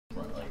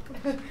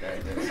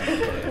Alright.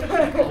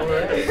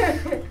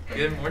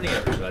 Good morning,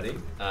 everybody.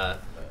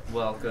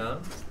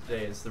 Welcome.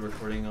 Today is the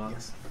recording on.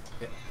 Yes.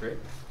 Okay, great.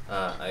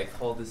 I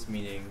call this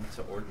meeting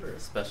to order, a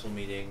special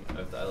meeting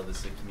of the Isla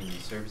Vista Community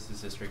Services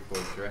District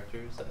Board of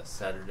Directors,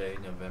 Saturday,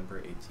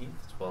 November 18th,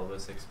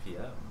 12:06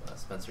 p.m.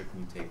 Spencer, can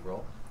you take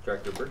roll?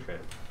 Director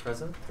Bertrand.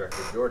 Present.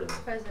 Director Jordan.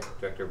 Present.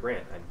 Director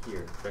Brandt, I'm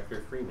here.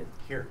 Director Freeman.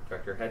 Here.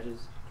 Director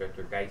Hedges.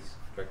 Director Geis.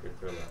 Director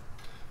Thurlow.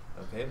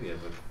 Okay, we have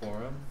a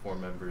quorum, 4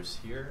 members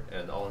here,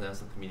 and I'll announce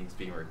that the meeting's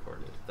being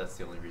recorded. That's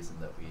the only reason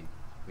that we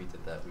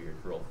did that weird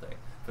roll thing.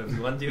 But if we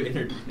want to do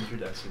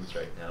introductions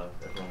right now,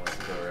 if everyone wants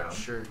to go around.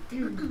 Sure.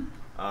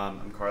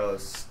 I'm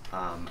Carlos.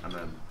 I'm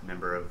a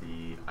member of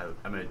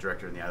I'm a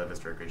director in the Isla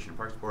Vista Recreation and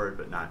Parks Board,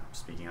 but not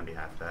speaking on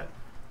behalf of that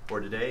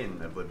board today,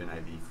 and I've lived in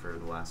IV for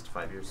the last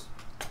 5 years.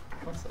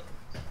 Awesome.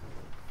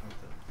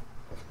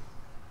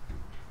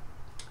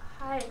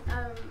 Hi,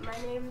 my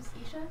name's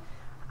Isha.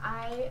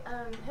 I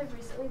have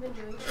recently been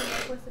doing some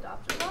work with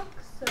Adopt a Block,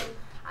 so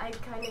I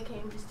kind of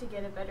came just to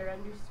get a better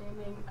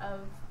understanding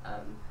of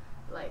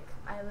like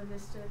Isla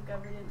Vista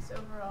governance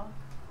overall.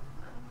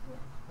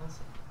 Yeah.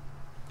 Awesome.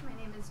 My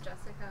name is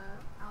Jessica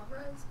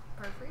Alvarez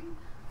Parfrey.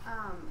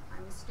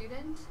 I'm a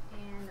student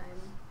and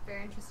I'm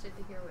very interested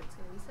to hear what's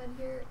going to be said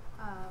here.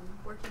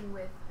 Working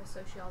with a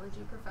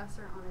sociology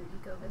professor on an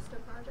Eco Vista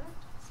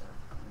project, so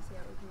I'm going to see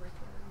how we can work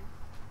together now.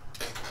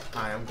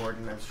 Hi, I'm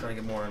Gordon. I'm just trying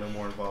to get more and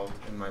more involved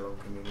in my local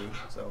community,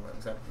 so I'm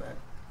excited for that.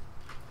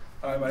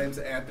 Hi, my name's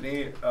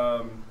Anthony.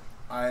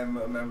 I'm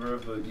a member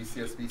of the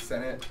IVCSD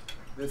Senate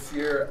this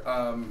year.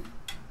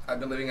 I've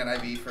been living in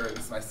IV for,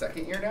 this is my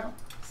 2nd year now,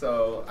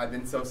 so I've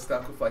been so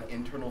stuck with like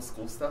internal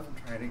school stuff. I'm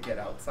trying to get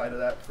outside of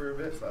that for a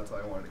bit, so that's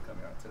why I wanted to come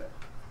out today.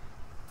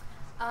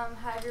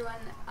 Hi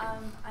everyone,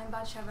 I'm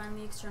Batsheva. I'm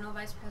the External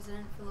Vice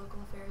President for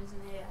Local Affairs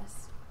in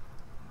AS.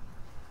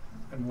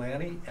 I'm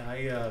Lanny.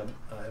 I am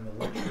a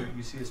lecturer at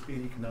UCSB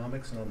in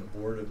economics and on the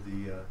board of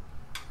the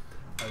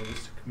Isla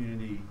Vista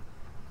Community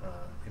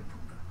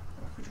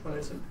which one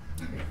is it?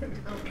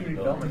 Community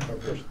Development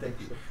Corporation, thank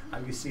you.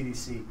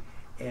 IVCDC.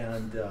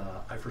 And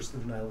I first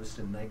lived in Isla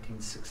Vista in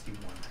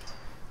 1961.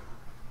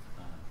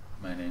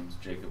 My name's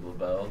Jacob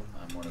LaBelle.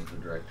 I'm one of the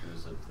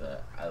directors of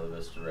the Isla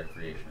Vista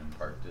Recreation and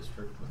Park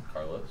District with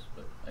Carlos,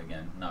 but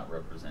again, not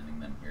representing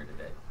them here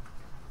today.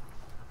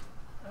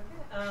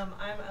 Okay,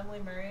 I'm Emily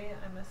Murray.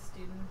 I'm a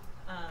student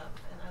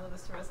and Isla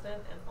Vista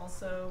resident and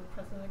also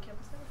president of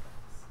Campus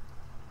Democrats.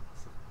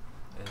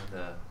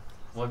 And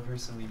one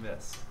person we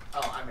missed.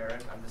 Oh, I'm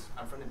Eric.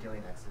 I'm from the Daily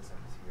Nexus.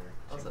 I'm just here.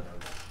 Awesome.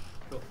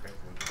 Cool. Great.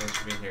 Thanks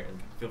for being here,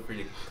 and feel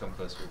free to come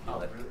closer if you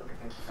like. Really? Okay,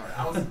 thank you. Sorry.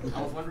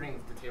 I was wondering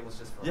if the table's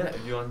just for. Yeah,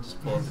 if you want to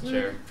just pull up the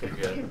chair, you're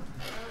good.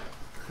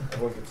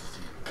 Everyone gets to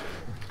see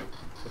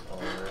you.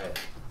 All right.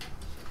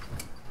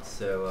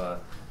 So,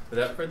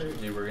 without further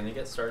ado, we're going to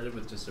get started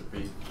with just a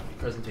brief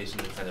presentation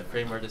to kind of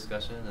frame our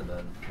discussion, and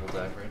then we'll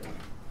dive right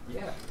in.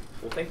 Yeah.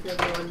 Well, thank you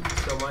everyone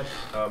so much.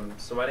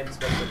 So my name is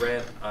Spencer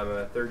Brandt. I'm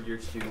a 3rd-year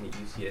student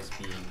at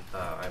UCSB.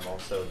 I'm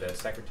also the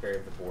secretary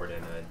of the board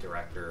and a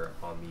director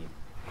on the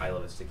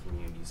Isla Vista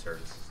Community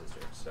Services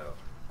District. So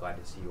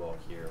glad to see you all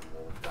here.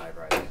 We'll dive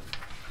right in.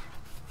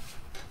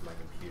 My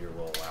computer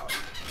will allow it.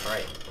 All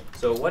right.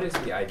 So what is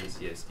the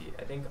IVCSD?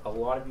 I think a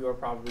lot of you are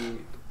probably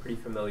pretty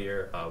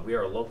familiar. We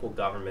are a local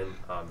government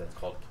that's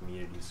called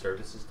Community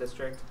Services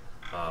District.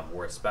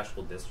 We're a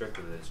special district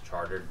that is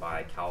chartered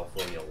by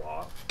California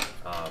law.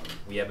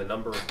 We have a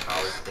number of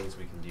powers, things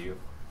we can do.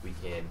 We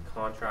can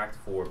contract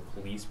for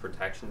police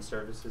protection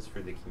services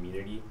for the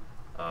community.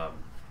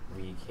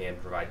 We can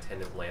provide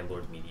tenant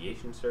landlord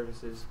mediation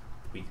services.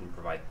 We can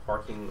provide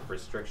parking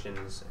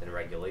restrictions and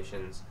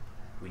regulations.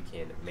 We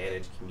can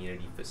manage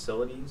community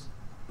facilities.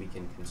 We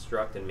can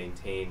construct and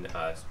maintain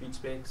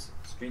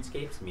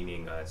streetscapes,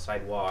 meaning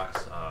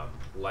sidewalks,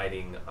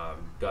 lighting,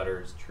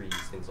 gutters, trees,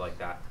 things like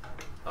that.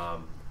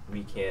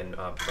 We can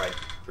provide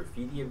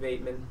graffiti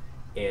abatement,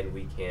 and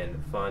we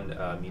can fund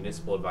a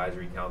municipal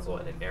advisory council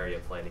and an area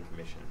planning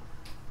commission,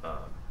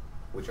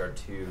 which are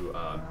 2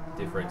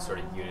 different sort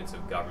of units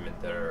of government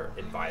that are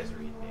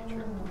advisory in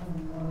nature.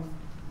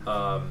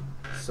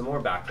 Some more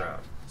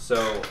background.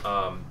 So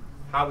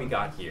how we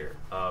got here.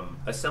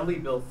 Assembly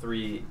Bill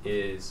 3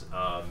 is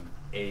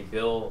a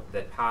bill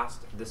that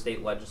passed the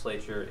state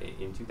legislature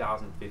in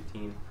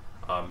 2015.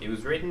 It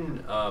was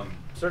written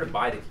sort of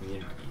by the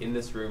community in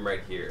this room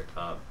right here.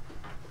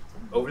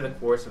 Over the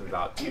course of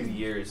about 2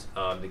 years,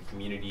 the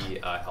community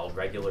held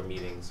regular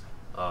meetings,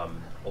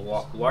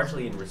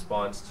 largely in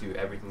response to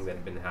everything that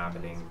had been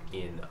happening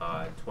in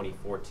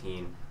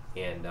 2014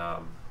 and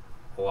a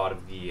lot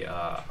of the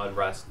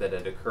unrest that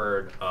had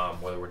occurred,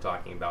 whether we're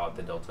talking about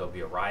the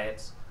Deltovia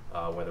riots,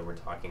 whether we're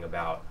talking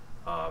about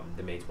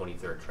the May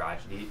 23rd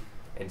tragedy,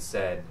 and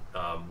said,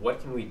 what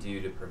can we do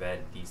to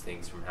prevent these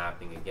things from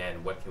happening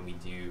again? What can we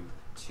do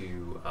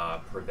to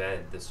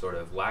prevent this sort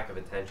of lack of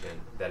attention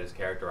that has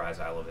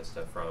characterized Isla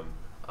Vista from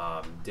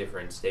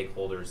different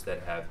stakeholders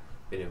that have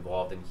been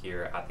involved in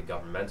here at the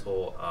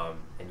governmental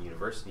and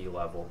university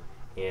level,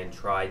 and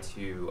try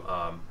to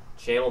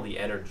channel the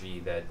energy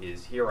that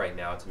is here right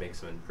now to make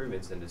some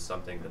improvements into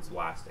something that's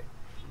lasting.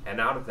 And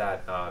out of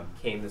that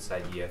came this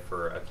idea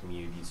for a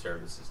community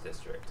services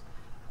district.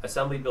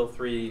 Assembly Bill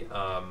 3,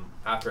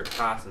 after it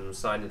passed and was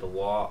signed into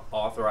law,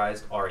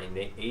 authorized our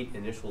 8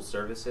 initial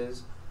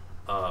services.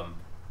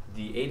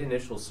 The 8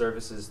 initial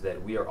services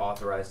that we are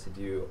authorized to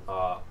do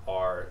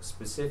are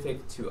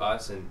specific to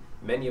us, and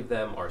many of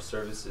them are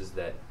services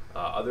that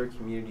other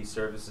community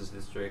services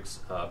districts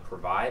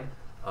provide.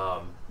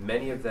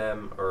 Many of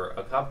them, or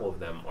a couple of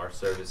them, are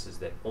services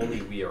that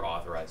only we are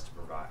authorized to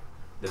provide.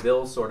 The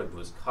bill sort of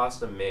was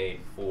custom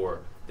made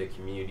for the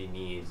community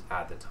needs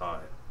at the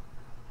time.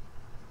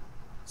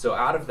 So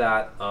out of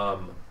that,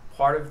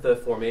 part of the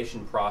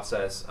formation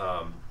process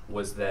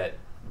was that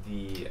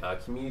the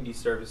community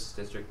services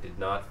district did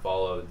not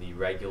follow the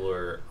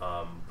regular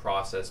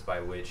process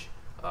by which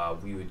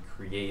we would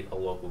create a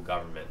local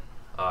government.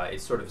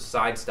 It sort of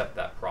sidestepped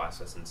that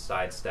process and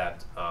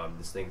sidestepped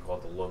this thing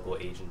called the Local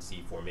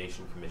Agency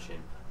Formation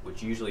Commission,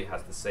 which usually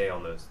has the say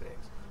on those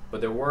things. But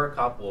there were a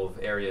couple of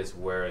areas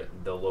where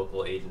the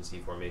Local Agency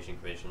Formation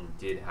Commission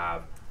did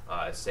have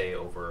a say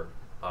over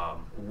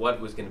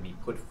what was going to be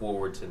put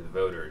forward to the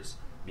voters,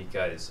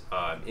 because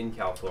in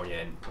California,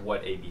 and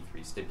what AB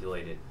 3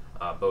 stipulated,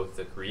 both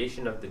the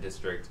creation of the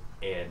district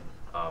and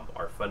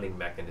our funding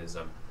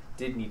mechanism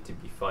did need to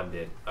be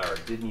funded, or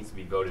did need to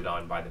be voted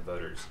on by the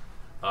voters.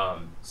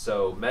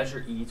 So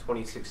Measure E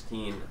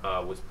 2016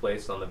 was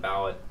placed on the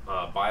ballot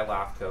by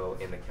LAFCO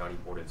and the County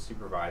Board of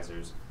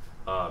Supervisors.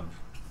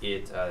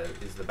 It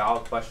is the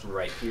ballot question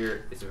right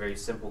here. It's a very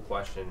simple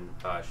question.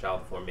 Shall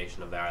the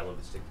formation of the Isla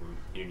Vista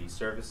Community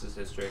Services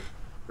District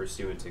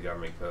pursuant to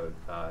Government Code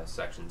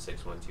Section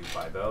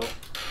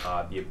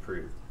 61250 be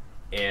approved?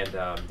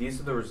 And these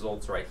are the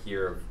results right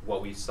here of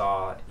what we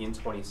saw in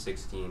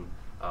 2016.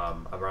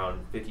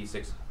 Around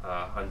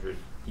 5,600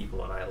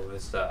 people in Isla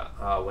Vista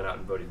went out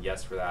and voted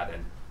yes for that,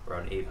 and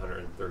around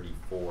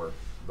 834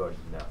 voted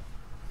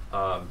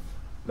no.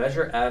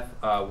 Measure F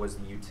was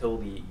the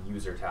utility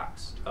user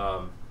tax.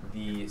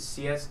 The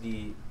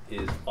CSD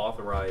is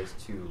authorized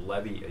to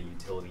levy a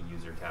utility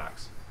user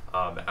tax,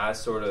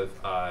 as sort of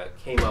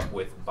came up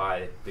with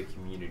by the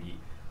community.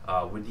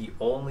 We're the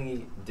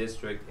only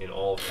district in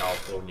all of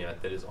California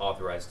that is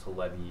authorized to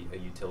levy a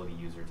utility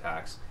user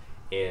tax,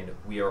 and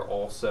we are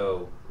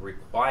also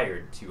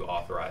required to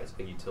authorize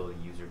a utility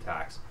user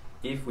tax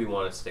if we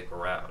want to stick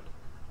around.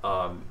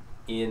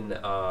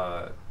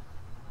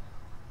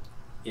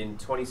 In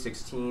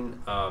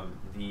 2016,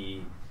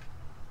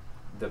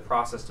 the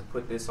process to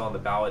put this on the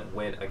ballot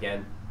went,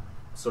 again,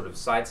 sort of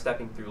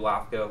sidestepping through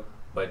LAFCO,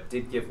 but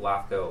did give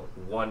LAFCO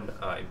one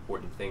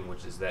important thing,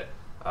 which is that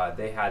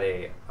they had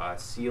a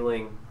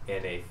ceiling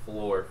and a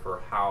floor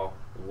for how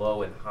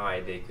low and high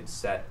they could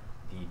set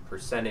the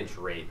percentage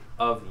rate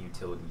of the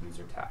utility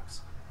user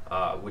tax,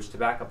 which, to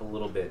back up a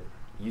little bit,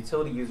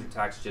 utility user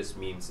tax just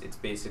means it's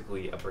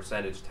basically a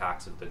percentage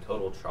tax of the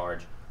total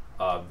charge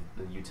of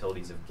the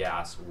utilities of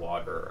gas,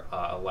 water,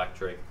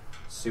 electric,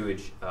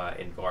 sewage,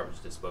 and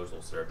garbage disposal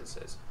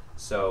services.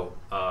 So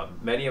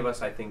many of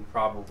us, I think,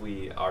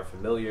 probably are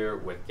familiar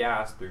with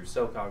gas through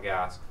SoCal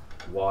Gas,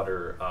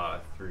 water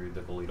through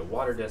the Goleta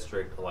Water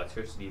District,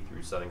 electricity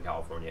through Southern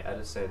California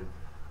Edison,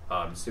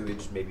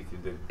 sewage maybe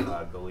through the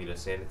Goleta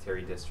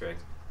Sanitary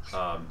District,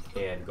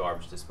 and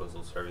garbage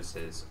disposal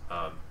services.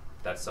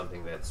 That's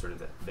something that sort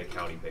of the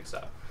county picks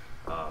up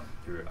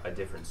through a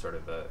different sort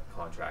of a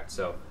contract.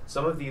 So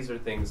some of these are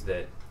things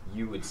that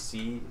you would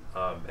see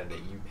and that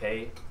you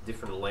pay.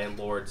 Different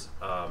landlords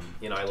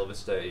in Isla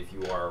Vista, if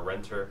you are a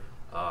renter,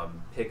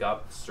 pick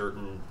up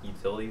certain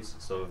utilities.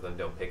 Some of them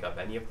don't pick up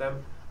any of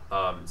them.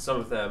 Some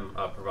of them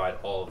provide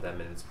all of them,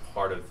 and it's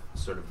part of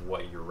sort of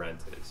what your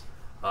rent is.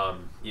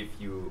 If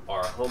you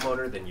are a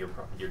homeowner, then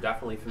you're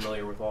definitely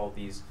familiar with all of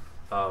these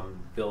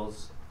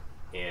bills,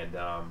 and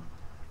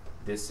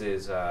this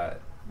is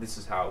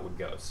how it would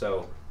go.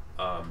 So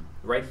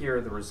right here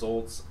are the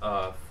results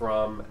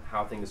from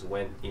how things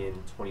went in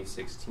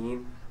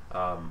 2016.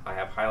 I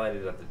have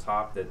highlighted at the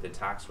top that the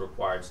tax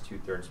requires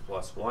 2/3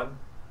 plus 1.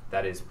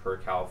 That is per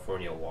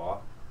California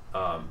law.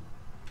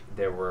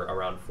 There were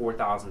around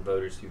 4,000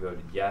 voters who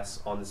voted yes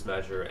on this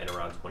measure, and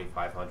around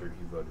 2,500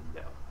 who voted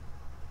no.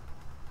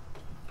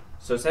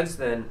 So since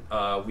then,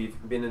 we've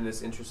been in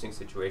this interesting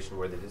situation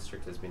where the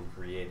district has been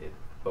created,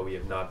 but we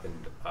have not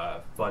been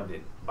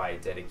funded by a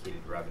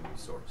dedicated revenue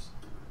source.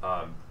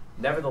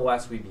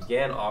 Nevertheless, we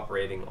began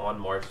operating on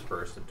March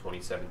 1st of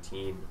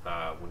 2017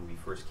 when we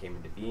first came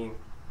into being.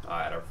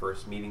 At our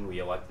first meeting, we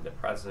elected a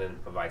president,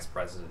 a vice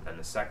president, and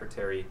a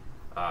secretary.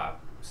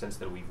 Since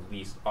then, we've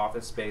leased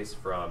office space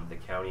from the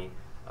county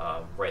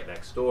right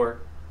next door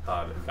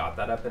and got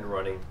that up and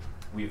running.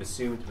 We've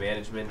assumed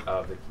management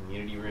of the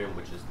community room,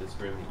 which is this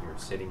room that you're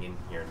sitting in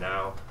here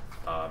now,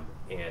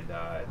 and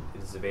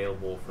it is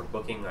available for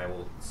booking. I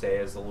will say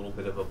as a little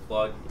bit of a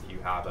plug, if you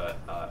have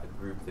a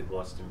group that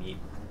wants to meet,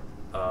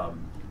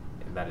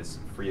 and that is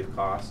free of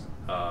cost.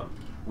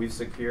 We've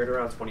secured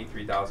around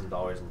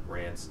 $23,000 in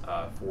grants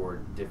for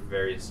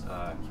various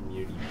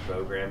community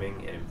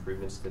programming and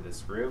improvements to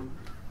this room.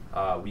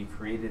 we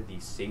created the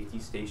Safety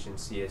Station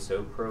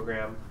CSO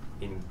program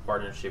in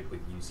partnership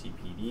with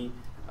UCPD,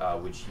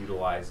 which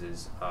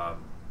utilizes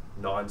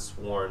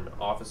non-sworn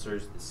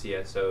officers, the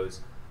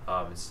CSOs,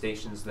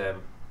 stations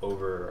them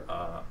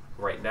over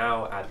right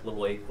now at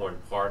Little Acorn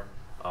Park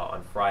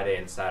on Friday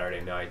and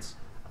Saturday nights.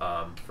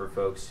 For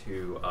folks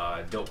who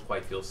don't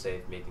quite feel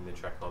safe making the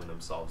trek home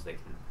themselves, they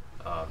can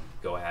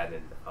go ahead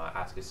and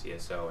ask a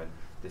CSO, and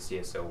the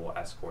CSO will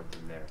escort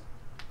them there.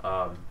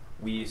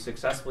 We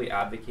successfully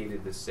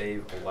advocated to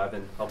save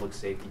 11 public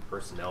safety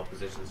personnel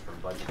positions from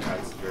budget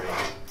cuts during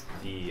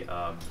the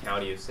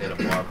County of Santa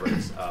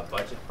Barbara's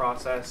budget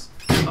process.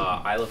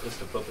 Isla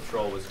Vista Foot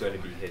Patrol was going to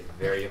be hit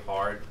very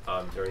hard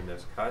during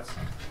those cuts.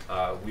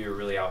 We were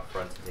really out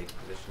front to take a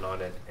position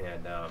on it,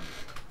 and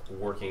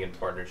working in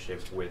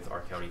partnership with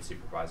our county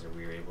supervisor,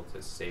 we were able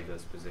to save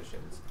those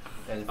positions.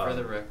 And for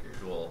the record,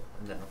 we'll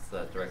announce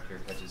that Director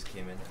Hedges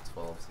came in at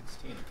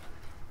 12:16.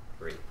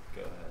 Great.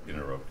 Go ahead.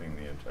 Interrupting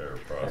the entire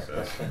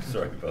process.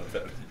 Sorry about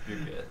that. You're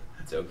good.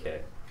 It's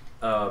okay.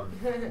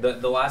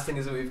 The last thing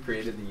is that we've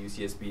created the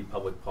UCSB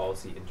Public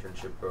Policy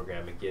Internship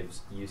Program. It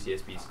gives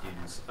UCSB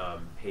students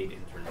paid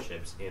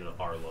internships in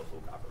our local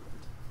government.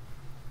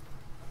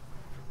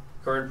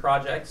 Current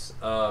projects,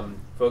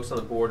 folks on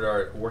the board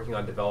are working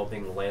on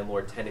developing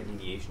landlord-tenant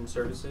mediation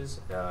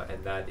services,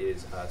 and that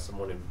is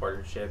somewhat in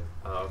partnership,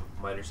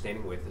 my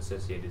understanding, with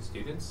Associated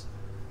Students.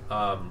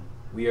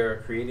 We are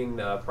creating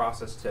the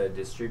process to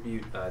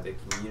distribute the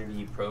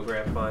community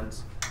program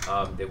funds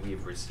that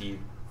we've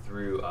received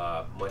through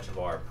much of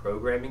our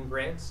programming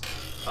grants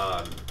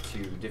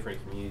to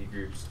different community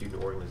groups,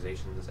 student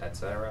organizations,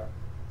 etc.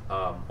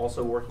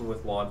 Also working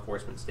with law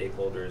enforcement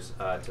stakeholders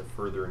to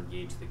further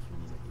engage the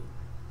community.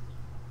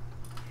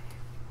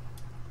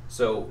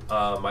 So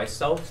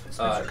myself,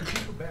 Spencer, could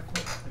you go back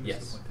one?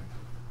 yes.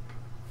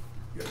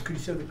 Yeah, could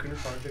you say the current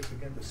project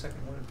again, the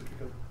second one in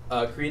particular?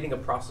 Creating a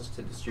process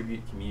to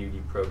distribute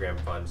community program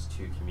funds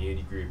to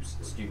community groups,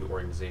 student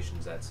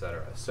organizations,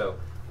 etc. So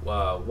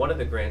one of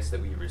the grants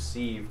that we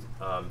received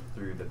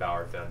through the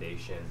Bauer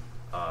Foundation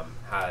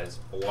has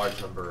a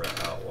large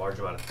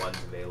amount of funds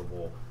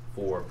available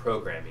for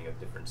programming of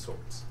different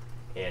sorts.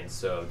 And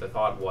so the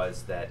thought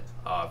was that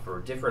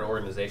for different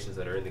organizations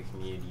that are in the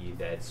community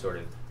that sort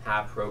of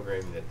have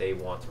programming that they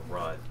want to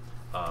run,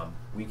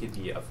 we could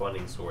be a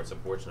funding source. A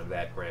portion of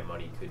that grant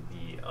money could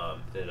be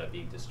ended up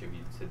being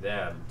distributed to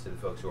them, to the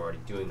folks who are already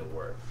doing the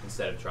work,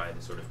 instead of trying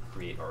to sort of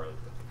create our own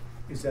thing.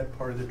 Is that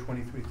part of the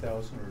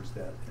 23,000, or is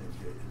that an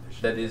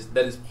addition?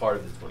 That is part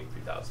of the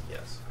 23,000,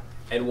 yes.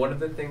 And one of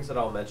the things that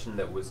I'll mention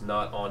that was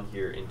not on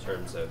here in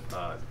terms of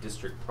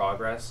district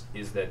progress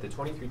is that the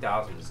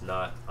 23,000 is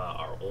not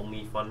our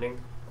only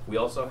funding. We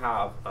also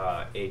have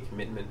a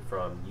commitment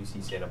from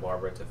UC Santa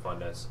Barbara to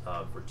fund us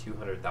for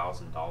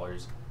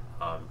 $200,000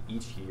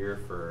 each year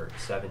for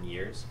 7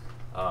 years.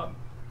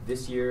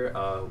 This year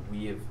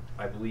we have,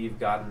 I believe,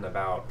 gotten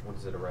about, what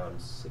is it, around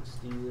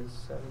 60 to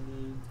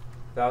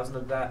 70,000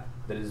 of that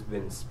has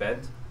been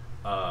spent.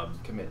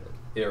 Committed.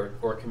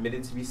 Or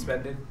committed to be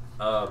spended.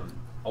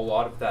 A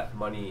lot of that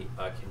money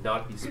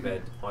cannot be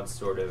spent on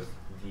sort of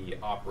the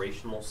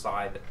operational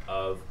side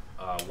of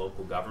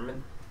local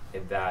government,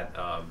 and that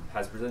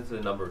has presented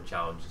a number of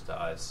challenges to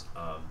us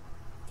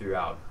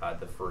throughout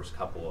the first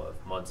couple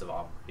of months of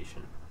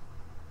operation.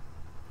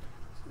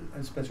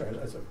 And Spencer,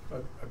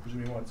 I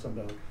presume you want some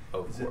to.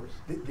 Oh, of course.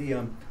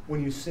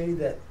 When you say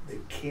that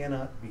it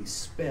cannot be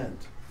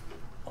spent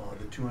on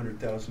the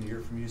 $200,000 a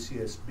year from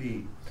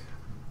UCSB,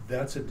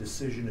 that's a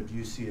decision of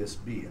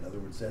UCSB. In other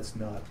words, that's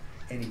not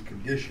any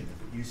condition.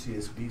 If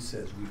UCSB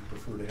says we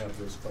prefer to have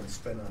those funds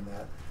spent on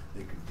that,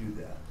 they could do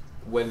that.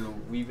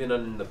 When we've been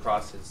in the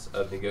process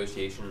of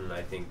negotiation, and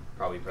I think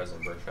probably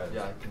President Bertrand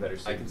I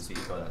can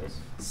speak on this.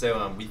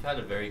 So we've had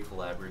a very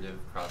collaborative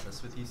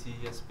process with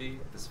UCSB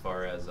as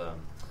far as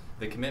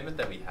the commitment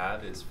that we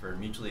have is for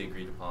mutually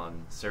agreed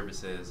upon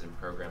services and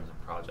programs and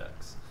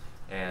projects.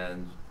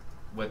 And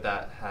what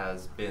that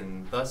has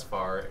been thus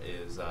far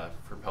is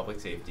for public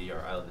safety,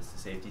 our Isla Vista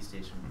Safety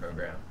Station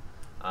program.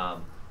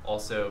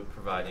 Also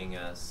providing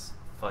us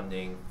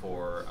funding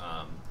for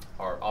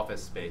our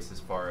office space as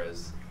far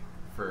as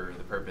for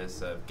the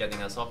purpose of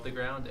getting us off the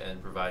ground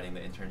and providing the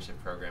internship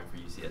program for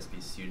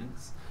UCSB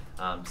students.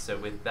 So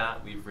with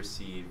that, we've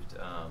received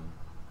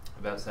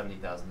about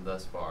 $70,000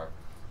 thus far.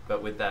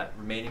 But with that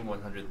remaining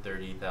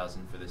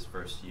 $130,000 for this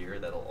first year,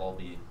 that'll all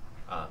be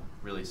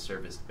really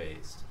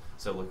service-based.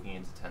 So looking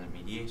into tenant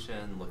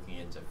mediation, looking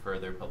into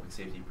further public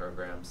safety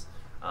programs,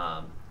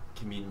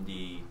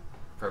 community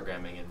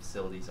programming and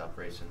facilities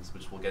operations,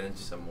 which we'll get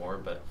into some more,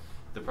 but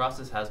the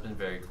process has been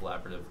very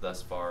collaborative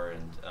thus far,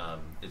 and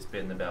it's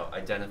been about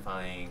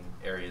identifying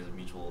areas of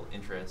mutual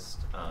interest,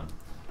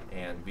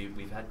 and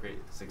we've had great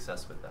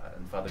success with that.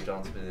 And Father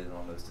John's been in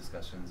on those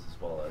discussions, as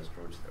well as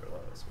George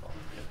Thurlow as well.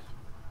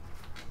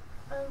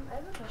 I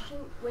have a question.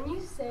 When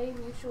you say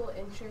mutual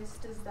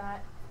interest, does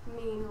that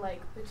mean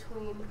like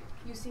between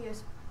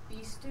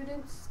UCSB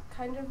students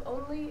kind of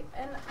only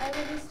and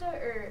Isla Vista,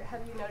 or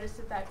have you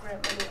noticed that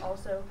grant money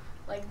also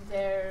like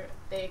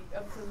they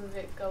approve of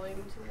it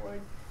going toward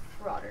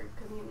broader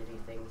community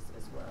things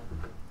as well.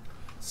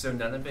 So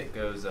none of it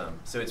goes.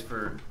 So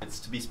it's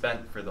to be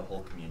spent for the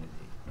whole community.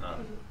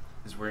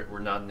 Because we're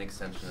not an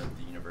extension of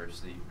the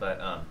university,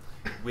 but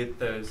with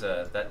those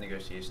that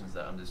negotiations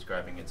that I'm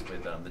describing, it's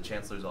with the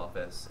chancellor's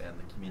office and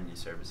the community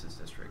services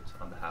district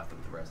on behalf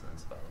of the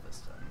residents of Isla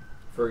Vista.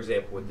 For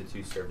example, with the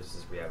two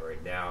services we have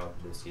right now,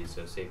 the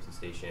CSO safety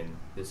station,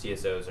 the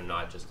CSOs are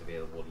not just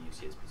available to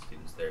UCSB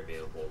students; they're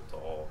available to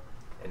all.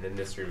 And then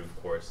this room,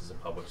 of course, is a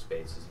public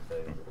space, is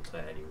available to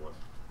anyone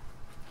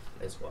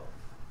as well.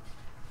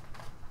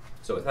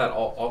 So with that,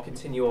 I'll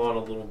continue on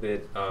a little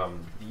bit. The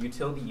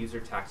Utility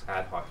User Tax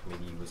Ad Hoc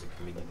Committee was a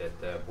committee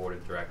that the Board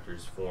of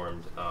Directors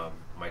formed.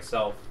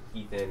 Myself,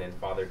 Ethan, and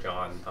Father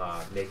John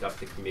make up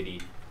the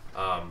committee.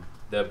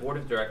 The Board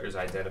of Directors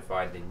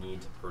identified the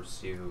need to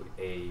pursue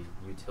a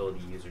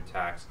utility user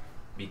tax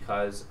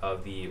because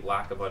of the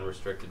lack of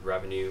unrestricted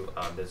revenue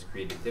that's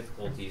created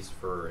difficulties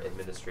for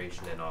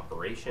administration and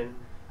operation.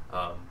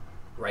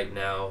 Right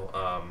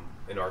now,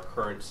 in our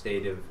current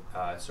state of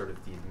sort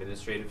of the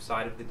administrative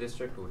side of the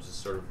district, which is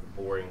sort of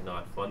the boring,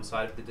 not fun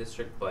side of the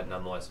district, but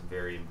nonetheless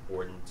very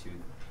important to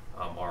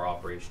our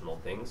operational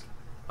things.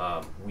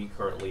 We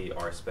currently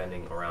are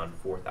spending around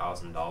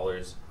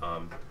 $4,000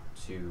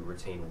 to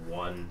retain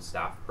one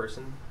staff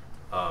person.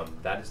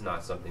 That is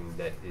not something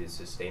that is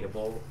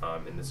sustainable,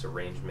 and this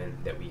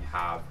arrangement that we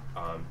have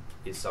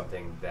is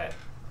something that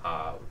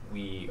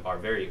we are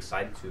very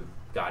excited to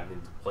have gotten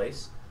into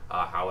place.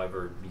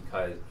 However,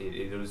 because it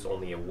is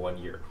only a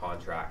one-year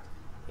contract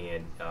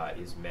and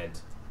is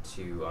meant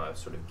to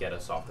sort of get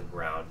us off the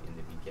ground in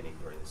the beginning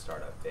during the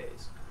startup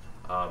phase.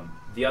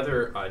 The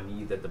other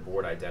need that the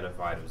board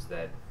identified was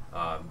that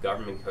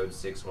Government Code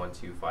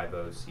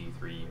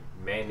 61250C3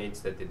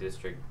 mandates that the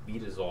district be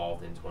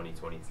dissolved in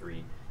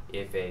 2023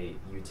 if a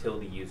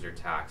utility user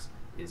tax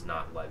is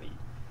not levied.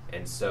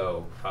 And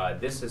so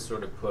this has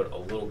sort of put a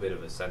little bit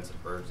of a sense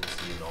of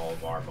urgency in all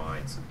of our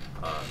minds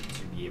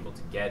to be able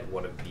to get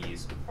one of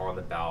these on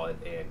the ballot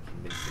and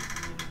convince the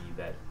community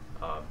that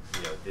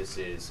this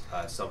is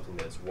something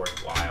that is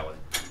worthwhile, and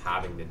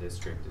having the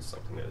district is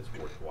something that is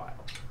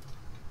worthwhile.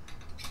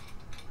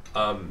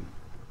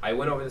 I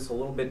went over this a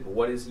little bit, but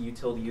what is a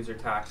utility user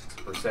tax? It's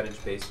a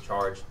percentage-based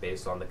charge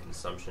based on the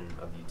consumption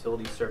of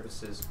utility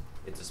services.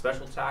 It's a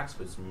special tax,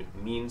 which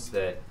means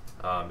that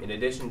in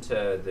addition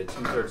to the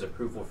 2/3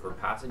 approval for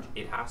passage,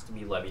 it has to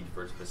be levied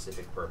for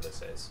specific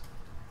purposes.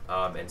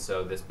 And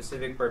so the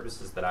specific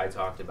purposes that I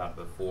talked about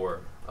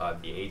before,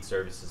 the 8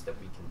 services that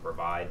we can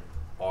provide,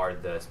 are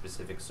the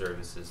specific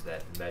services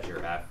that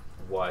Measure F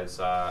was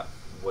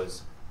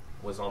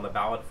on the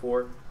ballot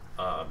for.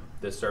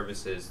 The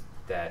services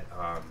that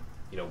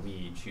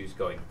we choose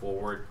going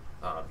forward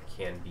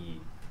can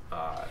be.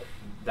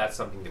 That's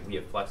something that we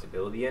have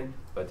flexibility in,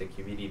 but the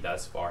committee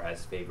thus far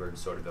has favored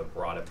sort of a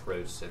broad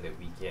approach so that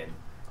we can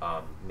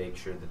make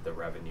sure that the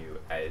revenue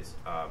is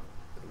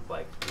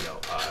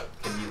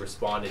can be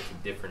responded to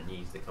different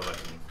needs that come up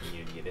in the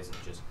community. It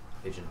isn't just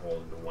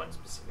pigeonholed into one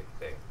specific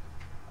thing.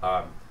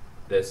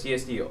 The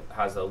CSD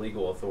has the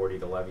legal authority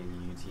to levy the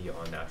UT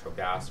on natural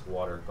gas,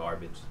 water,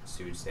 garbage,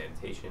 sewage,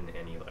 sanitation,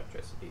 and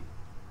electricity.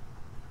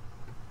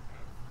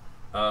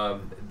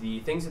 The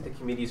things that the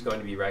committee is going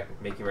to be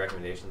making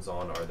recommendations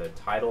on are the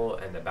title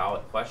and the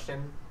ballot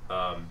question,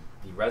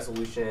 the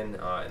resolution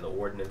and the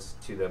ordinance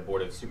to the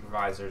Board of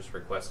Supervisors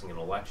requesting an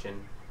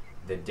election,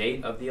 the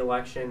date of the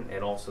election,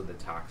 and also the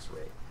tax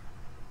rate.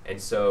 And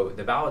so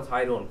the ballot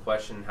title in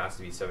question has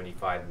to be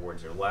 75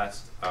 words or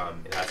less.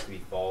 It has to be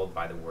followed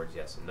by the words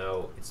yes and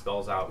no. It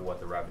spells out what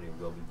the revenue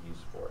will be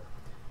used for.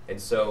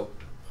 And so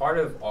part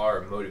of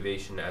our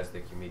motivation as the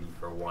committee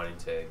for wanting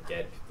to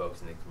get folks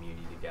in the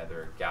community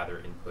together, gather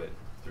input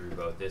through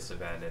both this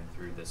event and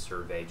through the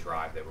survey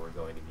drive that we're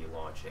going to be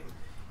launching,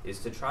 is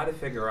to try to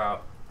figure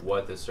out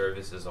what the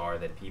services are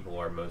that people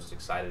are most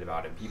excited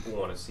about and people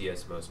want to see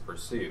us most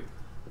pursue,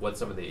 what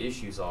some of the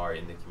issues are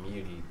in the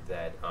community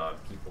that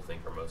people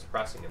think are most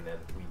pressing and that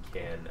we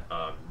can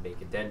make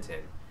a dent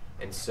in.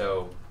 And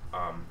so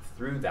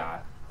through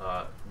that,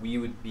 we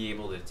would be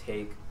able to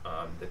take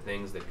the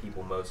things that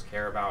people most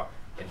care about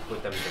and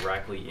put them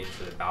directly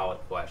into the ballot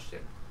question.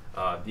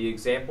 The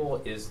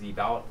example is the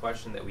ballot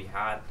question that we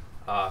had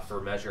for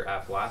Measure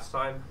F last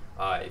time.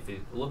 If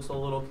it looks a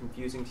little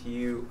confusing to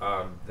you,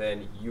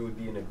 then you would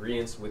be in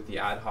agreement with the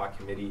ad hoc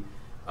committee.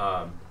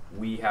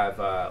 We have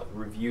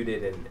reviewed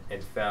it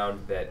and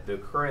found that the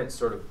current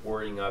sort of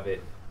wording of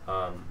it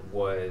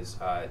was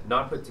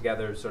not put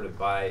together sort of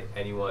by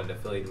anyone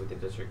affiliated with the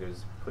district. It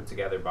was put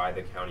together by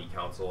the county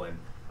council and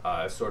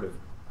sort of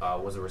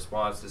was a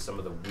response to some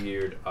of the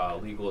weird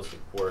legalistic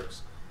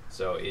quirks.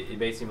 So it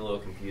may seem a little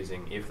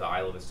confusing. If the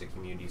Isla Vista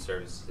Community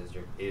Services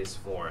District is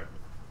formed,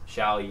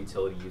 shall a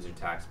utility user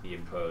tax be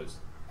imposed,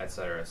 et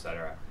cetera, et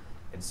cetera.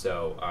 And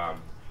so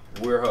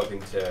we're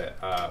hoping to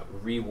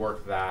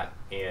rework that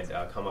and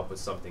come up with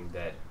something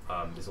that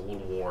is a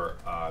little more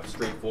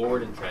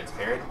straightforward and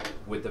transparent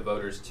with the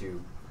voters to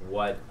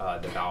what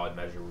the ballot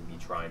measure would be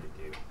trying to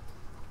do.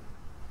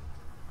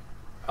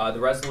 The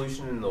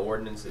resolution in the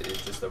ordinance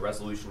is just a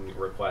resolution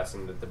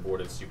requesting that the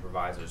Board of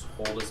Supervisors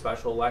hold a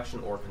special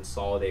election or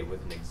consolidate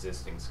with an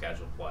existing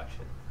scheduled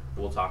election.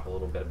 We'll talk a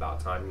little bit about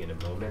timing in a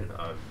moment,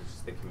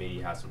 because the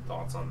committee has some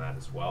thoughts on that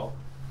as well.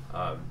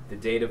 The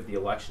date of the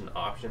election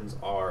options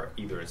are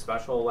either a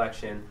special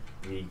election,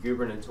 the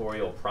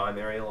gubernatorial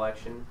primary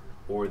election,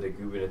 or the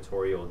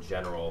gubernatorial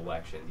general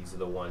election. These are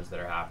the ones that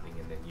are happening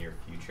in the near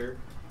future.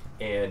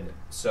 And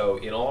so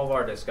in all of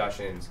our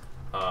discussions,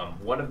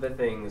 one of the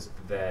things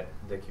that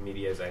the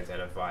committee has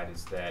identified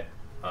is that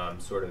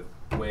sort of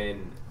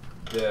when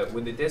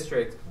the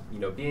district,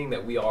 being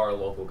that we are a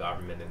local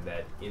government and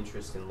that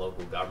interest in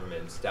local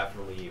governments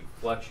definitely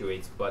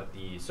fluctuates, but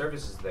the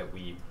services that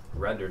we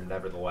render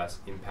nevertheless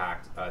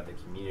impact the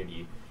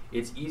community,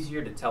 it's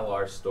easier to tell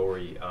our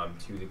story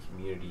to the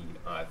community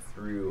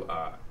through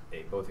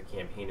both a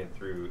campaign and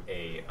through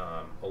a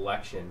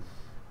election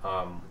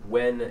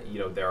when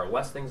there are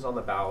less things on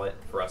the ballot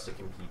for us to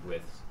compete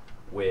with,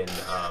 when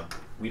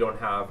we don't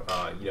have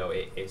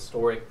a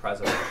historic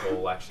presidential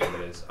election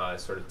that is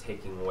sort of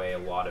taking away a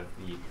lot of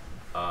the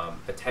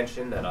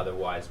attention that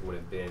otherwise would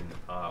have been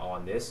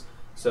on this,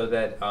 so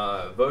that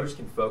voters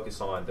can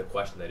focus on the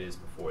question that is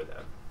before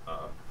them.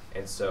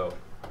 And so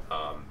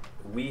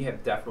we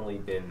have definitely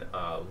been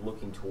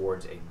looking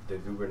towards the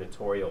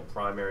gubernatorial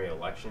primary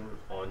election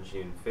on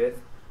June 5th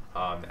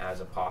as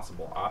a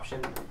possible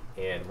option.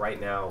 And right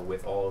now,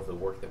 with all of the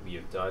work that we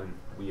have done,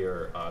 we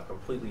are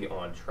completely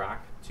on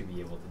track to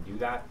be able to do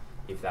that,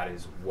 if that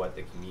is what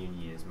the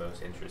community is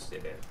most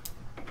interested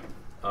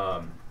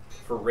in.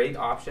 For rate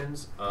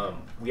options,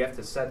 we have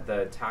to set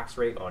the tax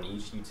rate on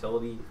each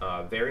utility.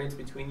 Variance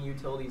between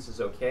utilities is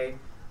okay.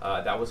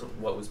 That wasn't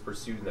what was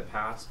pursued in the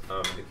past.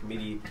 The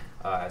committee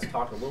has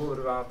talked a little bit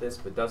about this,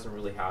 but doesn't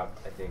really have,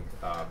 I think,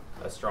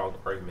 a strong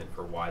argument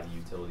for why the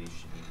utilities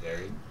should be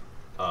varied.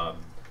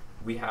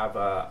 We have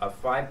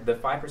the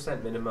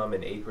 5% minimum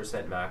and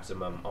 8%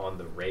 maximum on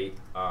the rate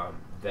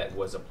that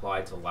was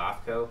applied to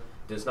LAFCO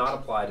does not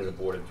apply to the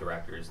Board of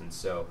Directors, and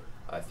so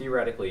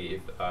theoretically,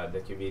 if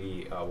the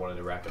committee wanted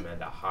to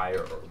recommend a higher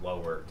or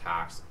lower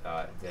tax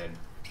than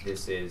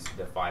this is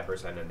the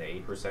 5% and the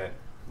 8%,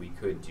 we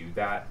could do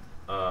that.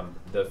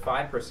 The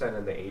 5%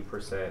 and the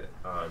 8%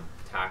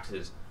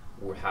 taxes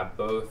have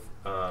both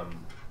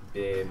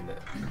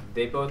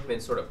they've both been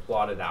sort of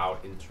plotted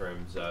out in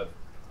terms of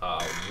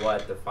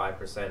what the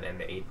 5% and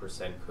the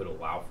 8% could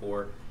allow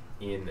for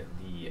in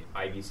the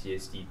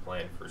IVCSD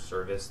plan for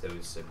service that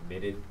was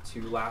submitted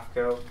to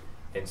LAFCO.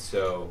 And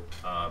so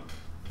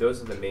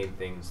those are the main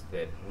things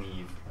that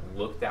we've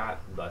looked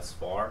at thus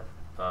far,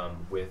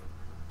 with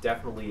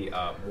definitely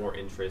more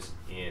interest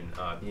in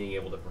being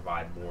able to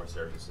provide more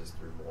services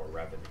through more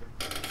revenue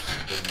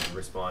in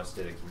response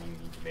to the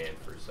community demand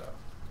for so.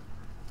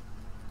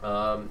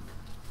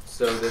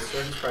 So the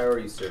service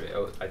priority survey,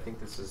 I think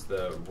this is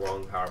the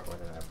wrong PowerPoint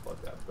that I have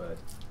plugged up, but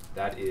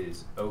that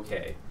is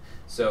okay.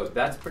 So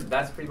that's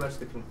pretty much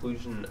the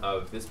conclusion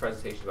of this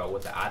presentation about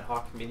what the ad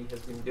hoc committee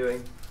has been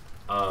doing.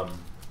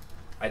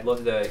 I'd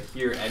love to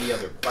hear any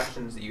other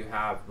questions that you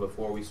have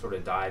before we sort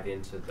of dive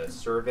into the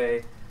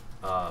survey.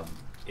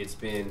 It's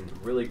been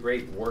really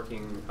great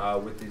working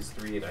with these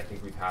three, and I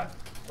think we've had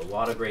a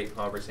lot of great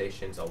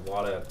conversations, a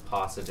lot of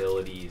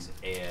possibilities,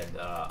 and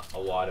a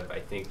lot of, I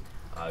think,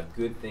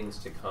 good things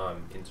to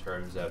come in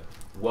terms of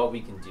what we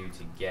can do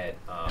to get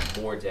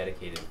more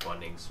dedicated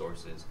funding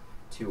sources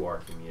to our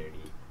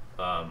community.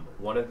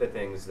 One of the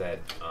things that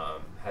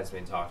has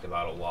been talked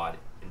about a lot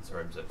in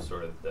terms of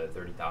sort of the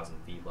 30,000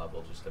 feet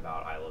level just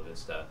about Isla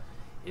Vista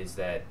is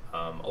that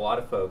a lot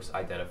of folks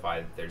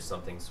identify that there's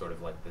something sort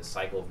of like this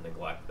cycle of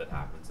neglect that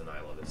happens in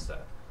Isla Vista.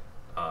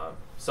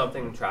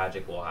 Something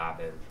tragic will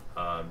happen,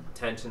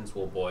 tensions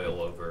will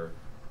boil over,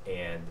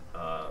 and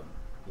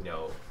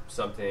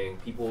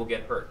people will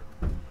get hurt.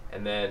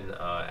 And then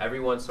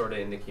everyone sort of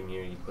in the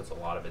community puts a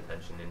lot of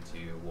attention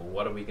into, well,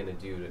 what are we going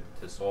to do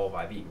to solve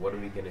IV? What are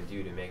we going to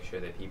do to make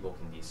sure that people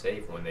can be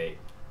safe when they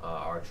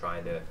are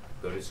trying to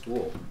go to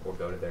school or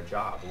go to their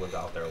job, live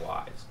out their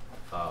lives?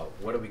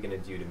 What are we going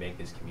to do to make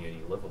this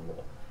community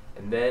livable?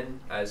 And then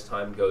as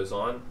time goes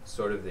on,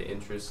 sort of the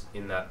interest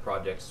in that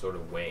project sort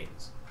of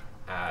wanes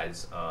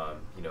as,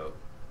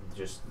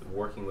 just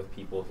working with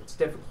people, if it's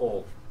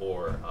difficult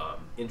or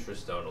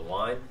interests don't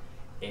align,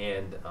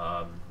 and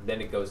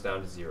then it goes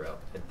down to zero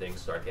and things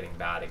start getting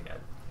bad again.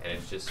 And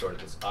it's just sort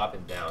of this up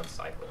and down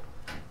cycle.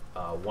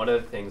 One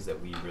of the things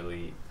that we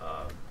really,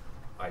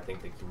 I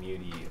think the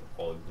community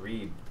all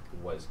agreed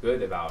was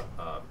good about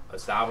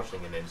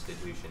establishing an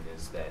institution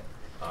is that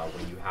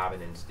when you have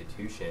an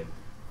institution,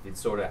 it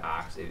sort of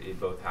acts, it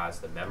both has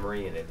the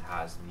memory and it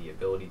has the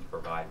ability to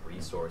provide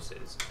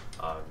resources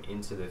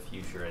into the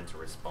future and to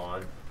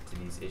respond to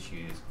these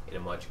issues in a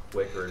much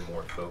quicker and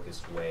more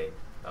focused way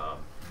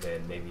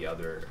than maybe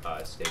other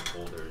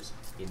stakeholders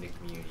in the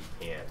community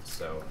can.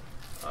 So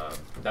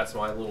that's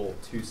my little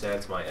 2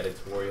 cents, my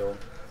editorial.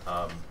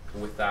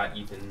 With that,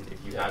 Ethan,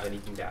 if you have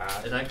anything to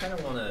add. And I kind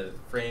of want to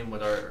frame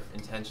what our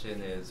intention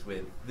is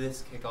with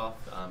this kickoff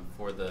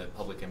for the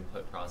public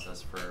input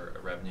process for a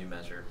revenue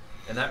measure,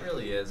 And that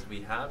really is,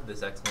 we have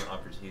this excellent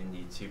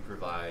opportunity to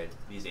provide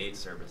these 8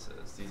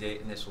 services, these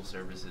 8 initial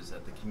services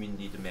that the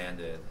community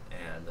demanded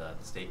and the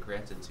state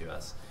granted to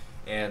us.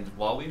 And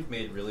while we've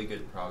made really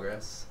good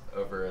progress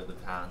over the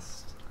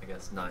past, I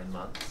guess, 9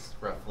 months,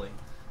 roughly,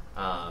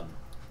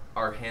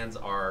 our hands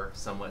are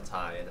somewhat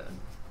tied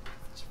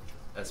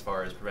as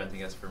far as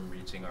preventing us from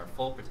reaching our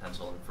full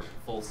potential and for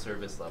full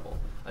service level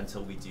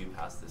until we do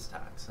pass this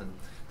tax. And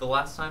the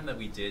last time that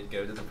we did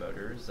go to the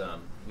voters,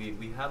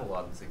 we had a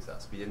lot of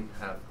success. We didn't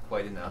have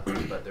quite enough,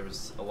 but there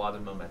was a lot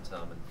of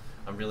momentum, and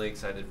I'm really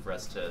excited for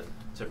us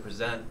to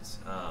present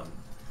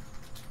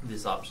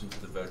this option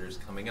to the voters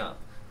coming up,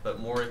 but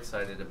more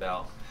excited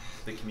about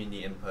the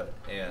community input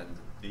and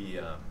the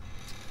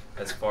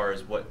as far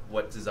as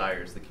what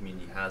desires the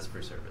community has for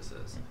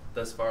services.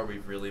 Thus far,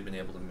 we've really been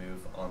able to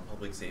move on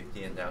public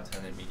safety and now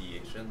tenant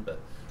mediation, but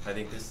I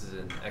think this is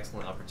an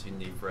excellent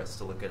opportunity for us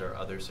to look at our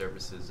other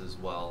services as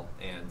well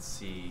and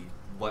see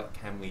what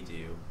can we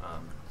do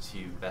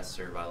to best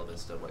serve Isla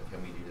Vista, what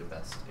can we do to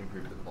best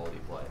improve the quality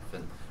of life.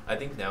 And I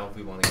think now if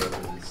we want to go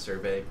through the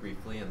survey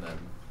briefly and then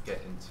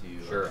get into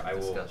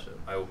discussion.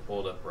 I will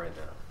pull it up right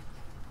now.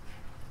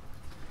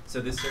 So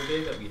this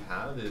survey that we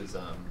have is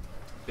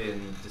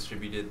been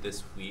distributed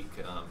this week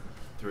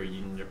through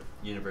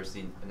a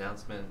university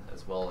announcement,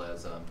 as well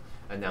as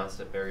announced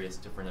at various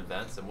different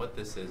events. And what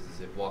this is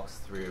it walks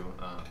through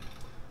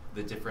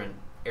the different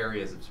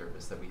areas of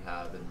service that we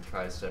have and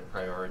tries to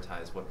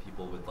prioritize what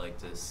people would like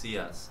to see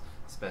us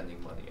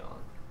spending money on.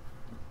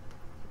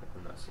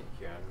 I'm not seeing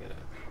here. I'm gonna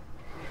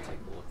take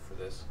a look for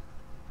this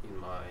in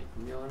my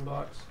email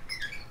inbox.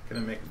 Can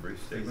I make a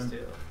brief statement?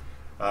 Please do.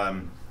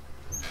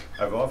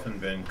 I've often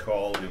been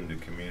called into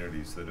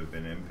communities that have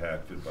been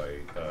impacted by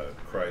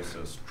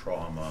crisis,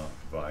 trauma,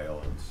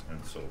 violence, and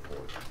so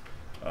forth.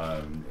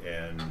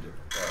 And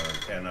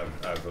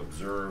I've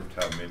observed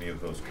how many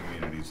of those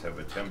communities have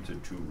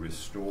attempted to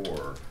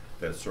restore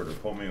that sort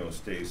of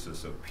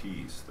homeostasis of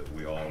peace that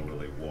we all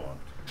really want.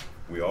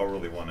 We all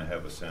really want to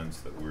have a sense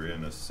that we're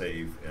in a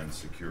safe and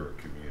secure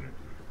community.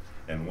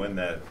 And when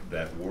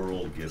that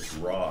world gets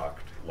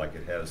rocked, like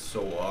it has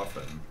so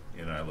often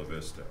in Isla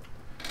Vista,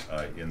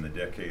 in the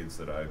decades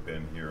that I've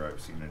been here,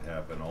 I've seen it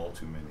happen all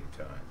too many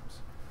times.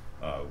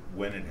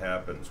 When it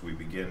happens, we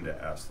begin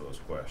to ask those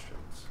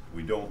questions.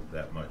 We don't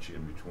that much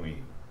in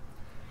between.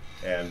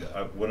 And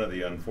one of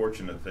the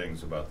unfortunate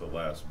things about the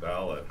last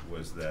ballot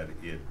was that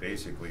it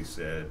basically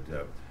said,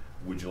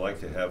 would you like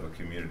to have a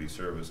community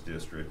service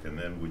district, and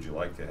then would you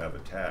like to have a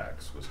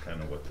tax, was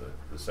kind of what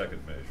the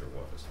second measure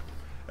was.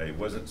 It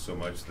wasn't so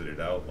much that it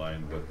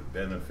outlined what the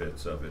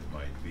benefits of it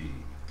might be,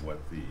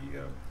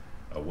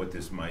 what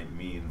this might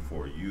mean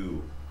for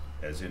you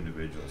as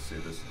individual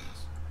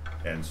citizens.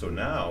 And so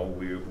now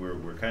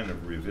we're kind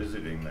of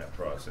revisiting that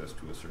process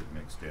to a certain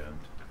extent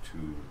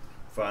to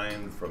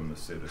find from the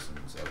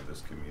citizens of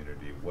this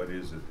community what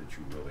is it that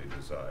you really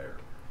desire.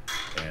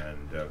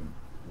 And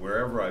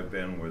wherever I've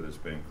been where there's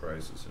been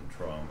crisis and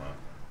trauma,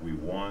 we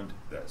want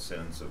that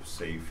sense of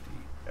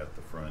safety at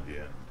the front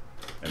end.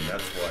 And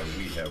that's why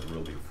we have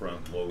really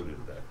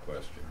front-loaded that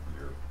question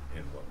here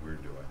in what we're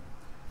doing.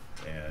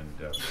 And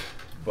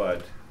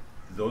but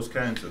those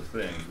kinds of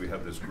things, we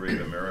have this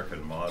great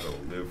American motto,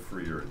 live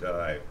free or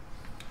die.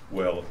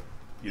 Well,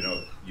 you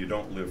know, you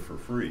don't live for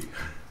free.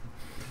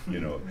 You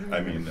know,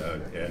 I mean,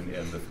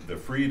 and the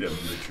freedom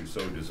that you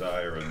so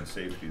desire and the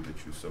safety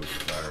that you so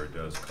desire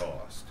does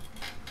cost.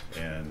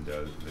 And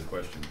the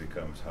question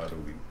becomes, how do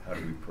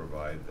we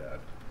provide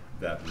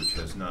that which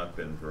has not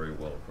been very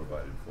well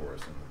provided for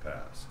us in the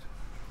past?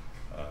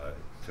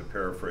 To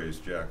paraphrase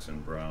Jackson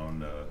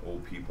Brown, "O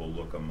people,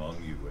 look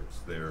among you, it's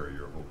there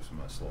your hopes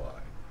must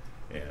lie."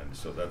 And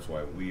so that's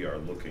why we are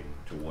looking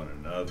to one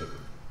another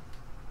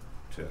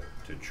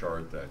to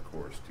chart that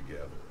course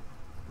together.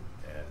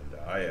 And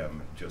I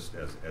am, just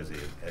as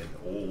an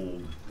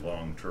old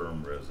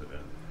long-term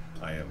resident,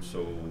 I am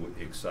so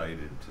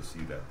excited to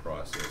see that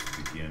process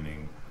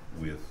beginning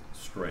with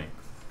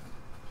strength.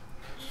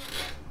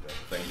 And,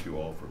 thank you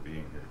all for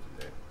being here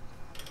today.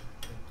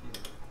 Thank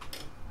you.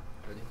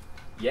 Ready?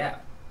 Yeah.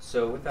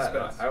 So with that,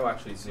 Spence. I will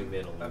actually zoom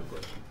in a I little have a bit.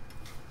 question.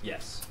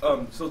 Yes.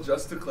 So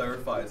just to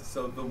clarify,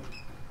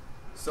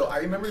 so I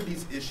remember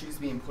these issues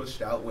being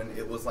pushed out when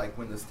it was like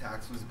when this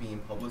tax was being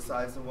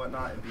publicized and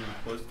whatnot and being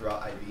pushed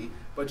throughout IV.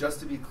 But just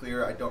to be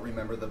clear, I don't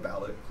remember the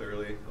ballot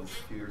clearly. It was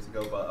a few years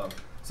ago. But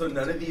so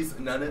none of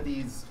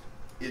these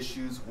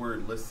issues were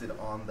listed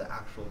on the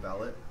actual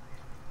ballot.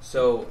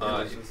 So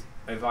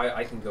if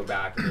I can go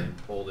back and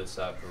pull this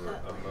up for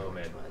a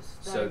moment.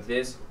 So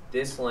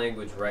this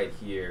language right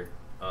here,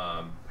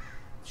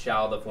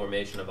 shall the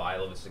formation of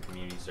Isla Vista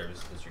Community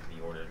Service District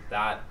be ordered?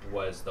 That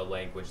was the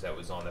language that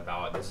was on the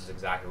ballot. This is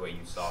exactly what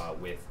you saw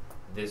with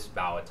this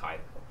ballot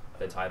title,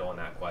 the title on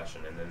that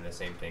question, and then the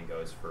same thing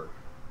goes for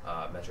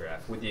Measure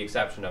F, with the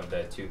exception of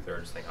the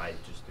 2/3 thing. I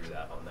just threw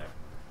that on there.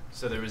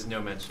 So there was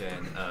no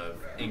mention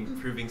of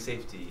improving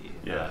safety,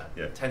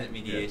 tenant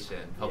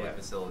mediation, public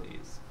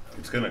facilities.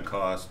 It's going to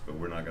cost, but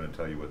we're not going to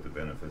tell you what the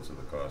benefits of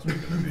the cost are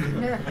going to be.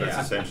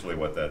 That's essentially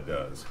what that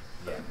does.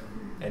 Yeah.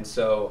 And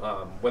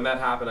so when that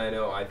happened,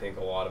 I think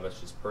a lot of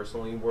us just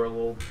personally were a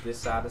little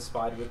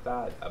dissatisfied with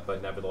that,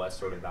 but nevertheless,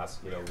 sort of that's,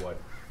 what,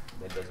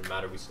 it doesn't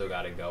matter, we still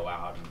got to go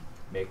out and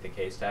make the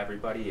case to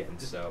everybody.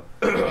 And so,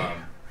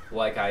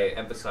 like I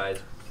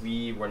emphasized,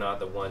 we were not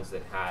the ones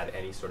that had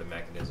any sort of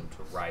mechanism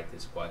to write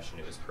this question.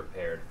 It was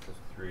prepared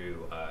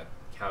through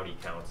county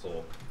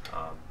council,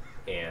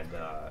 and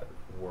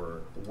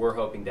we're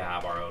hoping to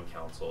have our own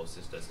council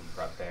assist us in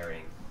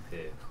preparing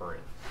the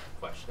current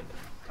question and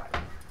type.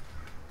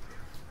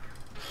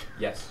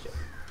 Yes, Jim.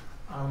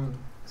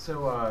 There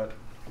are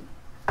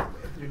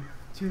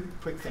two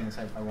quick things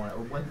I want to.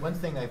 One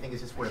thing I think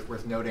is just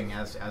worth noting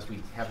as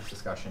we have this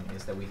discussion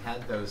is that we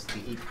had the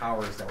 8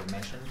 powers that were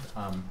mentioned,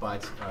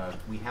 but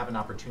we have an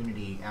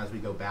opportunity as we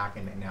go back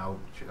and now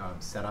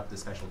set up the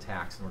special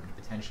tax in order to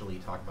potentially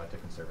talk about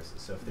different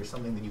services. So if there's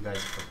something that you guys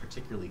are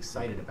particularly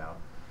excited about,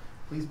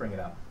 please bring it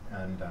up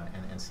and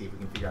see if we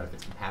can figure out if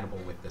it's compatible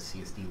with the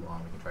CSD law,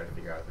 and we can try to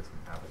figure out if it's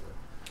compatible with.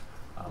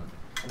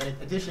 And then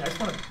in addition, I just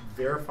want to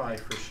verify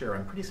for sure,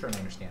 I'm pretty certain I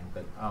understand,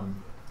 but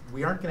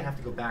we aren't going to have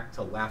to go back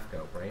to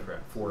LAFCO, right?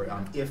 Correct. For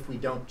if we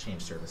don't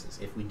change services.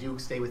 If we do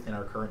stay within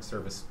our current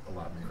service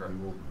allotment, correct,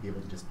 we will be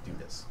able to just do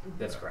this.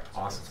 That's correct.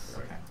 Awesome. That's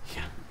okay.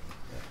 Yeah.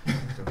 Yeah,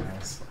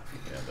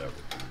 that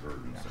would be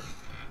burdensome.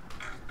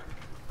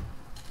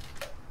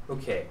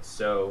 Okay,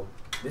 so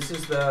this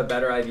is the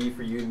Better IV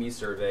for You and Me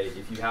survey.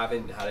 If you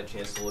haven't had a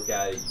chance to look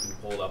at it, you can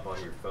pull it up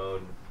on your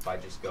phone by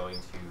just going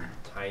to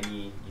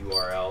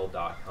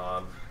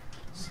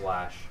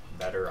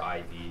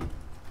tinyurl.com/betteriv.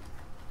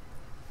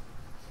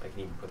 I can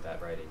even put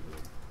that right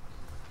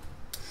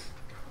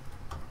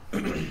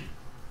in here.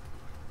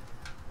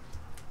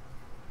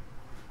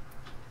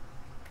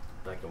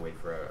 I can wait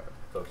for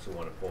folks who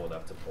want to pull it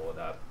up to pull it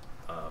up.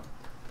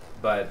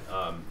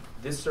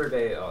 This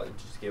survey,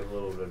 just to give a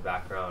little bit of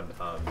background,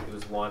 it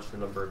was launched a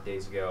number of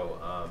days ago,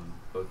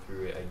 both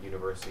through a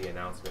university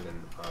announcement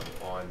and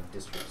on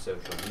district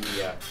social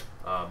media.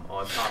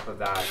 On top of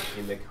that,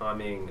 in the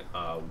coming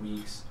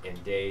weeks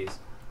and days,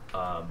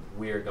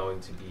 we are going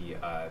to be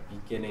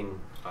beginning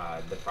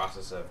the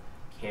process of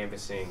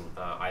canvassing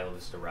Isla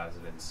Vista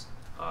residents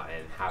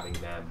and having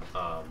them,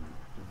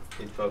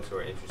 folks who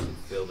are interested,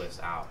 fill this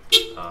out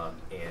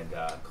and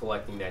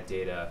collecting that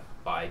data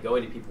by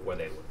going to people where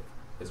they live.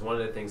 Because one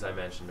of the things I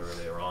mentioned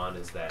earlier on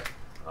is that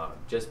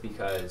just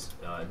because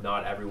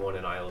not everyone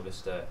in Isla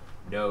Vista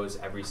knows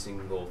every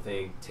single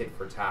thing tit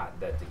for tat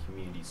that the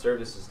community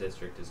services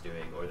district is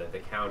doing, or that the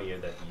county or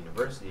that the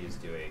university is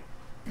doing,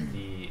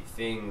 the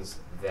things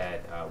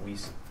that we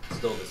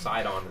still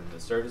decide on and the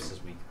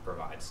services we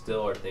provide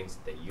still are things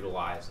that they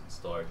utilize and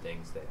still are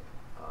things that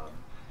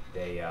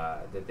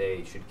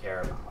they should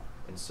care about,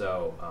 and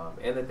so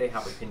and that they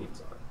have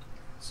opinions on.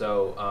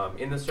 So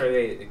in the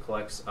survey, it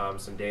collects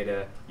some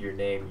data, your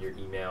name, your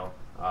email,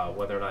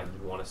 whether or not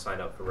you want to sign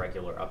up for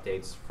regular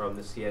updates from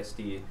the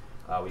CSD.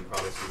 We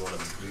promise you want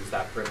to use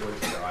that privilege,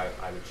 so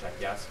I would check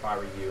yes if I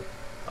were you.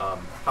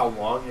 How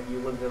long have you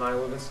lived in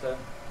Isla Vista?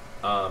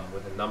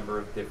 With a number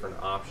of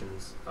different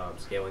options,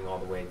 scaling all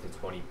the way to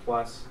 20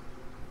 plus.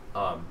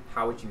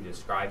 How would you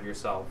describe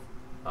yourself?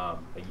 A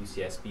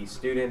UCSB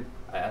student,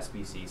 a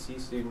SBCC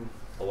student,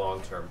 a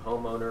long-term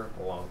homeowner,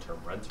 a long-term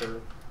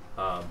renter,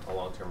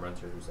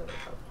 who's a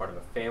part of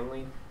a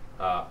family,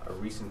 a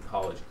recent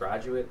college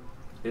graduate,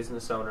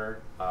 business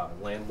owner,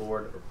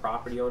 landlord or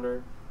property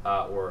owner,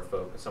 or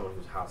someone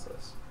who's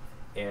houseless.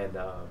 And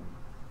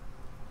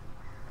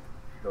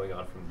going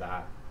on from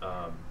that,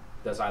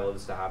 does Isla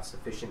Vista have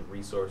sufficient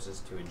resources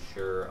to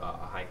ensure a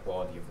high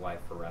quality of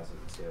life for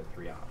residents? You have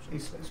 3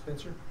 options. Hey,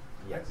 Spencer?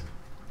 Yes.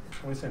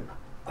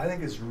 I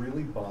think it's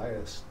really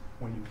biased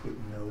when you put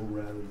no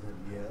rather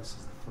than yes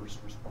as the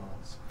first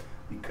response,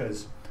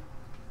 because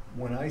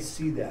when I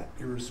see that,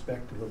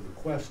 irrespective of the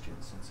question,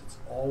 since it's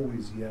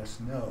always yes,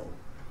 no,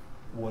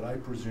 what I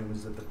presume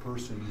is that the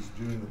person who's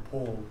doing the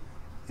poll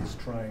is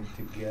trying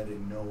to get a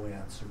no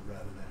answer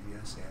rather than a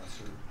yes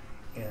answer.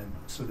 And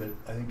so that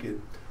I think it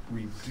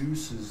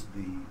reduces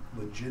the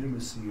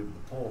legitimacy of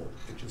the poll.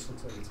 It just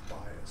looks like it's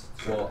biased.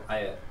 Well,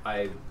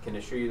 I can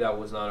assure you that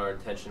was not our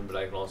intention, but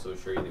I can also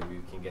assure you that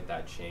we can get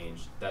that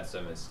changed. That's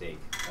a mistake,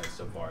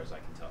 so far as I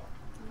can tell.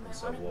 You And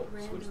so we'll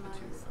switch the 2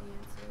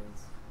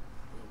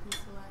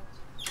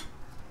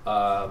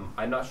 around.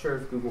 I'm not sure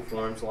if Google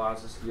Forms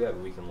allows us to do that,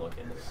 but we can look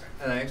into that.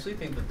 And I actually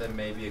think that that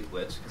may be a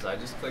glitch, because I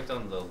just clicked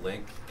on the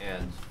link,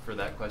 and for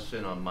that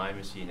question on my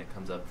machine, it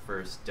comes up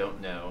first, don't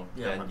know,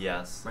 then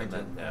yes, and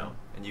then no.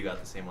 And you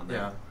got the same one there.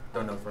 Yeah,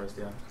 don't know first,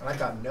 yeah. And I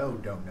got no,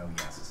 don't know,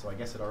 yes. So I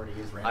guess it already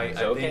is random.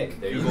 I think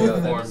Google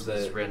Forms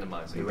is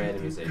randomizing. The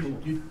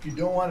randomization. You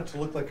don't want it to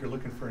look like you're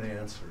looking for an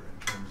answer in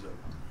terms of,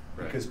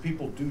 because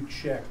people do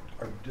check,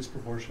 are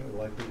disproportionately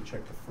likely to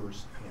check the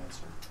first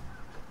answer.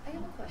 I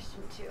have a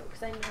question too,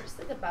 because I noticed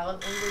that the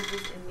ballot language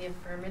is in the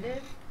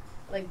affirmative.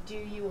 Like, do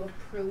you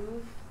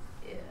approve?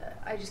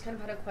 I just kind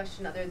of had a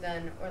question other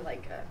than, or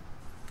like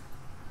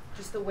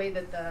just the way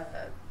that the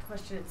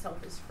question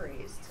itself is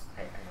phrased.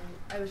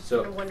 I was So,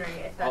 kind of wondering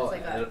if that's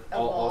like a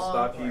I'll law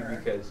stop you or-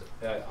 because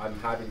I'm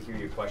happy to hear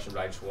your question,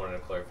 but I just wanted to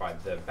clarify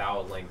the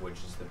ballot language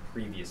is the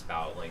previous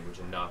ballot language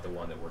and not the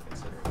one that we're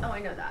considering. Oh,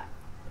 I know that.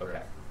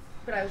 Okay.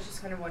 But I was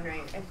just kind of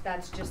wondering if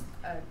that's just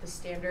the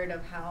standard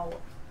of how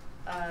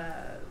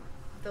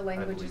the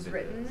language believe is it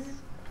written.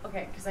 is.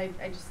 Okay, because I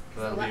just.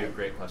 That'll be a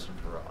great question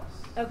for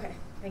Ross. Okay,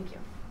 thank you.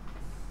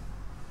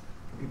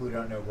 For people who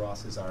don't know,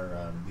 Ross is our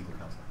legal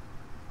counsel.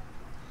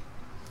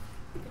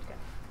 Good guy.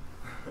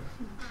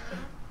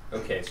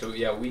 Okay, so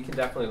yeah, we can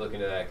definitely look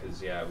into that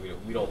because yeah,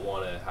 we don't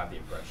want to have the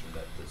impression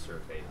that the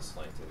survey is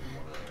slanted in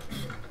one way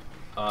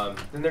or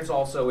another. Then there's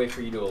also a way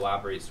for you to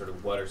elaborate sort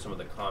of what are some of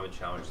the common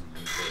challenges that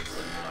you face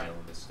in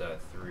Isla Vista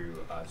through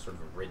sort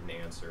of a written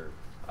answer.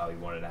 We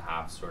wanted to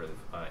have sort of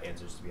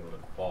answers to be able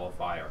to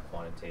qualify our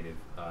quantitative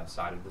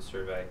side of the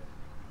survey.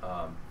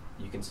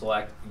 You can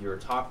select your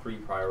top 3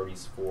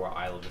 priorities for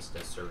Isla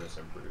Vista service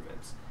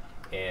improvements.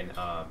 And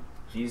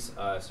these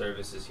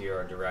services here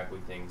are directly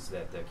things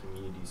that the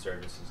Community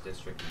Services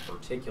District in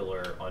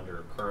particular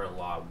under current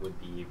law would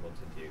be able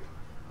to do.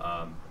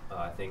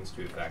 Things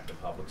to affect the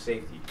public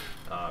safety,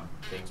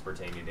 things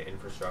pertaining to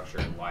infrastructure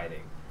and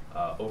lighting,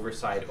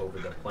 oversight over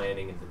the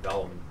planning and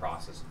development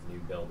process of new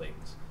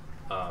buildings,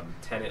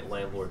 tenant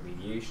landlord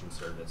mediation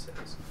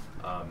services,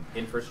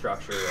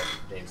 infrastructure that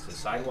pertains to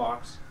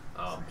sidewalks,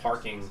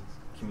 parking,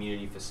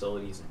 community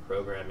facilities and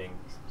programming,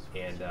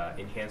 and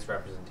enhanced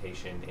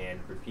representation and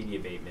graffiti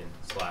abatement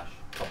 /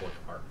 public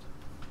art.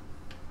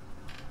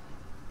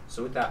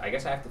 So with that, I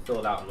guess I have to fill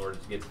it out in order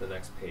to get to the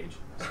next page.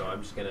 So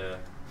I'm just gonna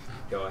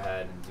go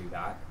ahead and do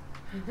that.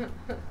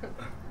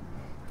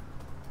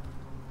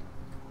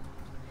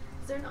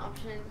 Is there an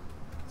option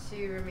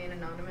to remain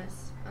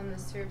anonymous on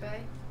this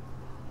survey?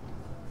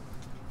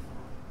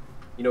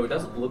 You know, it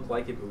doesn't look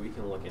like it, but we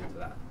can look into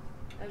that.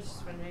 I was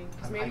just wondering,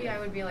 because maybe I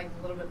would be like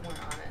a little bit more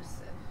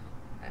honest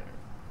if, I don't know.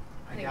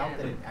 I doubt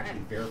that it actually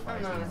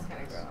verifies. I'm an honest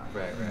kind of girl.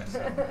 Right.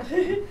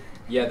 So.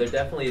 Yeah, there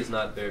definitely is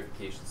not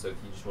verification, so if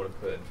you just want to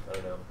put, I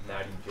don't know,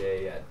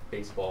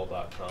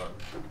 nattyj@baseball.com,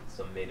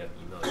 some made up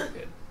email, you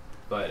could.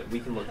 But we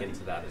can look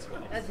into that as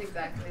well. That's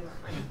exactly what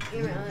my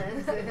email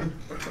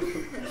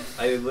is.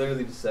 I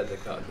literally just said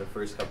the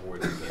first couple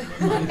words that came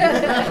to my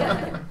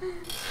mind.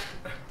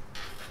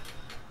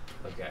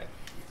 Okay,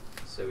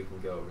 so we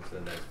can go over to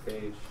the next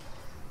page.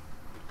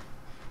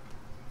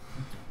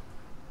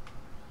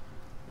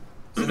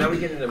 So now we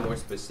get into more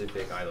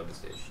specific Isla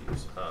Vista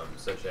issues,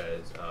 such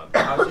as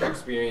how's your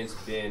experience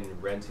been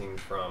renting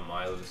from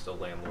Isla Vista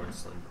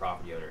landlords and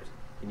property owners?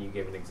 Can you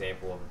give an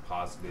example of a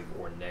positive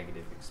or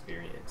negative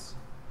experience?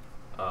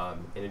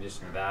 In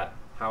addition to that,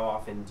 how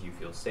often do you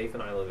feel safe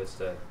in Isla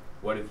Vista?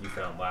 What have you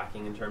found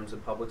lacking in terms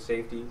of public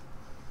safety?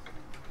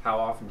 How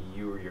often do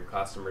you or your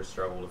customers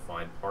struggle to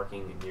find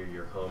parking near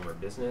your home or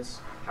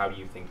business? How do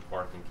you think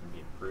parking can be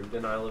improved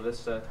in Isla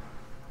Vista?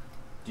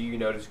 Do you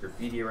notice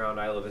graffiti around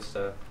Isla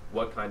Vista?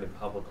 What kind of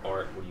public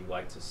art would you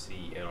like to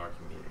see in our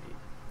community?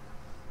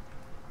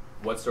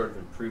 What sort of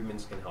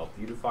improvements can help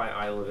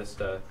beautify Isla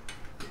Vista?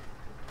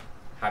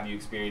 Have you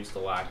experienced a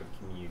lack of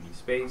community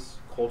space,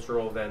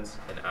 cultural events,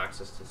 and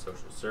access to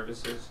social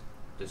services?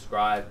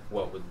 Describe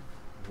what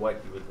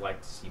you would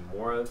like to see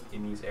more of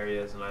in these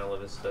areas in Isla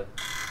Vista.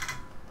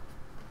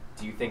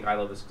 Do you think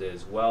Isla Vista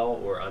is well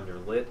or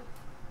underlit?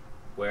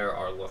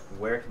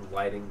 Where can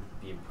lighting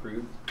be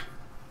improved?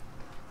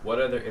 What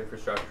other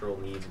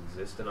infrastructural needs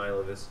exist in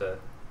Isla Vista?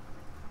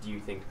 Do you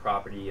think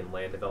property and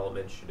land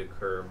development should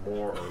occur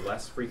more or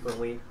less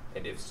frequently?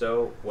 And if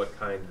so, what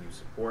kind do you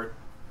support?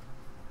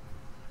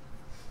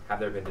 Have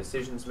there been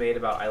decisions made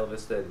about Isla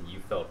Vista that you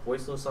felt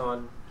voiceless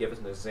on? Give us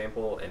an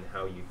example and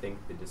how you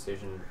think the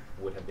decision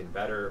would have been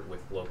better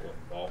with local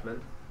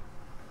involvement.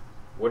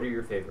 What are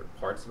your favorite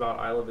parts about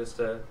Isla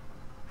Vista?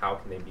 How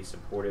can they be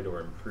supported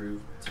or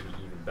improved to be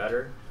even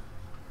better?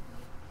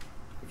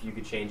 If you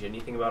could change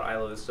anything about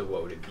Isla Vista,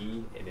 what would it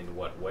be and in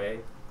what way?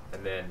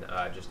 And then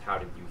just how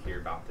did you hear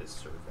about this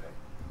survey?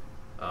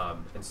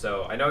 And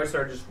so I know I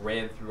sort of just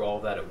ran through all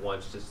of that at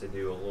once just to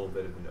do a little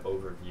bit of an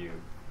overview.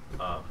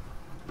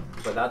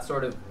 But that's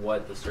sort of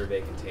what the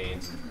survey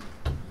contains.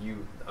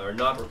 You are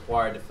not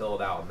required to fill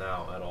it out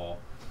now at all,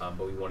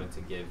 but we wanted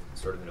to give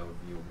sort of an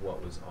overview of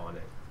what was on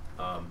it.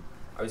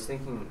 I was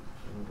thinking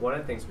one of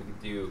the things we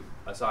could do,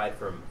 aside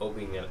from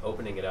opening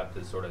it up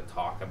to sort of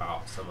talk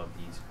about some of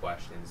these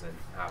questions and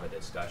have a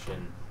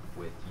discussion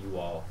with you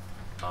all,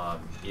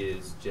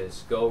 is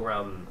just go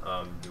around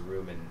the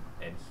room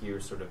and hear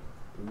sort of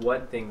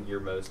what thing you're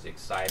most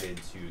excited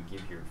to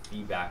give your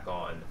feedback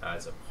on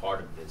as a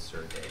part of this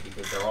survey,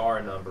 because there are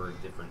a number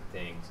of different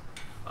things,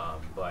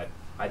 but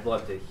I'd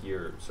love to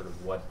hear sort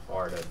of what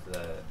part of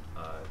the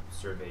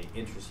survey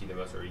interests you the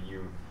most, or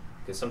you,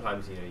 because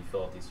sometimes, you know, you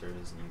fill out these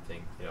surveys and you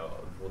think, you know,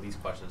 well, these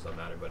questions don't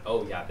matter, but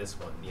oh yeah, this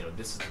one, you know,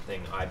 this is the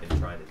thing I've been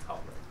trying to tell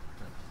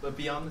them. But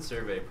beyond the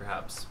survey,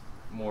 perhaps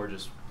more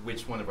just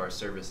which one of our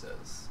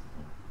services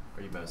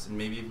are you most, and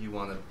maybe if you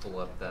want to pull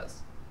up that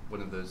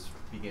one of those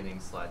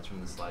beginning slides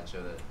from the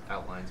slideshow that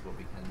outlines what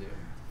we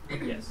can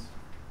do. Yes.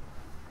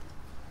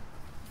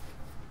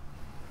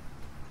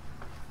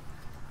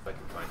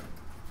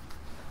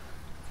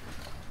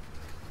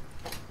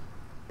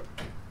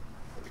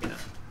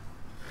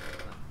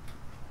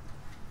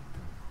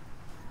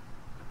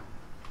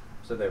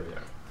 So there we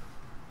are.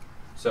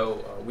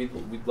 So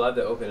we'd love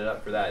to open it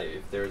up for that.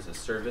 If there's a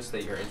service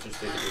that you're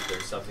interested in, if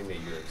there's something that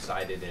you're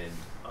excited in,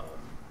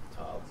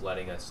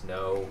 letting us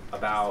know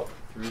about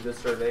through the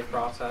survey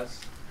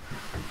process,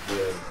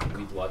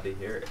 we'd love to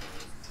hear it.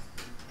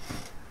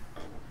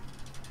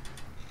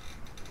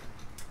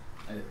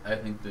 I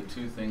think the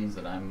two things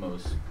that I'm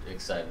most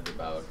excited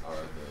about are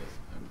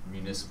the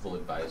Municipal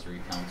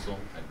Advisory Council.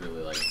 I'd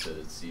really like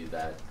to see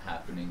that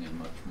happening and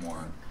much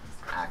more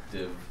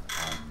active.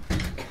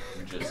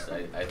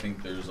 I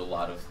think there's a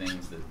lot of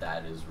things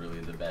that is really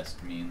the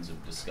best means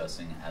of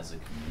discussing as a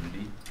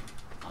community.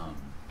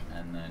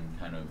 And then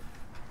kind of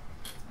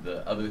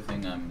the other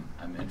thing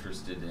I'm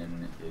interested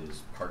in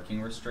is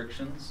parking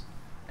restrictions.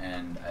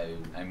 And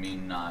I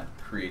mean not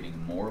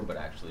creating more, but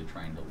actually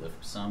trying to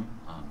lift some.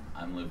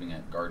 I'm living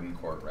at Garden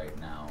Court right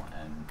now,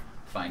 and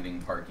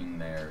finding parking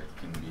there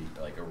can be,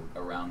 like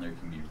around there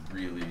can be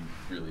really,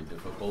 really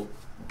difficult.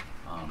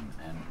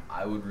 And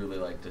I would really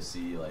like to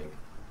see, like,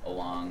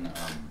 along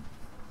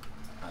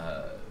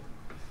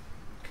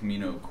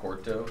Camino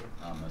Corto,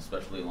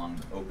 especially along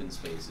the open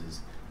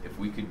spaces, if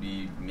we could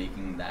be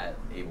making that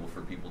able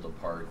for people to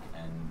park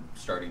and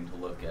starting to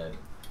look at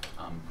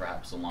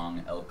perhaps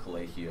along El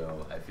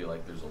Colegio, I feel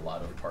like there's a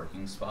lot of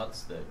parking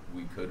spots that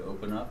we could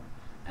open up,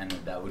 and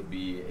that would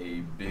be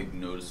a big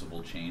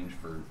noticeable change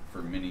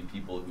for many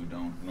people who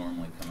don't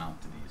normally come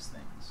out to these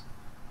things.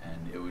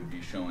 And it would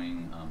be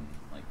showing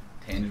like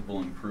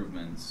tangible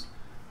improvements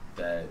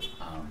that,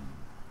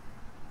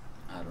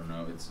 I don't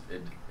know,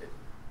 it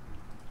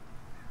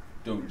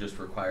don't just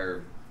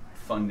require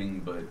funding,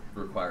 but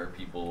require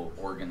people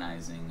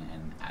organizing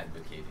and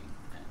advocating.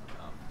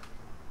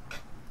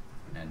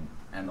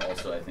 And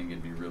also I think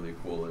it'd be really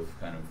cool if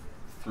kind of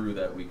through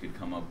that we could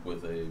come up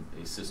with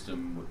a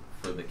system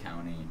for the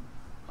county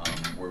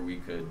where we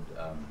could,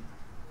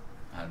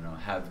 I don't know,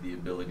 have the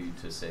ability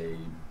to, say,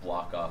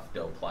 block off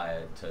Del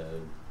Playa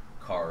to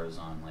cars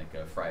on like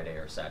a Friday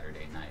or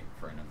Saturday night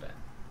for an event.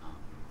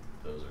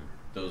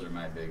 Those are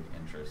my big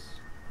interests.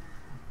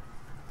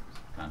 It's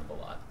kind of a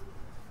lot.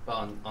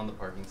 But on the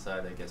parking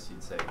side, I guess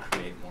you'd say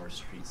create more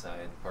street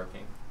side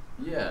parking.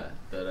 Yeah,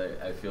 that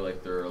I feel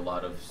like there are a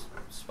lot of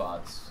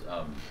spots,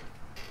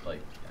 like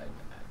I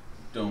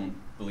don't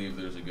believe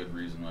there's a good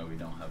reason why we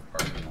don't have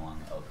parking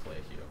along El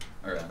Colegio,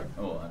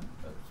 or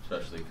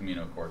especially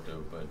Camino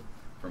Corto, but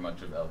for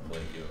much of El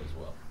Colegio as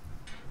well.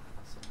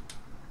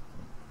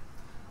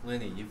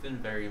 Lenny, you've been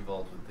very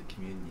involved with the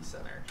community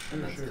center,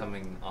 and that's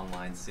coming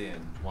online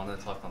soon. Want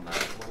to talk on that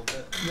a little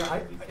bit?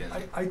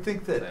 Yeah, I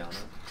think that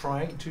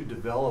trying to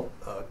develop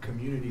a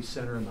community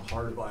center in the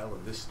heart of Isla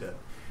Vista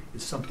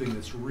is something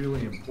that's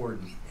really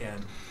important.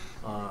 And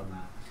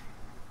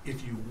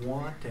if you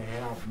want to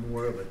have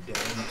more of a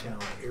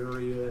downtown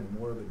area and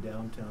more of a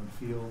downtown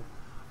feel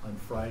on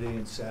Friday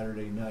and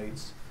Saturday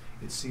nights,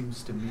 it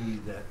seems to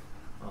me that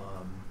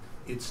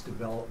its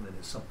development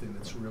is something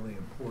that's really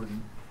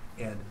important.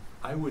 And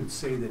I would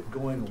say that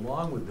going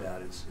along with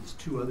that is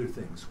two other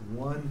things.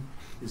 One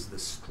is the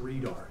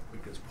street art,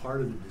 because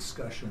part of the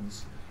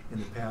discussions in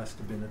the past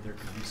have been that there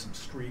could be some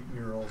street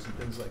murals and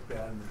things like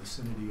that in the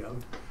vicinity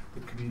of the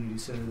community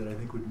center that I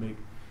think would make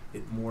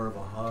it more of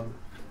a hub.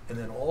 And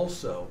then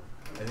also,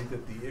 I think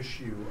that the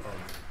issue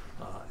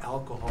of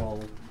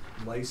alcohol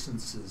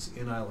licenses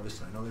in Isla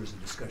Vista, I know there's a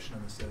discussion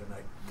on this the other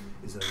night,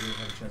 is that I didn't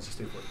have a chance to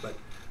stay for it, but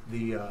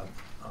the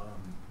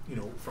you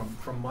know,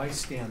 from my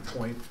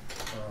standpoint,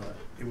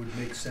 it would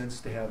make sense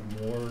to have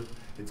more.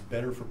 It's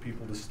better for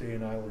people to stay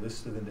in Isla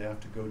Vista than to have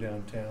to go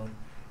downtown.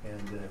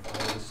 And if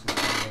Isla Vista is going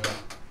to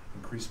have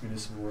increased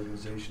municipal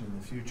organization in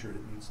the future,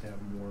 it needs to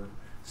have more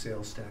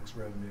sales tax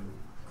revenue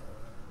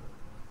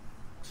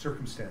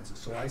circumstances.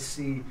 So I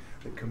see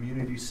the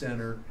community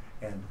center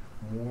and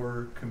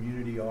more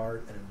community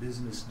art and a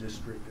business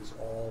district as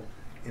all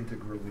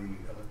integrally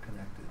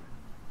connected.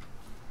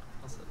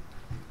 Awesome.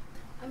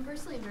 I'm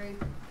personally very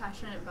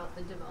passionate about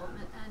the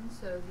development end,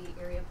 so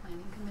the Area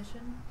Planning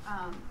Commission.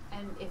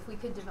 And if we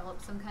could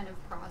develop some kind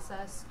of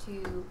process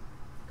to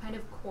kind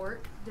of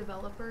court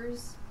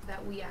developers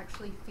that we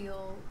actually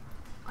feel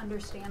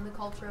understand the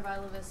culture of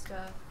Isla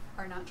Vista,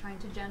 are not trying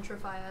to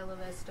gentrify Isla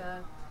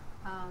Vista.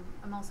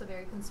 I'm also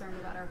very concerned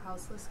about our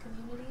houseless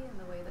community and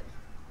the way that,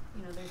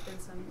 you know, there's been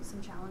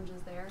some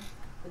challenges there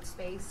with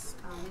space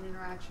and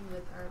interaction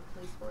with our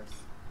police force.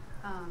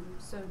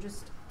 So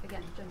just,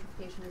 again,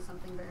 gentrification is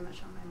something very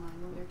much on my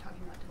mind when we were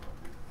talking about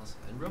development. Awesome.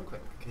 And real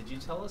quick, could you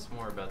tell us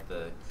more about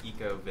the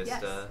Eco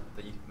Vista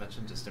that you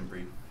mentioned just in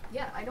brief?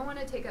 Yeah, I don't want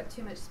to take up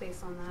too much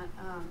space on that.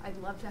 I'd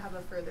love to have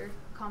a further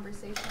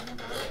conversation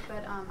about it,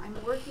 but I'm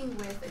working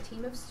with a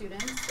team of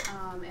students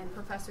and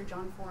Professor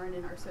John Foran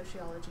in our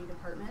sociology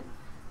department.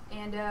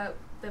 And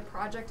the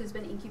project has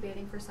been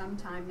incubating for some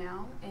time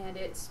now, and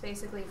it's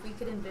basically, if we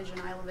could envision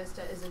Isla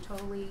Vista as a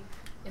totally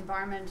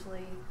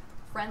environmentally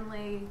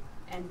friendly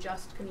and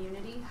just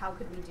community, how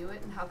could we do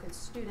it, and how could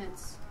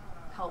students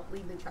help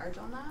lead the charge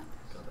on that?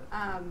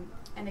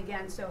 And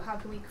again, so how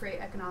can we create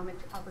economic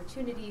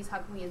opportunities? How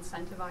can we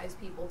incentivize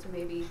people to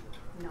maybe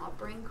not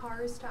bring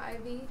cars to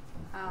Ivy,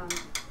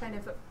 kind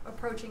of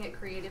approaching it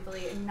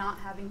creatively and not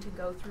having to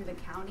go through the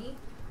county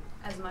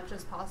as much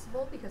as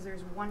possible, because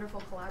there's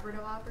wonderful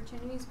collaborative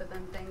opportunities, but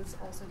then things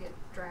also get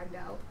dragged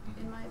out,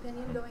 in my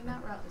opinion, going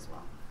that route as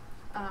well.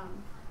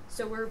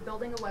 So we're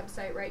building a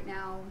website right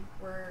now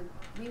where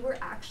we were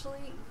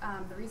actually,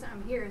 the reason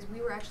I'm here is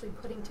we were actually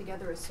putting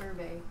together a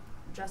survey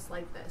just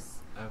like this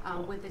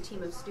with a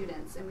team of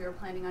students, and we were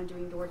planning on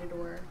doing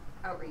door-to-door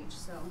outreach.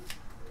 So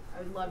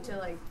I would love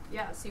to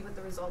see what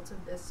the results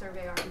of this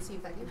survey are and see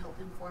if that can help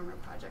inform our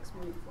projects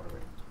moving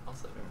forward.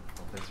 Awesome.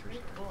 Well, thanks for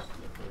sharing. Cool.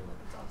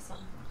 That's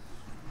awesome.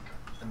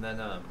 And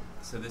then,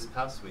 so this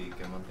past week,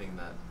 and one thing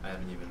that I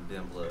haven't even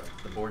been able to,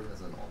 the board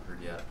hasn't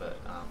altered yet, but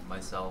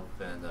myself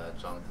and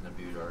Jonathan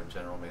Aboud, our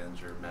general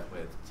manager, met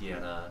with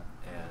Deanna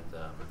and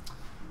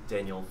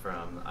Daniel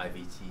from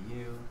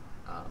IVTU,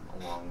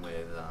 along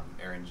with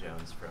Aaron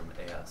Jones from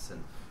AS,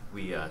 and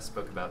we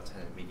spoke about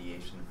tenant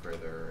mediation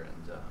further,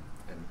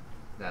 and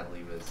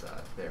Natalie was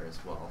there as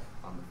well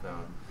on the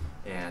phone.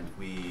 And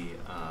we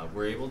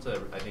were able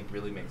to, I think,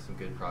 really make some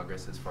good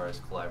progress as far as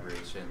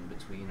collaboration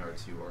between our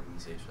two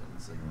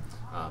organizations.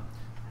 And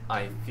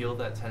I feel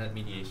that tenant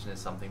mediation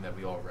is something that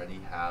we already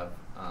have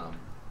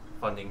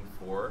funding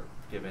for,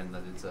 given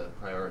that it's a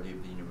priority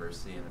of the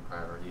university and a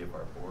priority of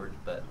our board.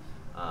 But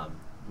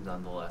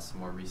nonetheless,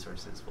 more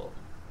resources will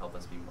help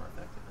us be more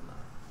effective in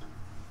that.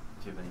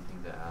 Do you have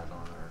anything to add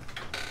on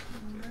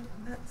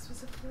our? Not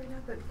specifically right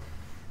now, but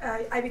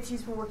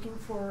IBT's been working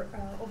for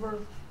over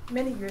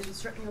many years, but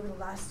certainly over the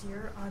last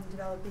year, on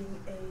developing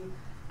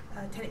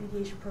a tenant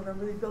mediation program,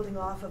 really building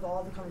off of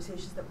all the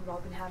conversations that we've all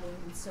been having.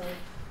 And so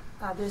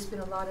there's been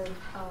a lot of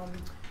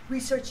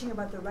researching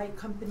about the right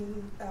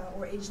company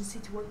or agency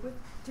to work with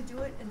to do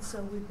it, and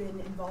so we've been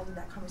involved in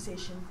that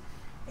conversation,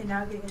 and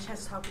now getting a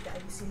chance to talk with the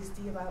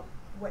IVCSD about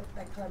what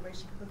that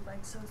collaboration could look like.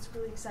 So it's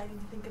really exciting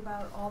to think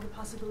about all the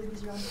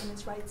possibilities around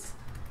tenants' rights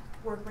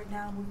work right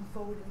now moving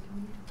forward in the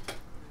community.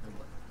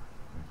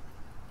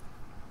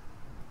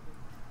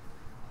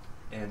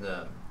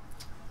 And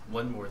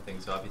one more thing,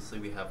 so obviously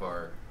we have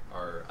our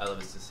Isla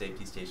Vista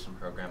Safety Station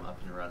program up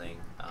and running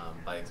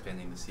by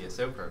expanding the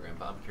CSO program,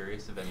 but I'm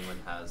curious if anyone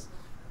has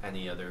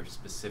any other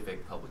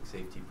specific public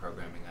safety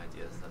programming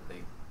ideas that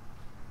they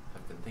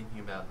have been thinking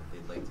about that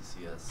they'd like to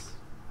see us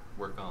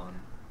work on.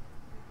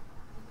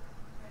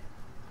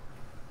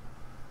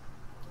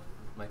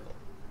 Michael.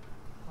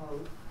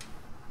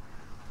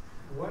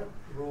 What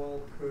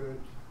role could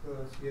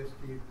the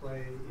CSD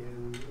play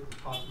in the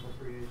possible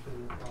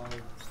creation of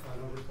an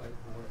oversight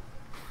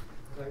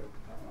board?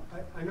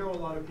 I know a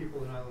lot of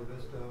people in Isla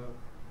Vista,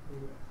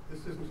 this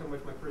isn't so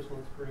much my personal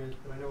experience,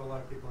 but I know a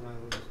lot of people in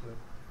Isla Vista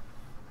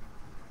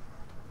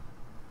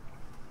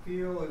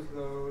feel as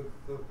though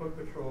the foot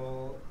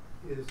patrol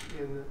is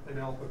in an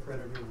alpha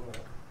predator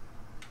role.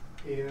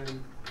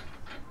 And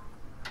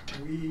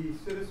we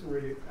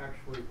citizenry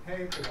actually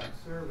pay for that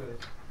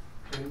service,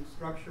 and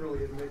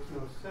structurally it makes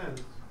no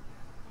sense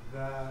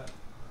that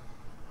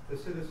the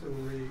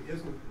citizenry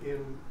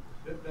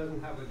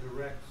doesn't have a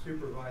direct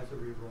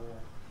supervisory role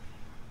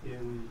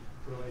in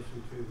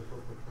relation to the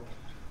foot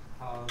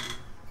patrol.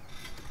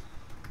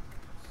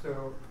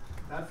 So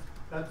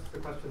that's the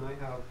question I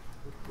have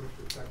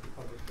with respect to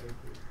public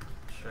safety.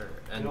 Sure.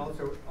 And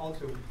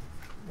also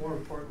more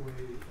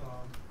importantly,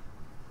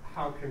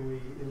 how can we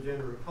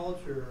engender a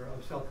culture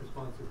of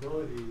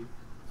self-responsibility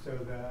so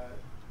that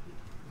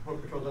the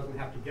foot patrol doesn't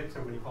have to get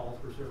so many calls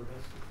for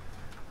service,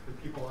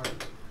 that people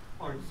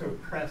aren't so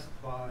pressed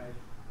by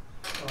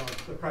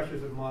the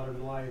pressures of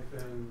modern life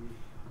and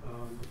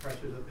the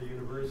pressures of the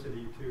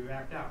university to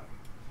act out.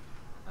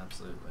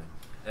 Absolutely.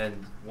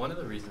 And one of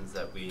the reasons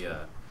that we,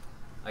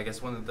 I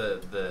guess one of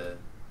the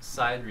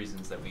side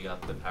reasons that we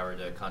got the power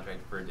to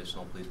contract for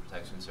additional police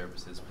protection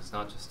services was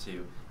not just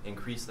to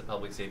increase the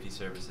public safety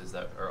services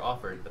that are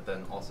offered, but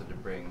then also to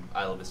bring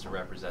Isla Vista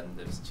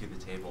representatives to the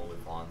table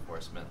with law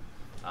enforcement,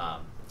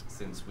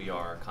 since we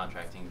are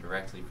contracting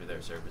directly for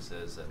their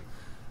services. And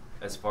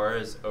as far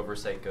as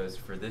oversight goes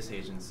for this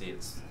agency,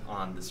 it's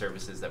on the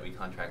services that we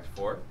contract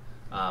for.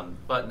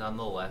 But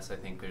nonetheless, I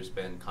think there's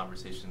been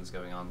conversations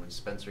going on, which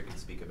Spencer could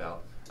speak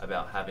about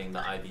having the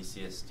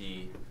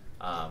IVCSD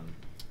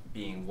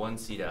being one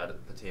seat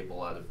at the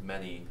table out of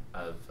many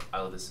of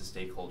Isla Vista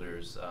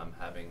stakeholders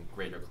having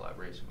greater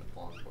collaboration with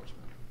law enforcement.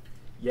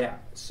 Yeah,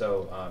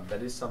 so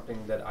that is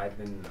something that I've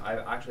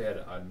actually had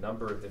a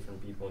number of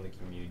different people in the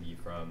community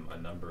from a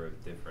number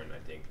of different, I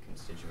think,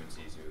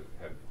 constituencies who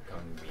have come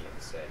to me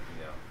and said,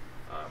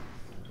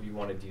 we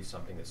want to do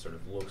something that sort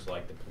of looks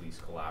like the police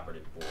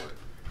collaborative board.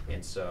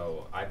 And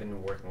so I've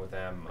been working with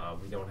them.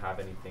 We don't have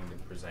anything to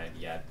present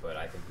yet, but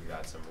I think we've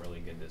had some really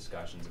good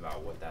discussions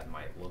about what that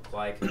might look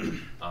like.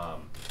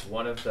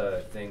 One of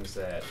the things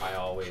that I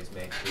always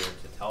make sure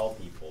to tell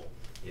people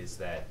is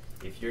that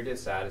if you're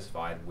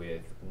dissatisfied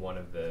with one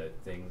of the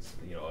things,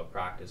 a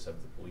practice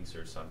of the police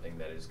or something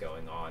that is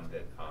going on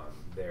that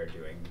they're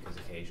doing, because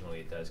occasionally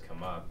it does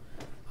come up,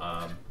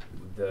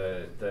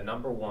 The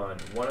number one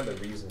of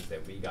the reasons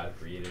that we got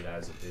created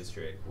as a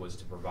district was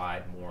to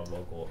provide more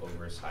local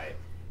oversight.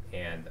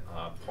 And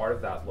part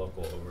of that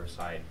local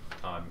oversight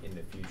in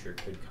the future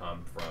could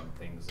come from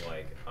things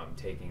like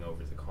taking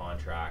over the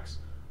contracts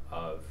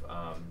of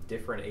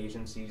different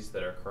agencies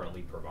that are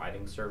currently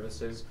providing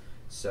services.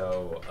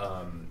 So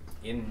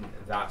in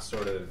that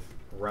sort of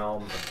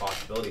realm of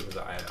possibility,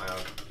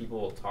 because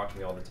people talk to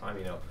me all the time,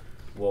 you know,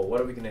 well,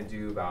 what are we going to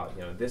do about,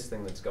 you know, this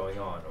thing that's going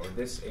on, or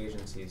this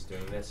agency is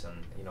doing this, and,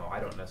 you know, I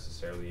don't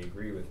necessarily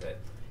agree with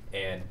it.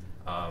 And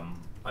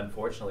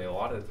unfortunately, a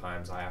lot of the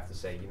times I have to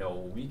say, you know,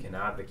 well, we can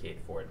advocate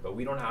for it, but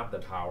we don't have the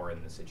power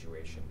in the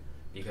situation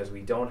because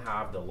we don't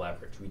have the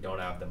leverage, we don't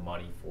have the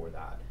money for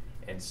that.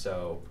 And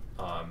so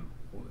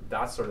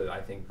that sort of,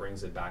 I think,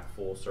 brings it back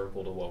full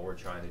circle to what we're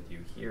trying to do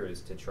here, is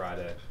to try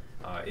to,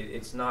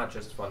 it's not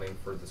just funding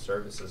for the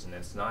services, and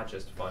it's not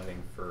just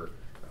funding for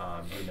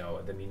you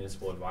know, the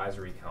Municipal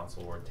Advisory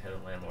Council or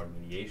tenant landlord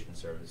mediation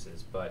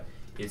services, but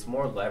it's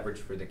more leverage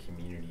for the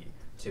community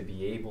to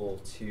be able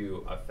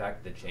to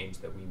affect the change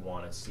that we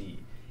want to see.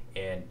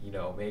 And, you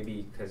know,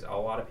 maybe, because a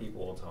lot of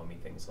people will tell me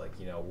things like,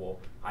 you know, well,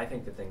 I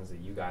think the things that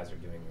you guys are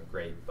doing are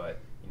great, but,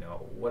 you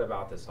know, what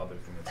about this other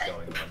thing that's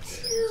going on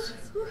here?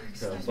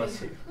 So,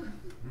 bless you.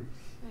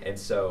 And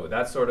so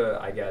that's sort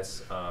of, I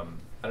guess, I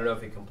don't know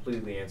if it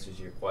completely answers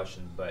your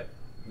question, but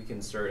we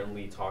can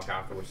certainly talk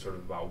afterwards sort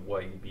of about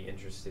what you'd be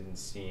interested in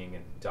seeing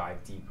and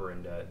dive deeper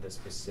into the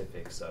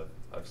specifics of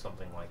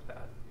something like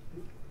that.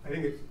 I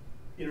think it's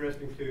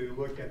interesting to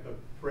look at the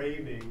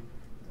framing,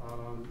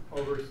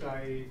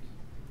 oversight,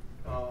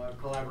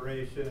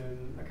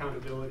 collaboration,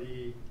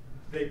 accountability.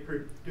 They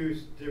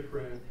produce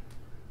different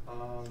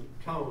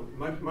tones,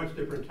 much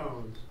different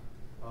tones.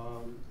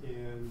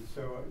 And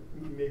so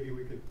maybe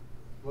we could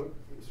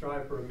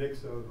strive for a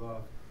mix of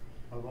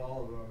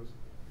all of those.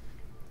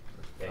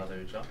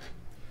 Father John?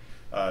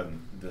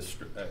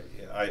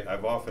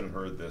 I've often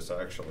heard this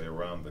actually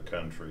around the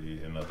country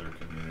in other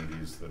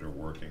communities that are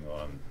working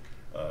on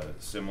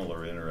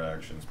similar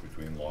interactions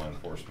between law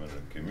enforcement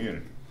and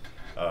community.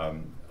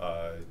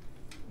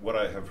 What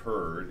I have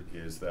heard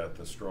is that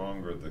the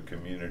stronger the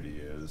community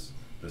is,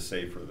 the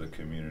safer the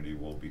community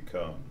will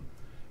become.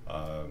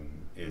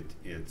 It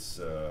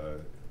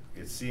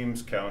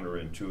seems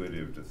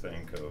counterintuitive to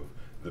think of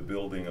the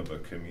building of a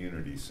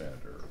community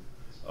center,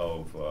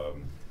 of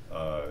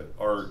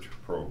art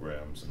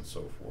programs and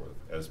so forth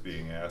as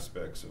being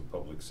aspects of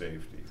public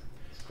safety.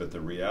 But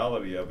the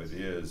reality of it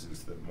is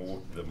that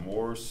the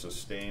more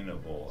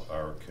sustainable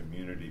our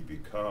community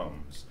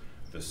becomes,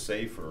 the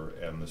safer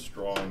and the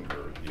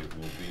stronger it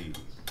will be.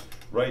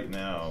 Right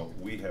now,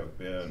 we have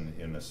been,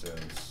 in a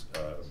sense,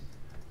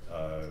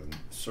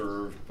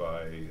 served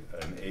by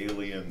an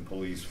alien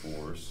police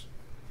force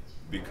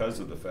because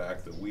of the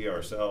fact that we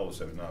ourselves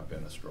have not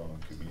been a strong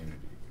community.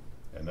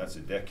 And that's a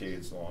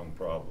decades-long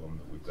problem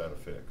that we've got to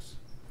fix.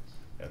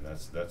 And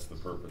that's the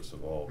purpose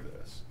of all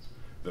this.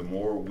 The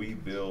more we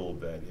build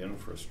that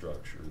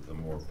infrastructure, the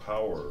more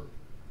power,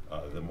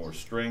 the more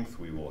strength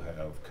we will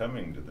have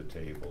coming to the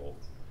table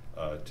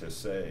to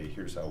say,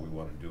 here's how we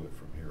want to do it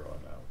from here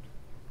on out.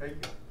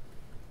 Thank you.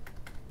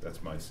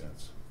 That's my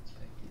sense.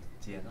 Thank you.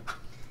 Deanna?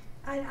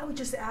 I would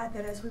just add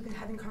that as we've been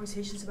having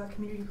conversations about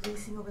community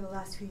policing over the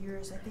last few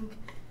years, I think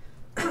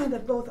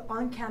that both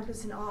on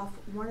campus and off,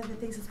 one of the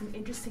things that's been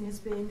interesting has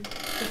been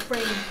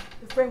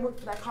the framework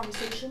for that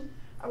conversation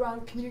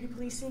around community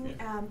policing.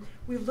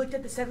 We've looked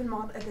at the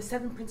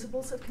seven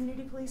principles of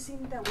community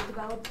policing that were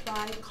developed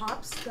by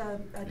COPS, the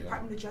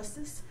Department of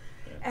Justice.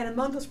 And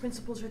among those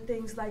principles are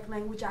things like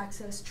language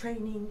access,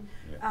 training,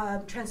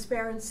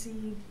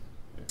 transparency,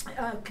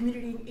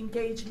 community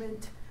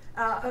engagement,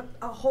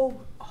 a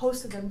whole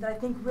host of them that I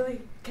think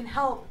really can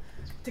help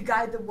to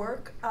guide the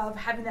work of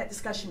having that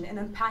discussion and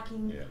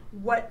unpacking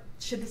what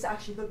should this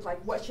actually look like,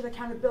 what should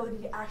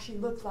accountability actually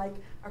look like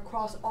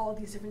across all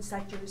these different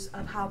sectors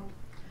of how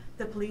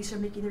the police are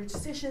making their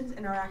decisions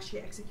and are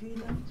actually executing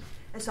them.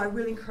 And so I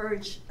really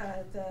encourage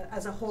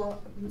as a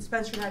whole,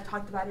 Spencer and I have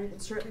talked about it, and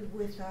certainly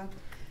with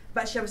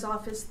Batsheva's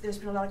office, there's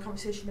been a lot of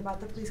conversation about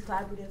the police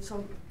collaborative.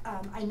 So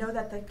I know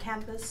that the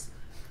campus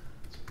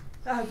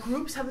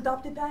groups have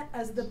adopted that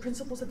as the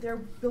principles that they're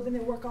building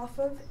their work off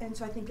of, and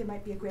so I think it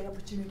might be a great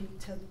opportunity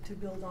to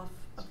build off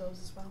of those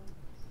as well.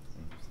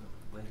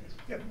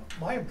 Yeah,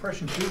 my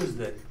impression too is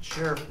that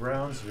Sheriff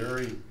Brown's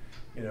very,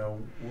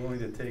 willing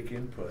to take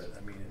input.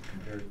 I mean,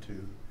 compared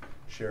to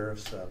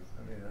sheriffs,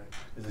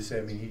 as I say,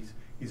 I mean,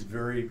 he's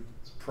very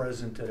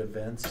present at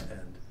events,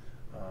 and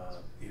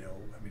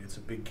it's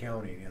a big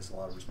county and he has a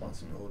lot of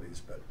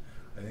responsibilities, but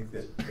I think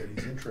that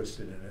he's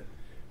interested in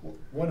it.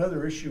 One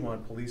other issue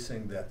on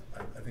policing that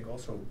I think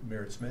also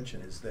merits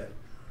mention is that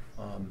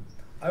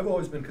I've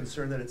always been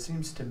concerned that it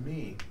seems to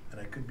me, and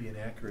I could be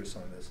inaccurate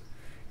on this,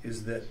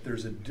 is that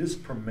there's a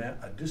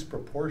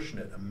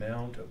disproportionate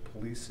amount of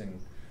policing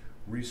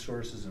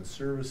resources and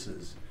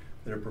services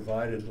that are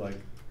provided like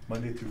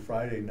Monday through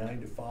Friday,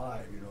 9 to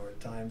 5, at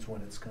times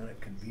when it's kind of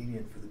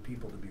convenient for the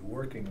people to be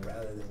working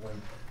rather than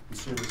when the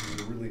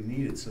services are really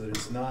needed, so that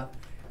it's not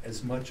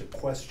as much a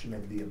question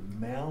of the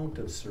amount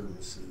of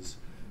services,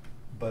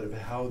 but of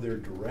how they're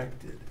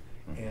directed.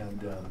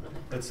 And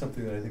that's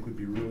something that I think would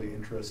be really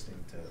interesting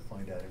to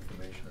find out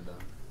information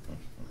about.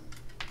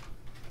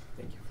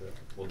 Thank you for that.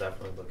 We'll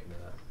definitely look into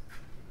that.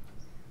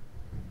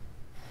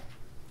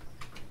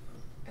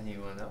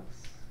 Anyone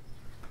else?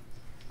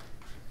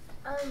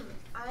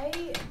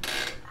 I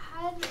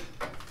had,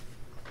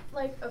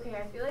 okay,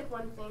 I feel like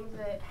one thing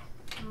that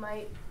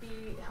might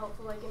be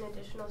helpful, like an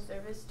additional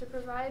service to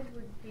provide,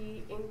 would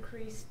be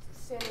increased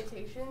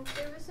sanitation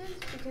services,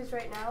 because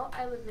right now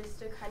Isla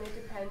Vista kind of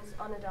depends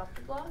on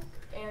Adopt-A-Block,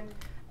 and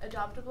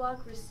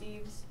Adopt-A-Block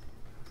receives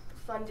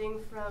funding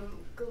from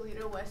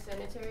Goleta West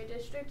Sanitary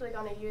District, like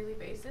on a yearly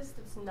basis.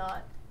 That's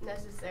not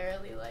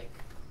necessarily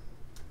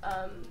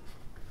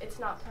it's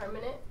not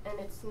permanent, and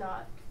it's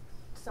not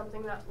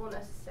something that will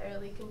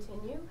necessarily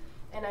continue.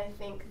 And I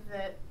think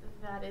that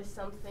that is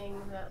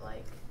something that,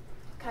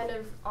 kind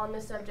of on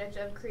the subject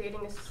of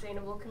creating a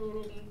sustainable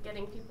community,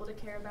 getting people to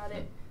care about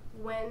it,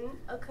 when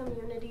a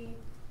community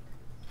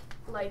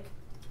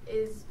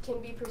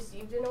can be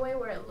perceived in a way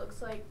where it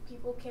looks like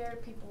people care,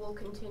 people will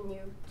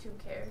continue to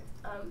care.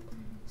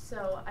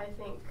 So I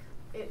think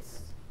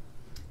it's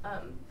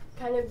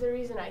kind of the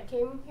reason I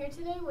came here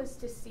today was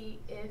to see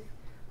if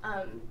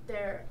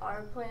there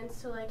are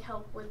plans to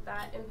help with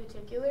that in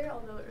particular,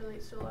 although it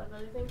relates to a lot of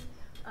other things.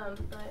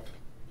 But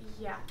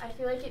yeah, I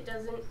feel like it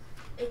doesn't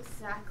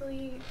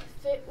exactly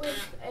fit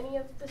with any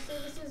of the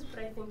services, but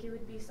I think it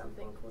would be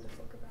something cool to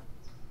think about.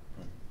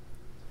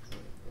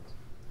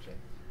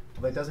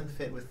 Well, it doesn't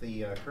fit with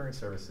the current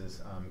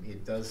services.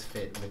 It does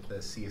fit with the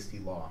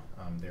CSD law.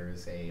 There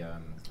is a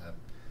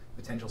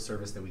potential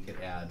service that we could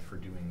add for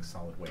doing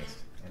solid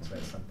waste. And so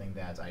that's something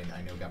that I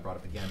know got brought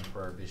up again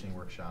for our visioning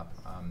workshop,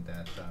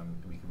 that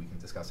we can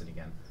discuss it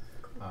again.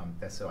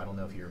 So I don't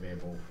know if you're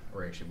available,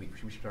 or actually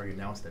we should already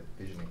announce that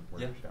visioning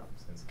workshop.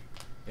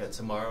 Yeah,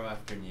 tomorrow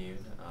afternoon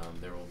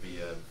there will be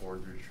a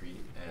board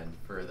retreat, and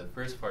for the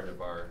first part of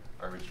our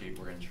retreat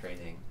we're in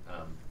training,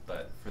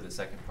 but for the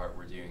second part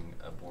we're doing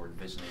a board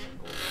visioning and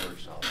goals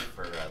workshop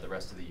for the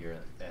rest of the year,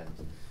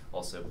 and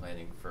also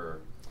planning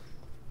for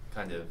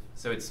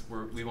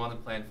we want to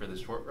plan for the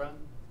short run,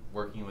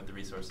 working with the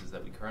resources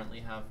that we currently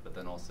have, but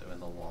then also in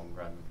the long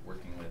run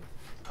working with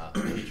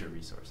future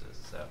resources.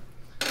 So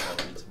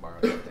that will be tomorrow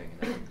evening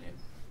and afternoon.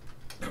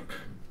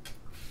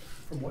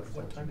 From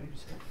what time did you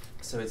say?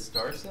 So it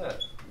starts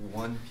at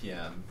 1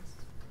 p.m.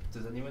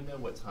 Does anyone know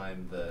what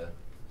time the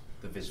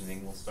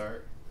visioning will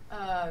start?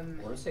 I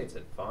want to say it's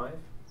at 5.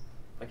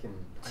 I can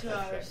 2 check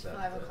hours, that,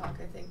 5 o'clock,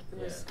 I think. It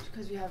was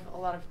because we have a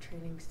lot of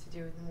trainings to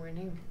do in the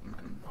morning.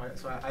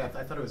 So I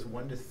thought it was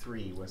 1 to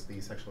 3 was the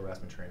sexual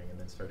harassment training, and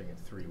then starting at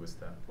 3 was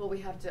the. Well, we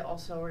have to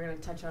also, we're going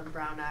to touch on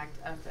Brown Act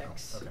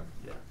ethics. Oh, okay.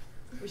 Yeah.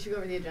 We should go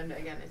over the agenda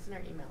again. It's in our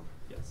email.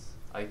 Yes.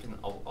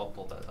 I'll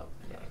pull that up.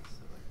 Yeah.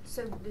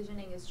 So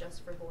visioning is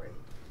just for board?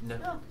 No,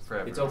 Oh. for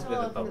everyone. It's open to the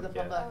open to public. the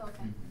Yeah. public. Oh,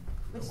 okay.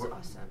 Which is Where-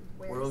 awesome.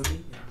 Where will it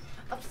be?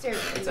 Upstairs.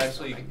 It's please.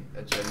 actually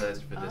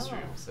agendized for this Oh.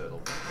 room, so it'll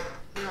be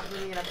You're not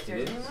moving it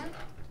upstairs It is. anymore?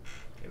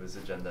 It was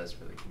agendized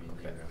for the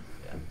community room.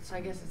 Yeah. So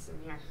I guess it's in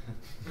here.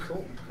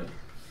 Cool.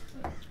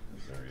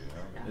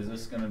 Yeah. Is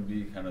this going to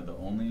be kind of the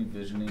only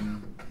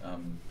visioning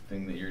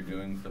thing that you're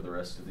doing for the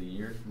rest of the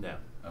year? No.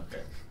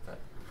 Okay. But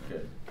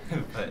Good.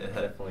 but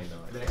definitely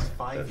not. The next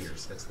 5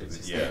 years. That's the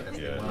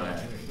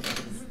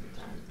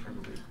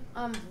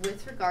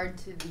With regard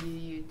to the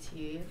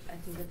UUT, I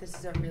think that this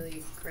is a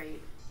really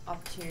great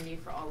opportunity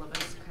for all of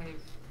us to kind of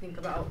think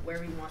about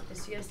where we want the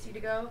CSD to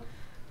go.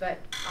 But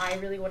I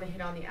really want to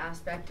hit on the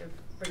aspect of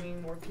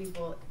bringing more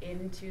people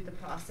into the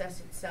process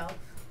itself.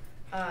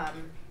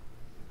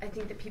 I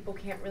think that people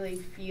can't really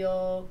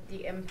feel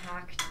the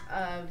impact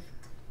of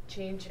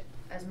change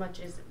as much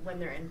as when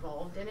they're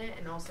involved in it,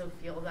 and also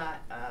feel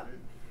that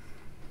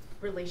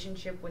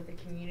relationship with the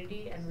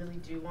community and really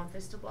do want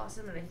this to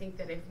blossom. And I think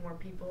that if more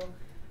people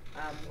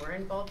were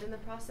involved in the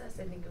process,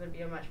 I think it would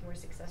be a much more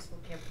successful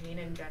campaign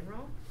in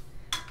general.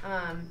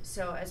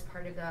 So as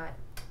part of that,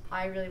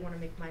 I really want to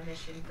make my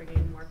mission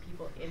bringing more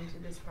people into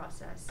this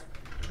process,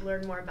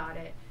 learn more about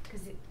it,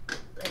 because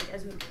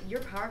as your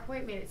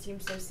PowerPoint made it seem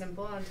so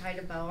simple and tied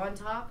a bow on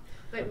top,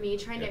 but me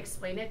trying to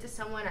explain it to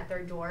someone at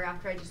their door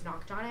after I just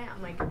knocked on it,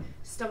 I'm like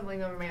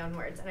stumbling over my own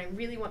words. And I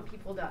really want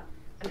people to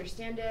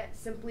understand it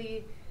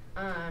simply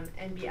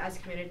and be as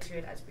committed to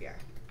it as we are.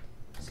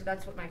 So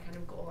that's what my kind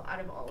of goal out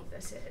of all of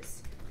this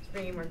is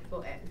bringing more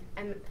people in.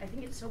 And I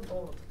think it's so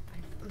bold.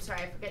 I'm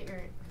sorry, I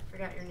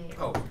forgot your name.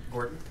 Oh,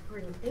 Gordon.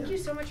 Gordon, thank you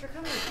so much for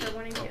coming, for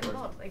wanting to get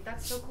involved. Like,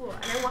 that's so cool.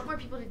 And I want more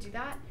people to do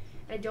that.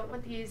 And I don't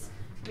want these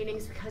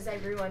meetings, because I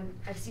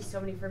see so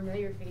many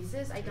familiar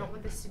faces, I don't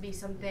want this to be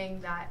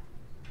something that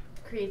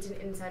creates an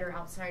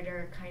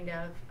insider-outsider kind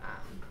of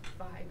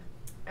vibe.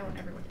 I want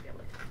everyone to be able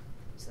to come.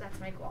 So that's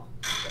my goal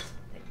for this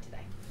thing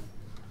today.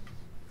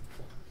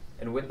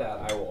 And with that,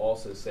 I will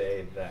also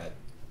say that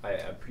I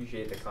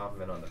appreciate the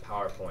compliment on the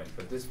PowerPoint,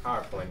 but this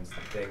PowerPoint is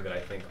the thing that I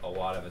think a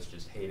lot of us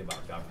just hate about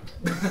government.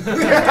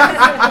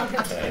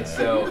 And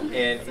so,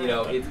 you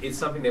know, it's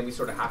something that we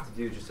sort of have to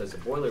do just as a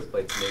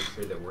boilerplate to make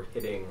sure that we're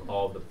hitting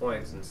all of the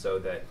points, and so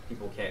that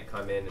people can't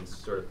come in and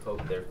sort of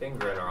poke their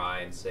finger in our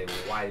eye and say, well,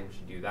 why didn't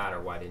you do that,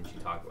 or why didn't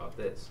you talk about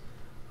this?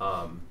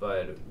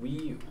 But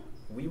we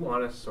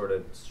want to sort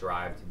of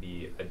strive to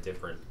be a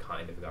different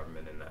kind of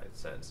government in that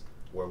sense,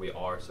 where we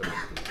are sort of,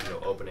 you know,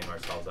 opening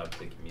ourselves up to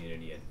the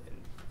community and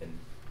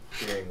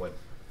hearing what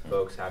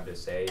folks have to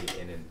say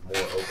in a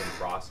more open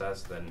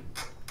process than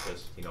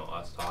just, you know,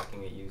 us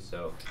talking at you.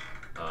 So,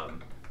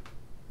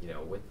 you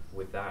know,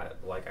 with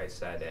that, like I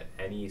said,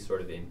 any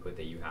sort of input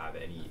that you have,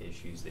 any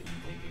issues that you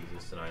think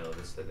exist in Isla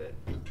Vista that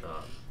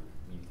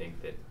you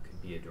think that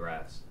could be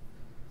addressed,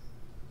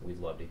 we'd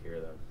love to hear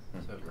them.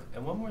 So,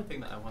 and one more thing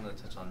that I want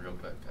to touch on real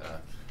quick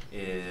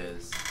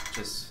is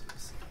just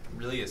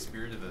really a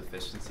spirit of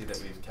efficiency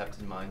that we've kept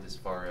in mind as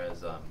far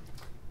as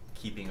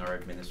keeping our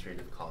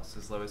administrative costs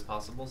as low as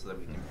possible so that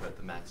we can put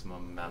the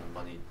maximum amount of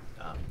money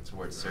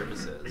towards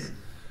services.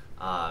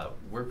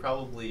 We're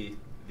probably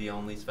the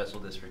only special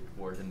district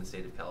board in the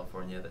state of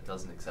California that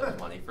doesn't accept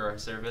money for our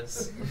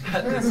service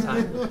at this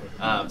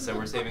time. So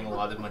we're saving a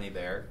lot of money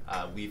there.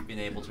 We've been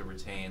able to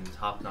retain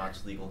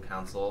top-notch legal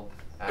counsel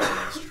at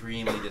an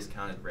extremely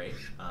discounted rate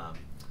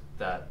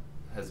that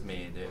has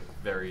made it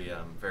very,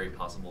 very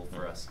possible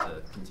for us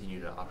to continue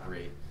to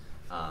operate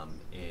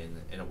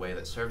in a way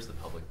that serves the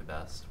public the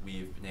best.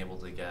 We've been able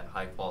to get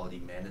high-quality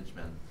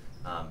management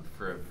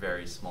for a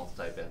very small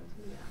stipend.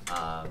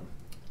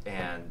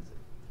 And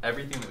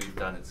everything that we've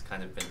done has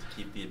kind of been to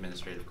keep the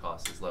administrative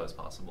costs as low as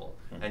possible.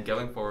 And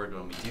going forward,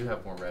 when we do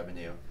have more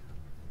revenue,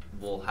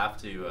 we'll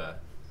have to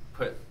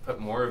put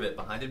more of it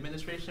behind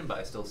administration, but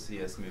I still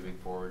see us moving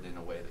forward in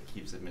a way that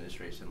keeps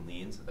administration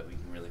lean so that we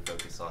can really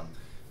focus on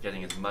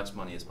getting as much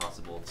money as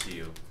possible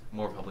to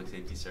more public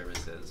safety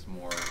services,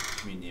 more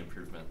community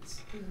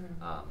improvements.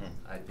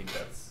 I think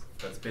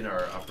that's been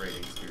our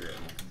operating spirit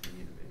and will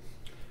continue to be.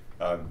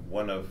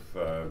 One of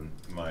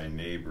my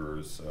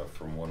neighbors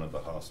from one of the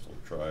hostile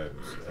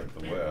tribes at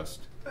the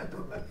west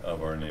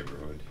of our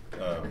neighborhood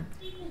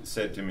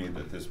said to me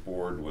that this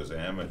board was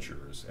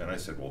amateurs, and I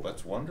said, well,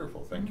 that's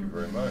wonderful, thank you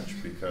very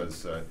much,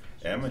 because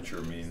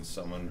amateur means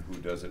someone who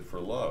does it for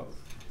love,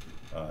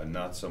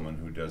 not someone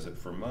who does it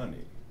for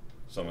money.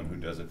 Someone who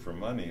does it for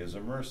money is a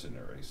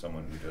mercenary.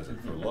 Someone who does it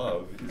for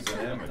love is an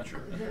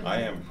amateur. I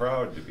am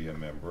proud to be a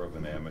member of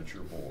an amateur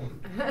board.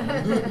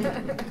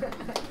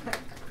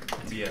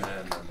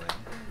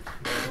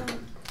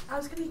 I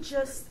was going to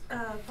just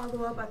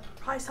follow up. I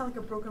probably sound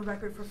like a broken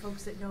record for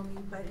folks that know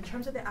me, but in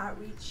terms of the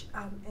outreach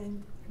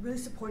and really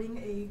supporting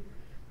a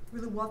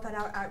really well thought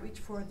out outreach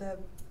for the,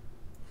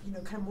 you know,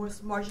 kind of more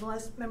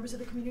marginalized members of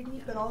the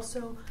community, but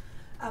also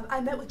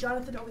I met with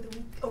Jonathan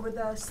over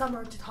the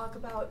summer to talk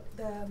about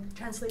the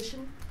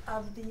translation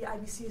of the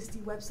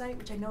IVCSD website,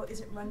 which I know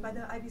isn't run by the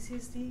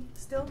IVCSD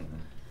still,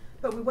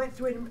 but we went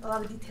through it in a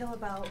lot of detail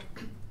about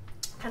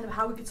kind of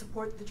how we could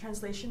support the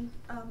translation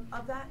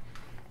of that,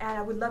 and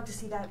I would love to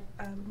see that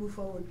move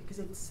forward, because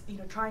it's, you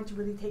know, trying to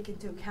really take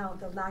into account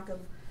the lack of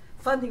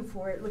funding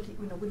for it.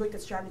 We looked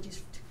at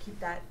strategies to keep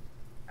that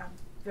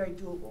very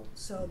doable.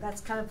 So that's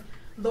kind of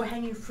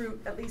low-hanging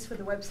fruit, at least for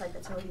the website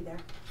that's already there.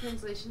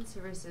 Translation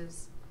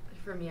services,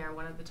 for me, are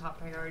one of the top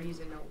priorities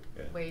in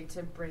a way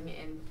to bring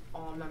in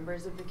all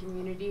members of the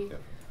community.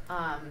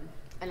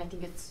 And I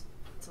think it's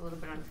a little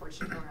bit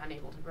unfortunate we're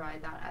unable to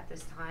provide that at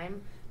this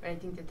time, but I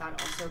think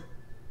that also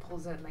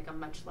pulls in like a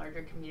much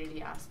larger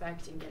community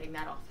aspect in getting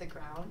that off the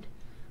ground.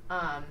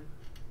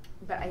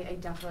 But I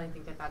definitely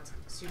think that that's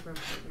super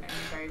important and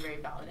very, very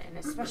valid, and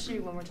especially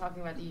when we're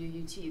talking about the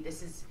UUT,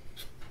 this is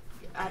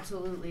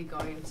absolutely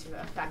going to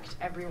affect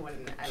everyone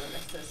in Isla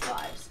Vista's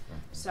lives.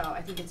 So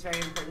I think it's very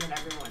important that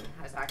everyone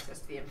has access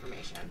to the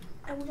information.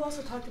 And we've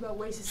also talked about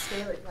ways to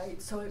scale it, right?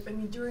 So, I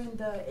mean, during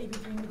the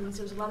AB3 meetings,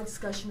 there was a lot of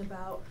discussion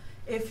about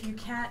if you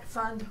can't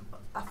fund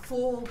a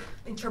full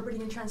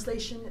interpreting and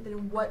translation,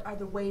 then what are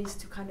the ways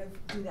to kind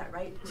of do that,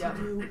 right? To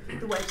do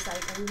the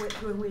website. And we went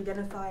through and we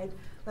identified,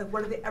 like,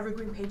 what are the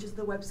evergreen pages of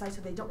the website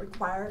so they don't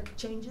require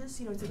changes.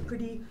 You know, it's a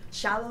pretty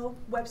shallow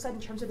website in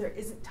terms of there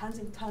isn't tons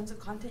and tons of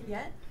content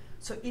yet.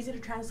 So easy to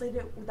translate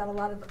it without a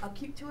lot of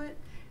upkeep to it.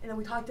 And then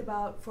we talked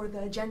about for the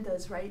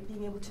agendas, right,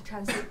 being able to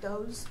translate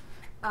those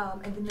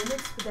and the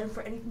minutes, but then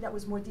for anything that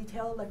was more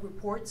detailed, like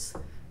reports,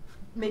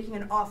 making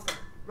an offer,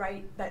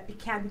 right, that it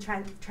can be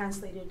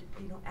translated,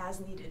 you know, as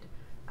needed.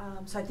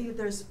 So I think that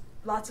there's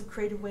lots of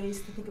creative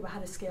ways to think about how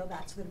to scale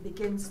that so that it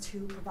begins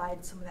to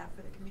provide some of that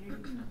for the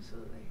community.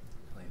 Absolutely.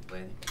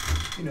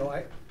 You know,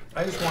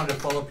 I just wanted to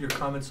follow up your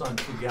comments on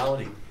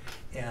frugality.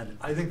 And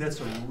I think that's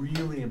a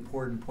really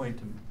important point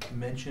to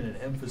mention and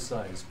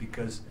emphasize,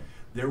 because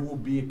there will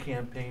be a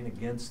campaign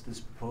against this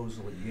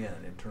proposal again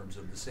in terms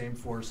of the same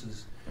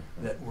forces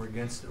that were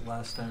against it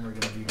last time are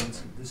going to be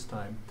against it this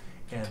time.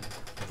 And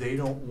they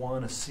don't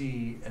want to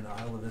see an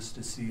Isla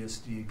Vista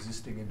CSD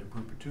existing into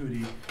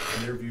perpetuity.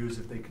 And their view is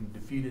if they can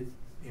defeat it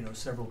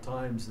several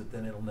times, that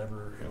then it'll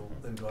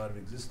then go out of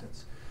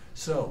existence.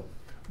 So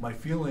my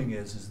feeling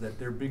is that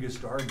their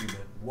biggest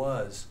argument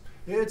was,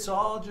 it's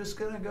all just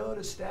going to go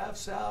to staff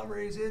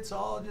salaries, it's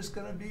all just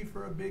going to be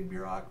for a big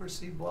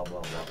bureaucracy, blah,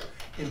 blah, blah.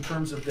 In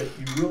terms of that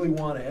you really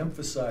want to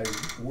emphasize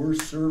we're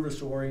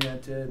service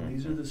oriented, and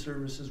these are the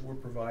services we're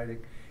providing.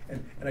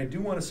 And I do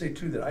want to say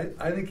too that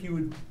I think you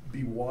would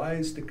be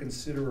wise to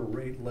consider a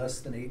rate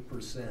less than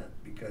 8%,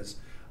 because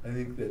I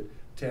think that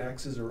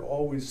taxes are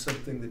always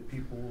something that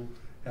people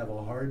have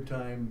a hard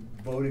time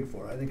voting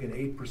for. I think an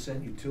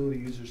 8% utility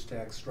users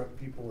tax struck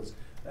people as,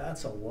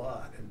 that's a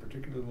lot, and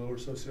particularly lower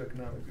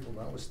socioeconomic people,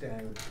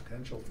 notwithstanding the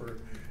potential for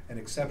an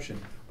exception.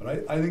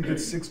 But I think that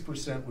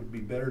 6% would be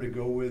better to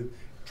go with.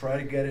 Try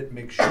to get it,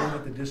 make sure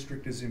that the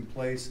district is in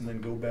place, and then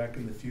go back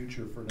in the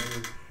future for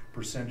another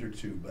 % or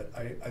two. But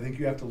I think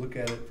you have to look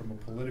at it from a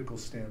political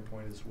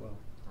standpoint as well.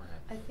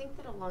 I think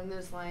that along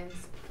those lines,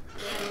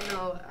 I don't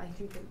know, I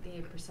think that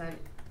the 8%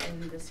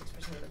 and the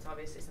 6%, that's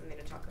obviously something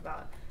to talk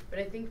about. But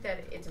I think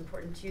that it's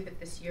important too that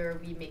this year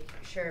we make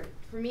sure,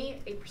 for me,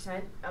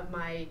 8% of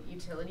my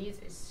utilities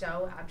is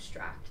so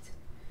abstract,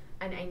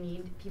 and I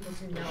need people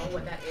to know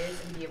what that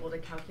is and be able to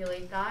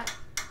calculate that.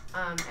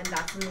 And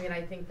that's something that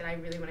I think that I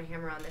really want to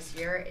hammer on this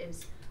year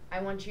is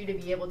I want you to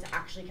be able to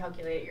actually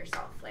calculate it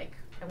yourself. Like,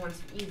 I want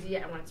it to be easy,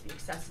 I want it to be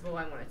accessible,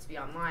 I want it to be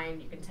online.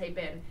 You can type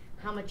in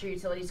how much your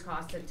utilities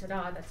cost, and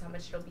ta-da, that's how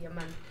much it'll be a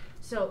month.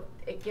 So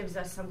it gives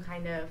us some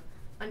kind of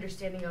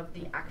understanding of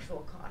the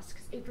actual cost.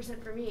 Because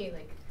 8% for me,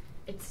 like,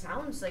 it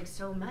sounds like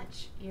so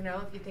much,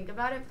 if you think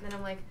about it. And then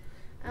I'm like,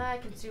 I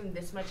consume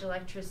this much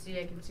electricity,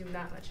 I consume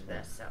that much of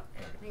this. So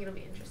I think it'll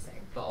be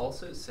interesting. But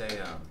also say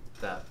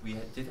that we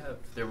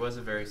there was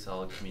a very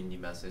solid community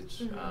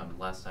message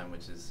last time,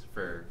 which is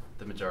for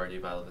the majority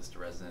of Isla Vista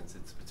residents,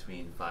 it's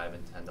between $5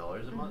 and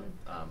 $10 a month,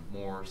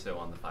 more so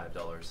on the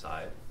 $5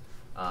 side.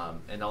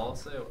 And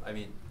also, I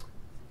mean,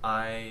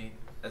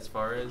 as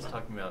far as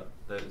talking about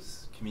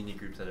those community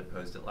groups that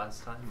opposed it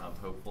last time, I'm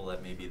hopeful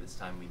that maybe this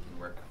time we can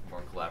work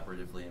more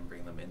collaboratively and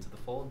bring them into the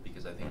fold,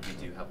 because I think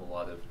we do have a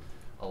lot of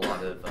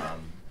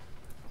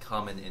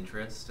common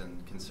interest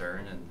and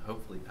concern, and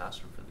hopefully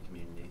passion for the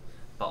community.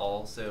 But I'll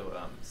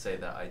also say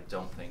that I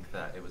don't think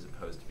that it was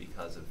opposed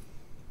because of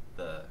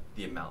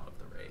the amount of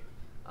the rate.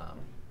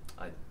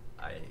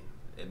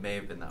 It may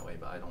have been that way,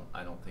 but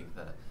I don't think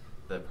that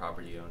the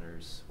property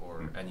owners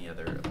or any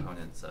other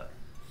opponents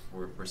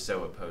were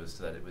so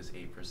opposed that it was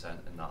 8%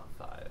 and not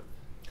 5%.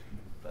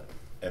 But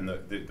and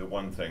the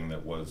one thing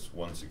that was,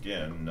 once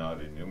again,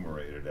 not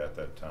enumerated at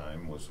that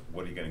time was,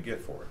 what are you going to get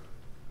for it?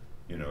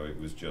 It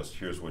was just,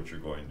 here's what you're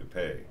going to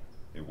pay.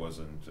 It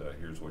wasn't,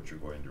 here's what you're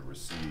going to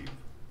receive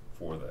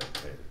for that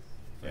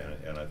pay.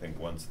 And I think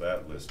once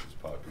that list is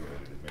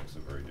populated, it makes a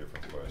very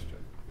different question.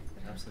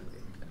 Absolutely.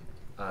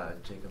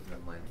 Jacob and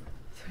then Laney.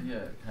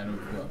 Yeah, kind of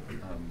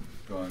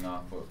going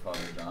off what Father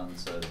John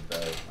said,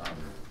 that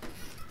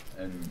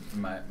and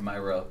my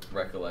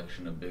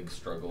recollection, a big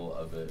struggle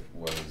of it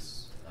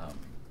was,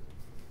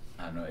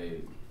 I don't know,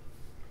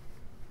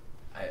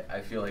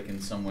 I feel like in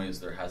some ways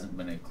there hasn't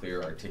been a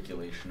clear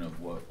articulation of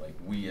what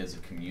we as a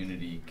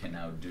community can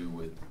now do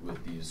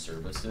with these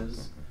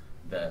services.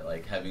 That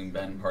having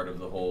been part of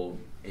the whole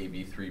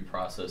AB3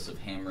 process of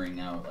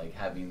hammering out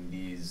having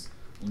these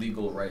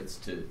legal rights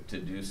to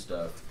do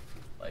stuff,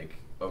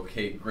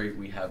 okay, great,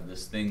 we have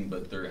this thing,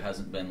 but there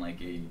hasn't been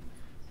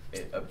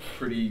a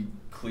pretty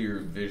clear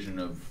vision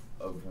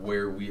of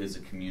where we as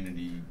a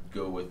community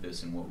go with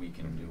this and what we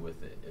can do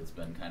with it. It's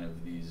been kind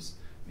of these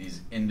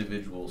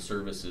individual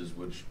services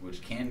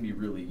which can be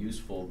really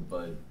useful,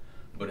 but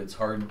it's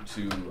hard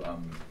to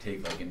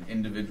take an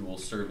individual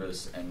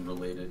service and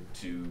relate it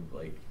to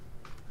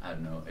I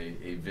don't know,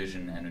 a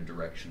vision and a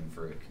direction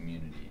for a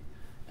community.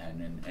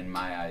 And in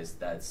my eyes,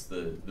 that's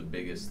the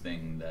biggest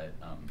thing that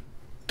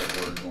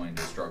we're going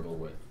to struggle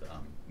with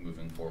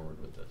moving forward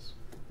with this.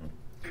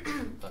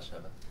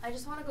 I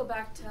just want to go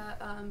back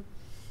to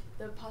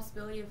the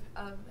possibility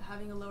of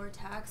having a lower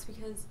tax,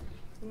 because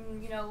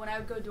when I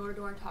would go door to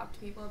door and talk to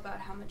people about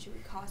how much it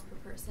would cost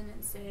per person,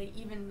 and say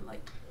even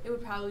it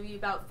would probably be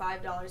about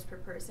 $5 per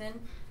person,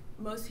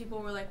 most people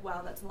were like,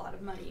 wow, that's a lot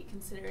of money,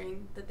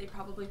 considering that they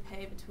probably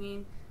pay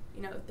between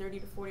 $30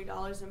 to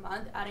 $40 a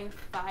month. Adding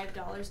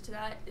 $5 to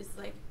that is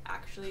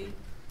actually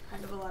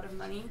kind of a lot of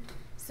money.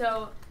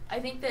 So I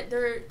think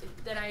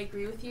that I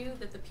agree with you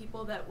that the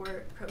people that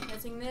were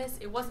protesting this,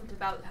 it wasn't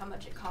about how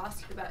much it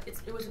cost,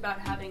 it was about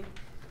having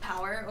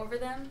power over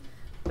them.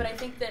 But I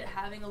think that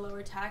having a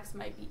lower tax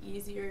might be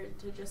easier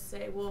to just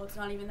say, well, it's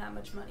not even that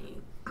much money,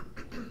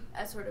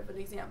 as sort of an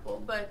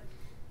example. But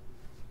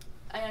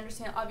I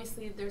understand,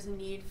 obviously, there's a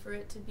need for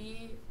it to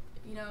be,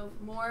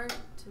 more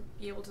to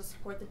be able to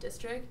support the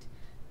district,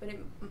 but it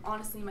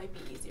honestly might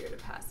be easier to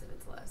pass if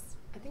it's less.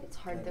 I think it's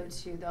hard though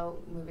too,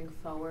 moving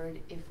forward,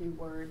 if we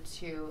were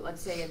to,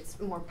 let's say it's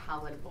more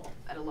palatable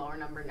at a lower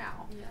number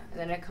now, and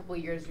then in a couple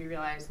of years we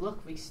realize,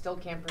 look, we still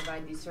can't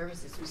provide these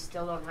services, we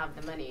still don't have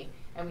the money,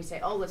 and we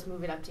say, oh, let's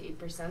move it up to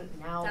 8%.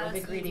 Now we're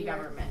the greedy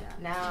government.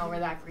 Now we're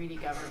that greedy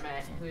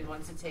government who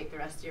wants to take the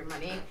rest of your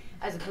money,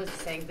 as opposed to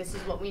saying, this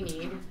is what we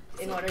need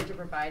in order to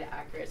provide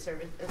accurate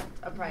service,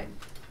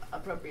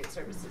 appropriate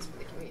services for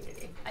the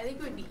community. I think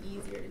it would be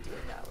easier to do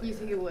it that way. You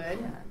think it would?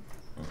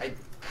 Yeah.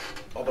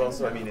 Although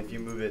also, I mean, if you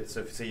move it,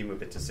 so if say you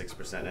move it to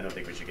 6%, I don't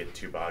think we should get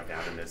too bogged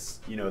down in this.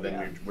 You know,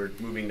 then we're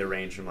moving the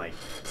range from like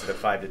instead of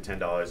 $5 to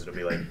 $10, it'll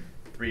be like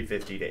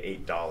 $3.50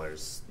 to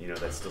 $8. You know,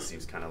 that still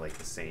seems kind of like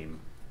the same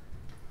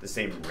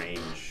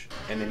range.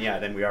 And then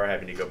then we are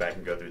having to go back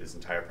and go through this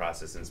entire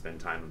process and spend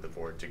time with the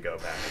board to go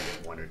back and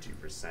get 1 or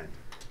 2%. And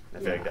I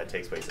feel like that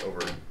takes place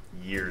over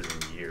years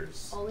and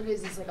years. All it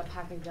is like a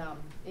pack of gum,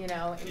 you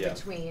know, in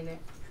between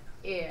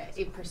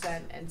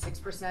 8% and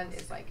 6%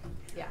 is like,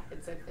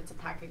 it's a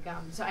pack of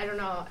gum. So I don't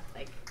know,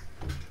 like,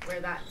 where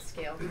that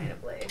scale kind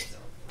of lays.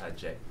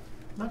 Jay.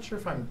 I'm not sure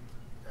if I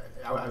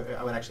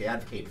would actually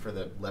advocate for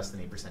the less than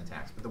 8%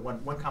 tax, but the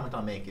one comment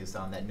I'll make is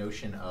on that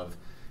notion of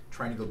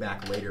trying to go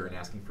back later and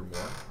asking for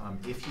more.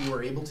 If you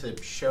are able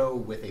to show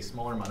with a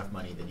smaller amount of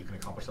money that you can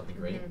accomplish something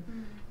great,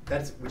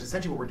 which is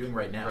essentially what we're doing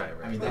right now.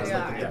 I mean, that's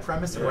like the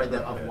premise of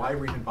why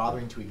we're even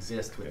bothering to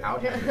exist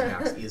without having a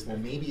tax is, well,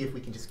 maybe if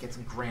we can just get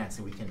some grants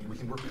and we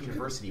can work with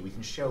university, we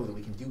can show that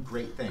we can do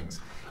great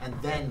things, and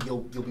then you'll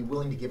be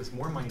willing to give us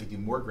more money to do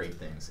more great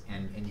things.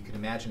 And you can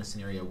imagine a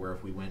scenario where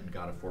if we went and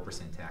got a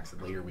 4% tax,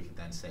 that later we could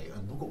then say, oh,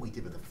 look what we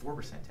did with a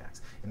 4%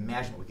 tax.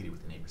 Imagine what we could do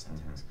with an 8%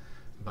 tax.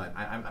 But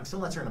I'm still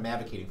not certain I'm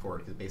advocating for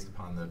it, because based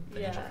upon the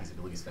financial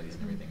feasibility studies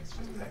and everything, it's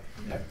just.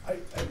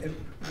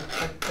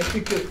 I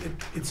think that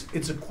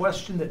it's a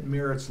question that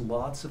merits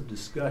lots of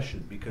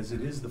discussion, because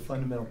it is the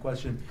fundamental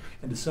question,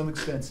 and to some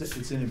extent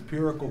it's an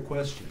empirical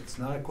question. It's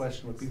not a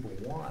question of what people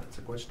want, it's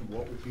a question of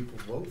what would people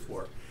vote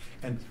for.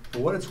 And for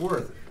what it's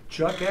worth,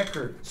 Chuck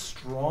Eckert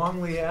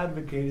strongly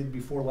advocated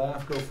before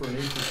LAFCO for an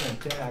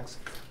 8% tax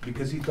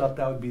because he thought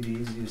that would be the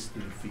easiest to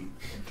defeat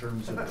in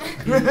terms of,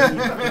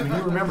 I mean,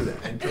 you remember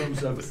that, in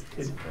terms of,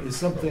 it is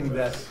something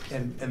that,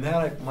 and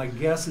that my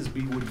guess would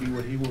be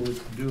what he will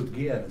do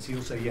again, is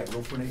he'll say, yeah,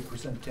 go for an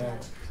 8%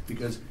 tax,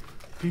 because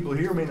people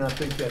here may not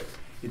think that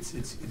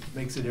it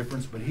makes a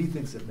difference, but he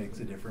thinks it makes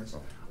a difference.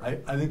 I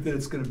think that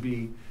it's going to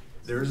be,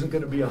 there isn't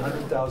going to be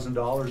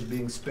 $100,000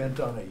 being spent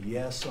on a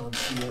yes on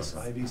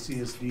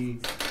IVCSD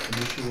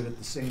initiative at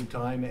the same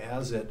time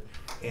as it,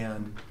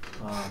 and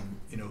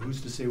you know,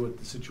 who's to say what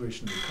the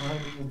situation of the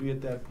economy will be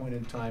at that point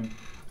in time.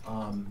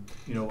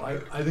 You know,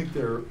 I think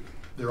there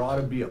ought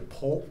to be a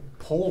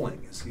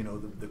polling is, you know,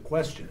 the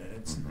question, and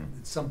it's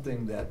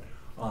something that,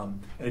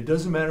 and it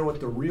doesn't matter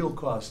what the real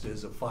cost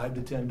is of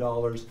 $5 to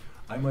 $10.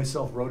 I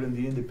myself wrote in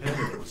the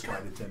Independent it was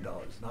 $5 to $10.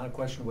 Not a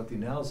question of what the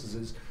analysis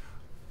is.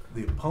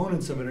 The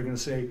opponents of it are going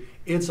to say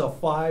it's a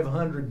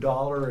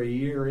 $500 a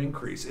year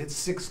increase.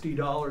 It's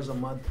 $60 a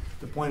month.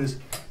 The point is,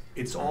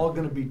 it's all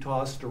going to be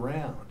tossed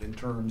around in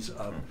terms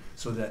of,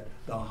 so that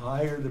the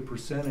higher the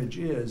percentage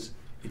is,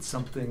 it's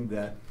something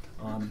that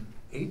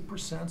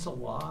 8%'s a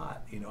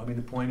lot. You know, I mean,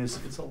 the point is,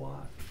 it's a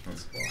lot.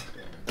 It's a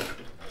lot.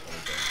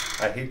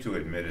 I hate to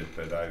admit it,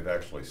 but I've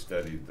actually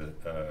studied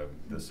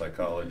the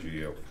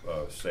psychology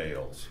of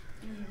sales.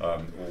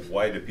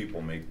 Why do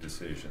people make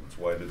decisions?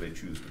 Why do they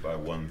choose to buy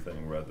one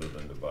thing rather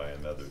than to buy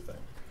another thing?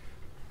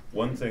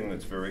 One thing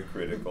that's very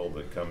critical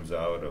that comes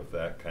out of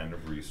that kind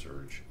of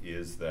research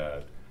is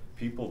that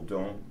people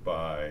don't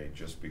buy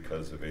just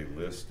because of a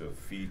list of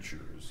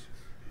features.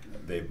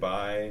 They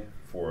buy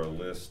for a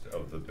list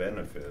of the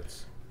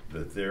benefits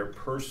that they're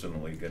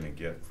personally going to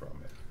get from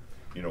it.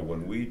 You know,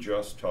 when we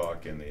just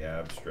talk in the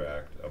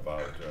abstract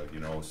about,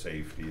 you know,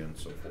 safety and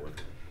so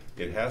forth,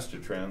 it has to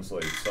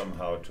translate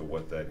somehow to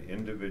what that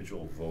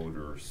individual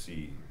voter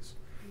sees.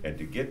 And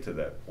to get to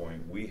that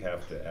point, we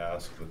have to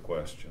ask the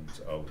questions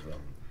of them.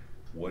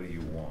 What do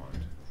you want?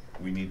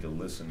 We need to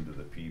listen to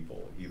the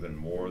people even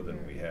more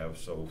than we have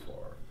so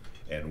far.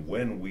 And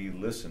when we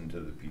listen to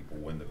the people,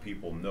 when the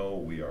people know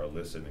we are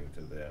listening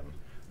to them,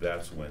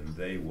 that's when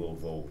they will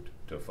vote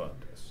to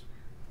fund us.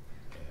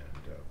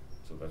 And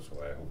so that's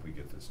why I hope we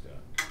get this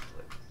done.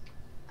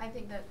 I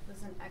think that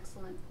was an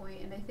excellent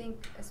point, and I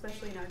think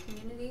especially in our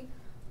community,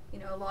 you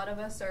know, a lot of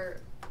us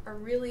are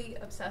really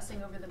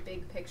obsessing over the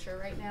big picture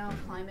right now,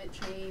 climate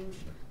change,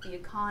 the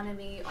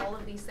economy, all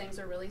of these things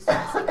are really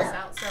stressing us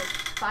out. So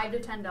 $5 to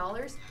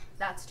 $10,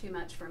 that's too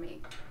much for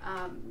me.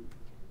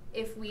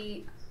 If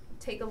we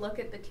take a look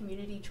at the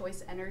community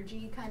choice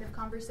energy kind of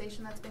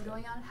conversation that's been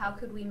going on, how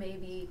could we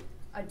maybe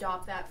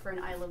adopt that for an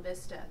Isla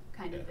Vista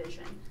kind of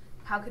vision?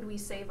 How could we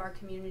save our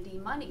community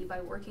money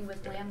by working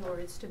with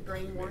landlords to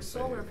bring more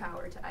solar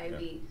power to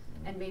Ivy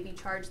and maybe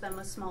charge them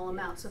a small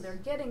amount so they're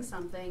getting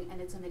something and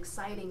it's an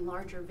exciting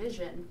larger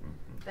vision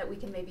that we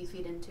can maybe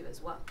feed into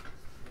as well?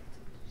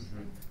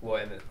 Well,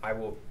 and I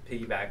will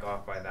piggyback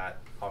off of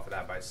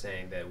that by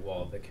saying that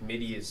while the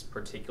committee is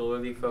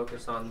particularly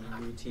focused on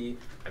UT,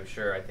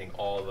 I think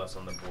all of us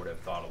on the board have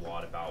thought a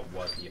lot about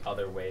what the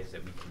other ways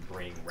that we can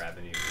bring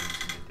revenue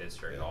into the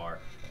district are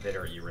that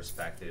are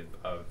irrespective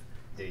of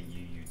the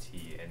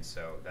UUT, and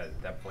so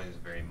that point is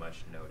very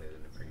much noted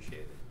and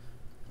appreciated.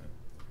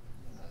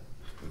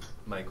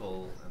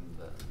 Michael and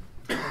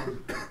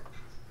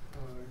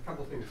a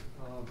couple things.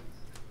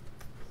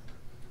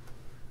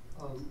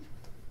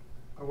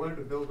 I wanted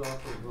to build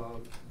off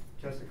of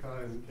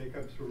Jessica and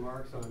Jacob's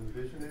remarks on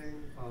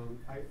visioning.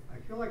 I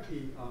feel like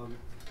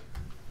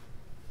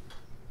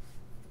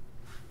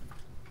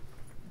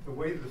the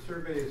way the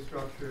survey is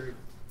structured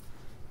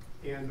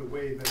and the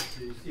way that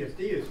the CSD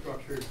is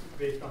structured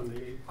based on the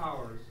 8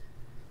 powers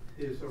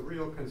is a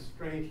real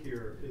constraint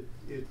here.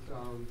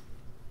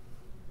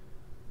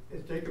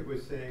 As Jacob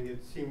was saying,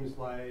 it seems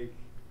like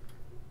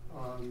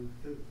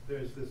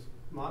there's this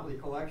motley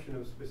collection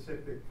of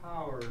specific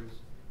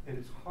powers, and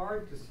it's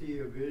hard to see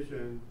a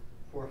vision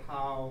for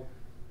how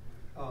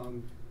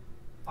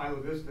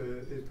Isla Vista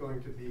is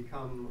going to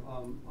become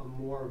a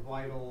more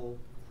vital,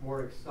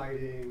 more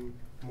exciting,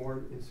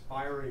 more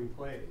inspiring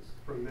place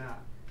from that.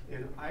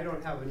 And I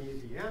don't have an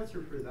easy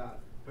answer for that,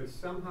 but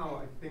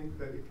somehow I think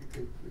that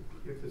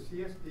if the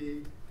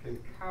CSD can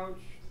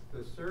couch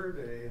the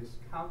survey and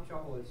couch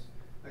all its,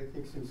 I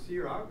think,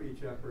 sincere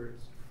outreach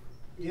efforts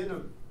in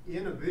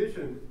a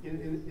vision,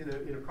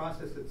 in a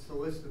process that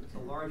solicits a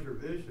larger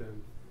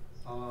vision,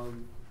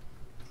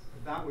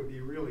 that would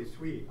be really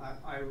sweet.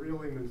 I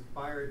really am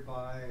inspired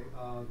by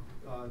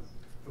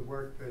the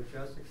work that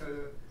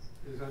Jessica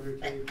is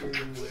undertaking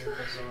with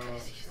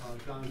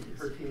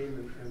her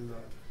team and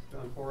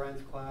John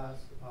Foran's class.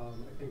 I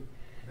think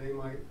they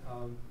might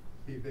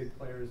be big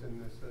players in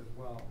this as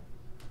well.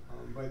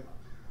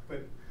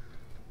 But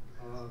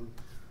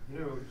you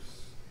know,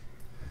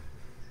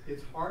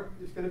 it's hard.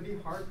 It's going to be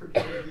hard for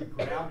people to be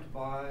grabbed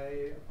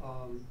by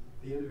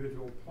the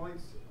individual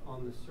points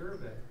on the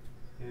survey,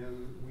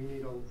 and we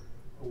need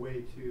a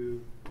way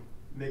to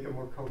make a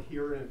more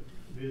coherent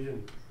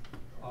vision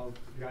of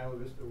the Isla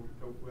Vista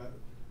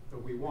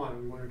that we want.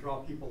 And we want to draw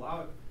people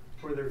out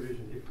for their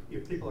vision.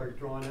 If people are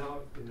drawn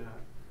out in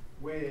that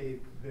way,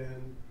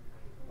 then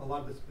a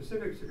lot of the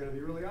specifics are going to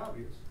be really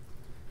obvious.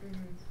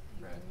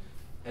 Right.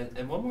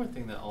 And one more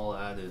thing that I'll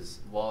add is,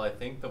 while I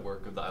think the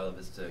work of the Isla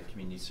Vista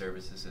Community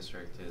Services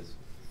District is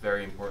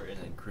very important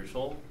and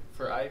crucial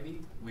for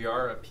Ivy, we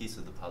are a piece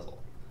of the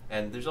puzzle.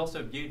 And there's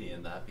also beauty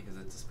in that because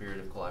it's a spirit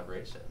of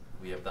collaboration.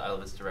 We have the Isla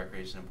Vista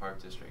Recreation and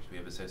Park District, we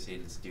have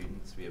associated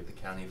students, we have the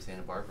County of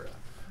Santa Barbara.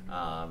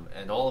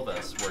 And all of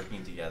us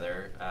working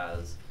together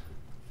as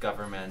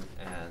government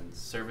and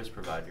service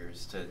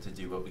providers to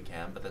do what we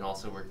can, but then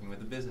also working with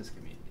the business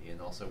community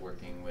and also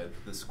working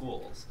with the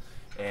schools.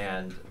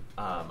 And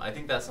I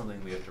think that's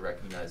something we have to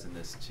recognize in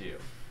this too,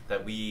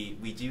 that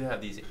we do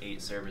have these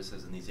 8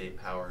 services and these 8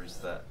 powers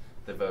that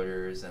the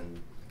voters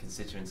and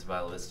constituents of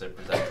Isla Vista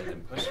presented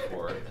and pushed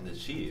for and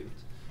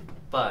achieved,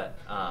 but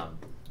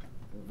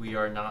we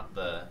are not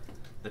the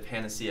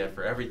panacea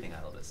for everything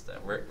Isla Vista.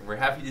 We're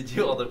happy to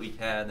do all that we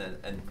can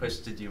and push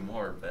to do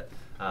more, but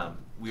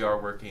we are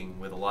working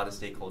with a lot of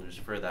stakeholders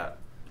for that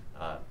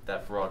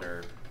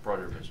broader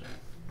vision.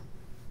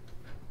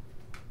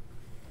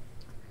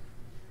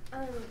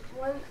 I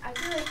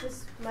feel like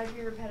this might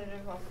be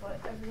repetitive of what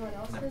everyone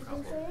else has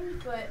been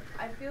saying, but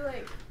I feel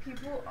like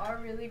people are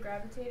really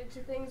gravitated to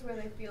things where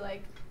they feel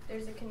like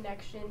there's a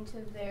connection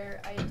to their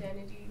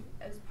identity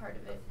as part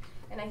of it.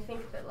 And I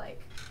think that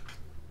like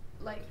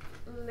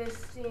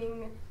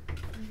listing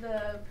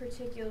the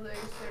particular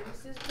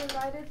services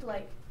provided,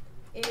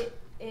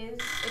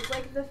 it's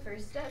like the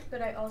first step,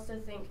 but I also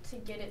think to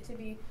get it to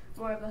be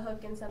more of a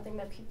hook and something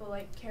that people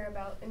like care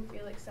about and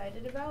feel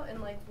excited about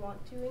and like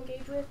want to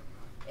engage with,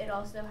 it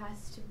also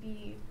has to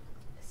be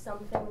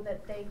something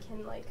that they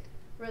can like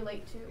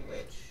relate to,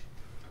 which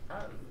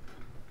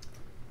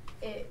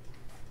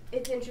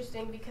it's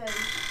interesting because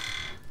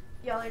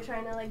y'all are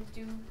trying to like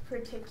do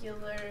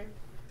particular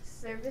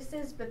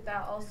services, but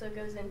that also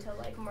goes into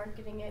like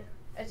marketing it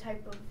a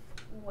type of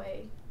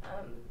way.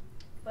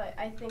 But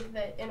I think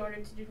that in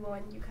order to do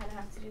one, you kind of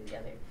have to do the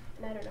other.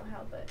 And I don't know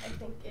how, but I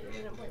think it is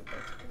an important thing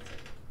to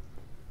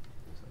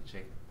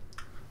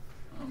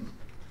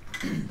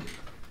consider.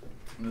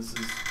 This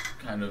is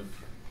kind of,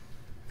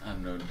 I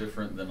don't know,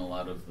 different than a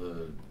lot of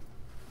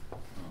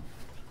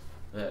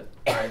that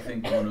I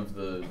think one of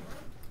the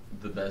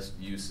best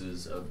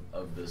uses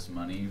of this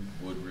money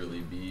would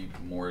really be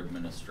more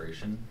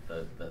administration.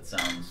 That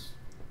sounds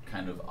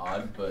kind of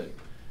odd, but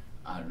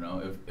I don't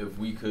know, if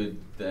we could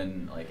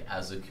then, like,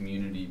 as a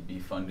community be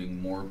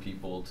funding more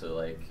people to,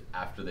 like,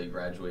 after they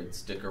graduate,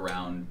 stick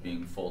around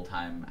being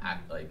full-time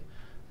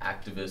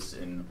activists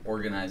in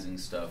organizing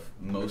stuff,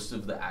 most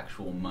of the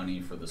actual money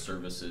for the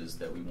services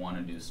that we want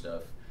to do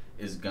stuff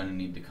is gonna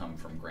need to come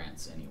from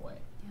grants anyway.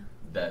 Yeah.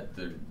 That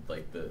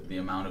the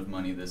amount of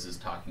money this is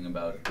talking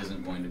about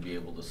isn't going to be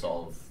able to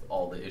solve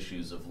all the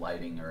issues of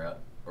lighting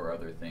or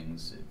other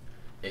things.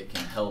 It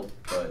can help,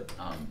 but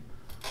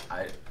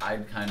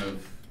I'd kind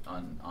of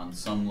on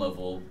some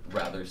level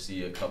rather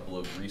see a couple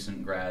of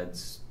recent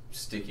grads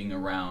sticking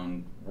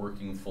around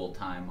working full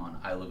time on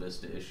Isla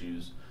Vista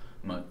issues,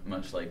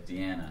 much like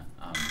Deanna.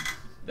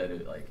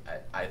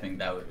 I think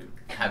that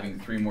having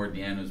 3 more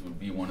Deannas would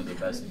be one of the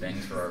best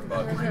bangs for our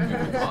buck we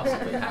could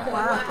possibly have.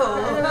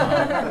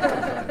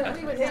 Wow.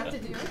 We would have to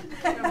do it.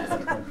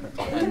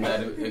 And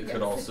that it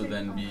could also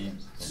then be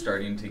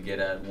starting to get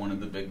at one of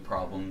the big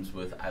problems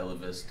with Isla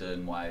Vista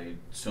and why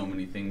so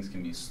many things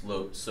can be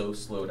so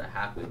slow to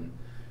happen,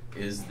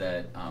 is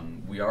that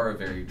we are a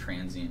very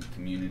transient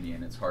community,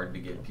 and it's hard to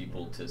get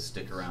people to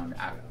stick around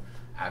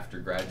after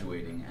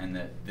graduating, and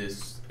that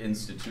this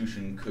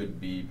institution could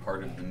be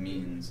part of the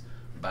means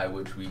by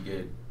which we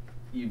get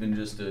even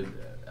just a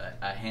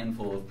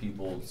handful of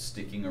people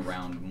sticking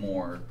around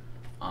more,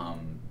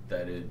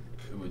 that it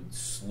would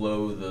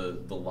slow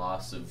the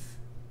loss of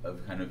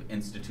kind of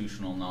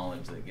institutional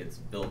knowledge that gets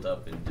built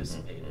up and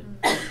dissipated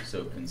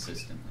so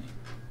consistently.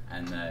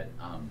 And that,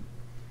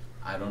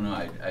 I don't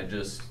know,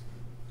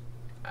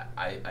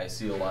 I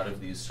see a lot of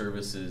these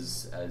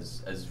services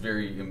as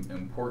very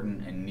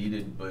important and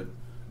needed, but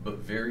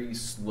very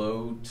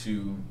slow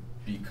to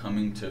be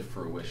coming to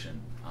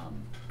fruition,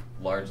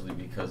 largely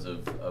because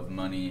of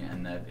money,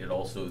 and that it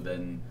also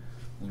then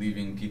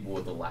leaving people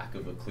with a lack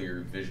of a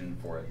clear vision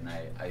for it. And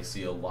I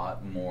see a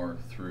lot more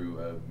through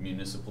a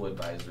municipal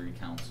advisory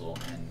council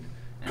and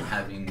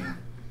having,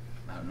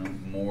 I don't know,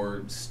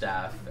 more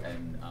staff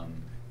and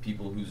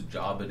people whose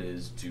job it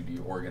is to be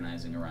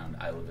organizing around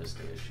Isla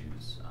Vista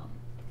issues.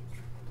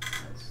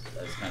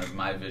 That's kind of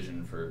my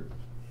vision for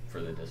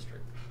the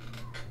district.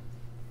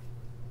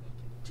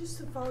 Just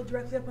to follow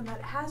directly up on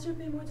that, has there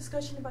been more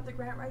discussion about the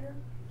grant writer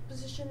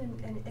position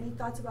and any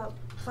thoughts about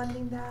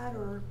funding that,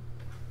 or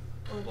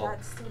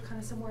that's still kind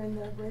of somewhere in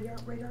the radar?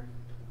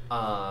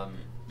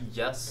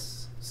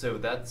 Yes, so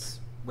that's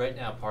right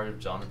now part of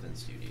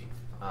Jonathan's duty,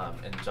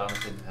 and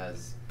Jonathan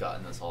has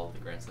gotten us all of the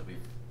grants that we've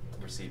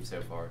received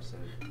so far, so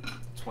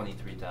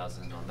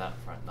 $23,000 on that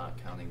front, not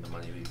counting the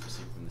money we've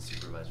received from the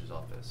supervisor's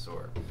office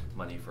or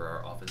money for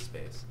our office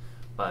space.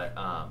 But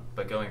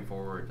going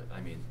forward,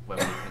 I mean, when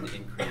we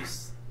can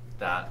increase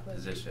that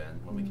position,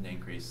 when we can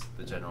increase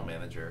the general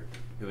manager,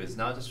 who is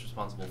not just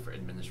responsible for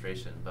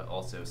administration, but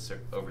also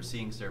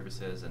overseeing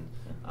services and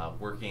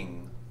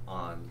working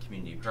on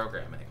community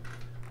programming,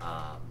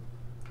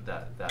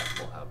 that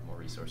will have more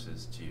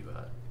resources to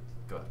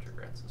go after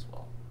grants as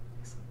well.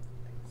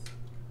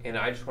 And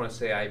I just want to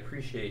say I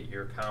appreciate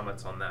your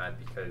comments on that,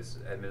 because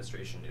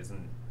administration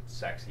isn't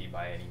sexy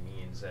by any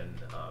means, and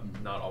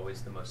not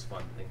always the most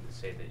fun thing to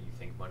say that you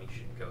think money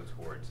should go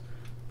towards.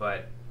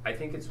 But I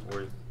think it's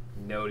worth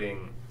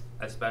noting,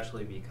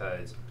 especially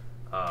because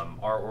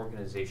our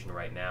organization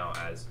right now,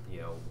 as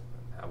you know,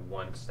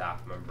 one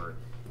staff member,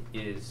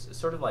 is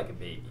sort of like a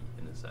baby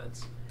in a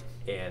sense.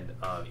 And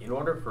in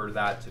order for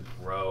that to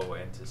grow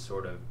and to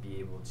sort of be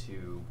able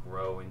to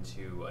grow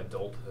into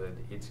adulthood,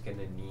 it's going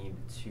to need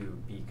to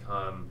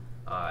become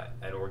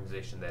an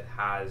organization that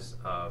has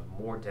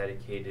more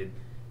dedicated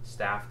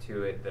staff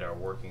to it, that are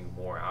working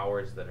more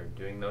hours, that are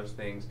doing those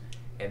things.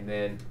 And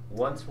then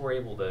once we're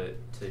able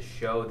to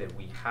show that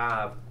we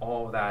have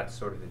all that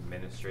sort of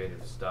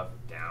administrative stuff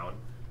down,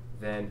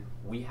 then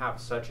we have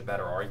such a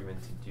better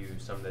argument to do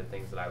some of the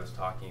things that I was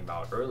talking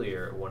about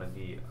earlier. One of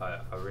the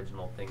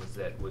original things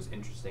that was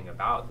interesting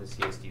about the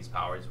CSD's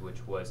powers,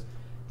 which was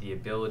the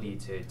ability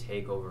to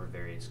take over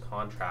various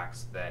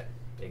contracts that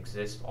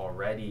exist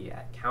already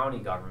at county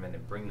government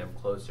and bring them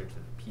closer to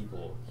the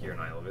people here in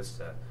Isla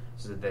Vista,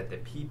 so that the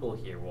people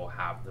here will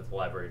have the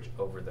leverage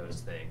over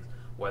those things,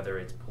 whether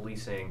it's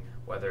policing,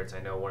 whether it's, I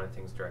know one of the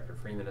things Director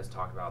Freeman has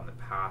talked about in the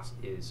past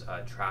is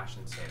trash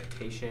and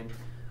sanitation.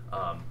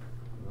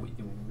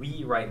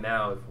 We right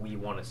now, if we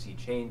want to see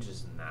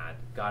changes in that,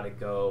 got to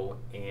go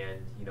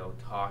and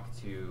talk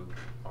to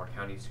our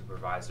county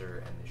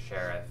supervisor and the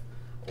sheriff,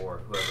 or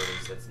whoever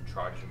it is that's in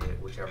charge of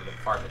it, whichever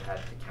department head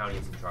the county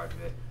is in charge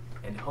of it,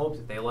 and hope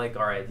that they like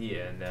our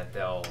idea and that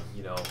they'll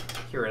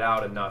hear it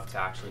out enough to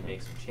actually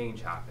make some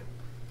change happen.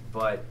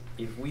 But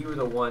if we were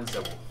the ones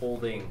that were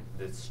holding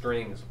the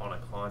strings on a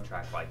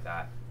contract like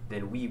that,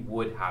 then we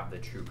would have the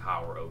true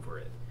power over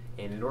it.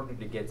 And in order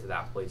to get to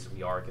that place,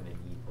 we are going to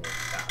need more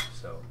staff.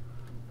 So,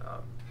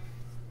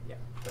 yeah,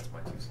 that's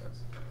my 2 cents.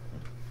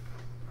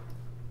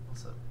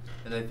 Also,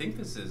 and I think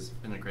this has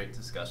been a great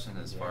discussion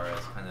as far as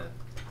kind of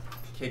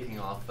kicking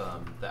off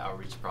the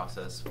outreach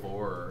process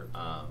for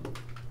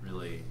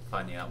really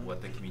finding out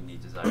what the community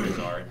desires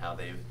are and how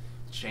they've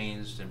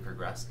changed and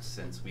progressed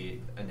since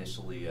we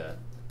initially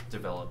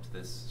developed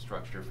this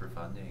structure for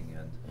funding,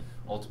 and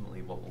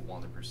ultimately what we'll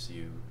want to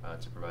pursue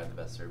to provide the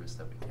best service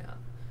that we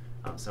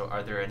can. So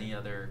are there any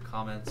other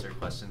comments or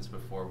questions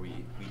before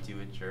we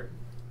do adjourn?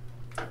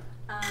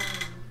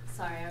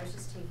 Sorry, I was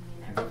just taking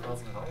in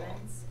everyone's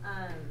comments.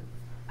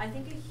 I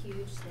think a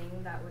huge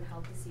thing that would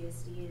help the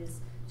CSD is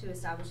to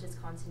establish its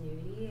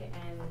continuity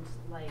and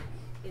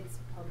its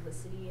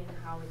publicity and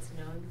how it's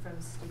known from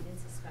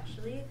students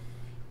especially,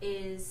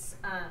 is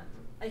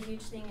a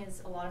huge thing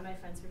is a lot of my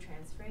friends were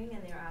transferring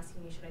and they were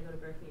asking me, should I go to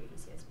Berkeley or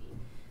UCSB?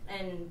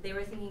 And they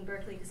were thinking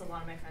Berkeley because a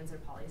lot of my friends are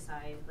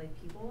poli-sci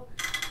like people,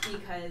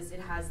 because it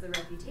has the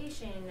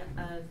reputation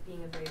of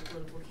being a very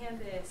political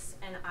campus,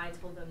 and I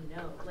told them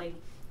no. Like,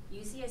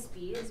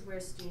 UCSB is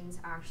where students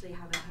actually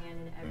have a hand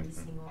in every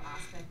single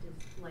aspect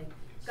of like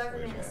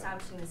government.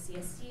 Establishing the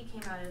CSD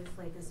came out of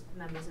like as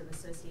members of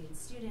Associated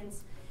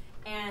Students,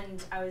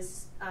 and I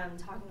was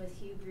talking with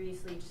Hugh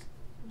briefly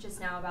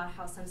just now about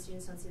how some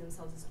students don't see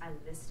themselves as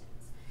ILVistans.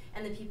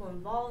 And the people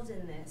involved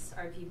in this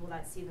are people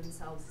that see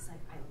themselves as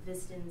like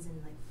ILVistans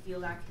and like feel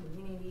that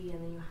community,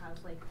 and then you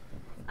have like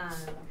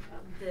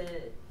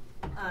the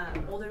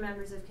older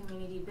members of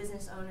community,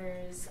 business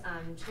owners,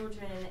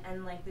 children,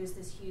 and like there's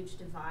this huge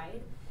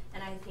divide.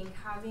 And I think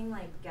having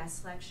like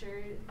guest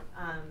lecture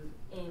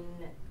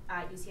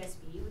at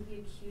UCSB would be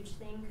a huge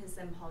thing, because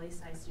then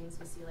poli-sci students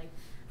will see like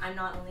I'm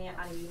not only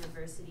at a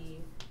university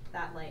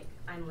that like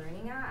I'm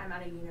learning at, I'm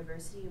at a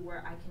university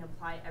where I can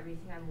apply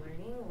everything I'm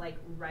learning like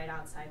right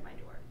outside my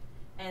door,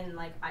 and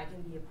like I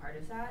can be a part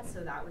of that. So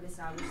that would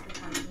establish the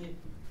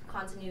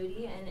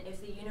continuity. And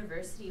if the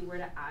university were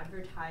to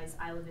advertise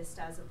Isla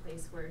Vista as a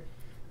place where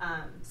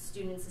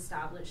students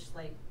establish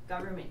like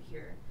government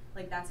here,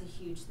 like that's a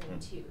huge thing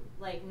too.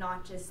 Like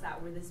not just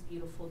that we're this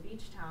beautiful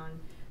beach town,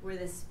 we're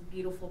this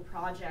beautiful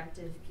project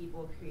of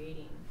people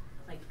creating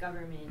like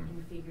government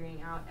and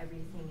figuring out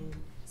everything, and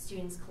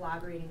students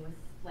collaborating with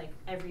like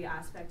every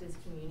aspect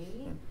of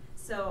community.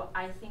 So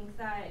I think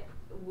that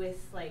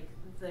with like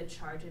the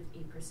charge of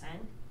 8%,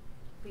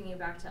 bringing it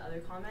back to other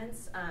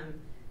comments,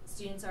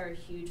 students are a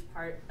huge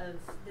part of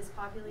this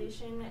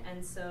population,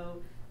 and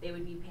so they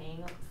would be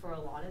paying for a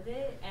lot of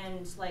it.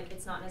 And like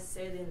it's not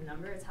necessarily the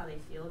number, it's how they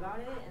feel about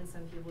it. And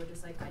some people are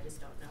just like, I just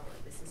don't know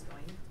what this is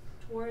going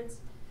towards.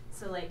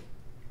 So like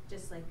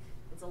just like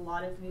it's a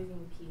lot of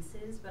moving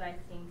pieces, but I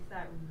think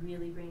that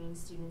really bringing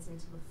students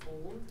into the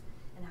fold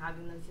and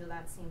having them feel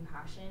that same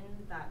passion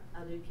that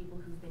other people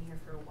who've been here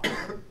for a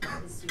while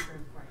is super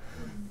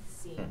important.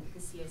 Seeing the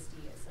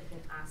CSD as like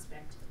an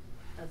aspect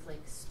of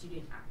like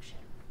student action.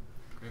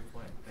 Great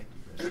point. Thank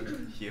you,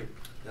 Chris. Hugh?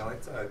 Yeah, I'd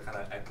like to kind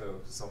of echo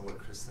some of what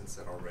Kristen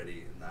said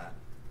already, in that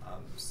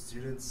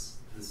students,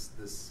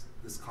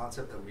 this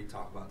concept that we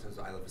talk about in terms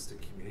of Isla Vista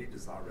community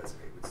does not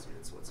resonate with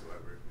students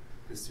whatsoever.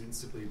 Because students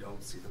simply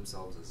don't see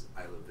themselves as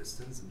Isla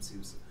Vistans, and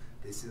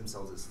they see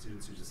themselves as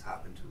students who just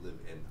happen to live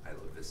in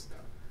Isla Vista,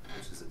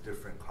 which is a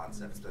different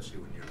concept, especially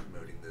when you're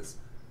promoting this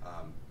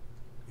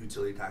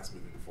utility tax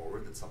moving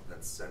forward. That's something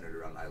that's centered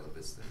around Isla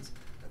Vistans.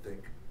 I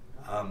think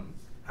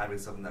having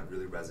something that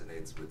really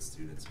resonates with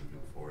students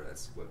moving forward,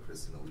 that's what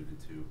Kristen alluded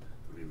to,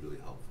 would be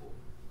really helpful.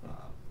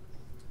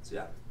 So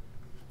yeah.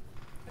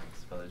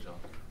 Thanks, Father John.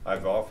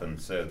 I've often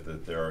said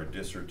that there are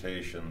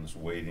dissertations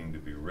waiting to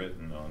be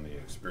written on the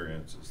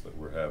experiences that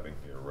we're having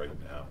here right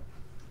now.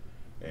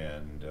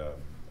 And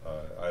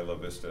Isla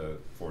Vista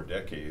for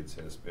decades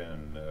has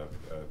been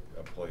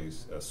a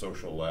place, a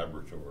social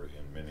laboratory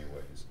in many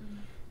ways.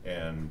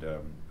 And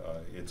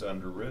it's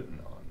underwritten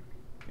on,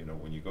 you know,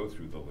 when you go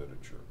through the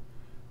literature.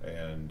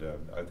 And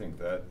I think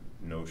that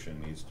notion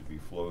needs to be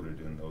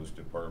floated in those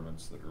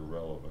departments that are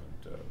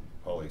relevant,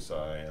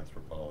 poli-sci,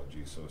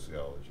 anthropology,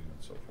 sociology,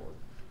 and so forth.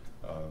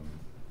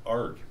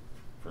 Art,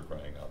 for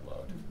crying out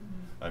loud.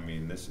 I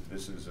mean, this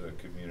is a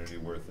community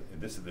where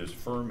there's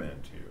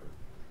ferment here.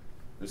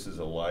 This is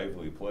a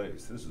lively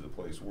place. This is a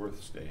place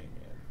worth staying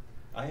in.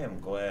 I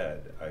am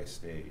glad I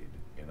stayed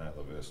in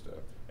Isla Vista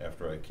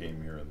after I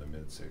came here in the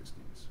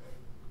mid-60s.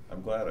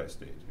 I'm glad I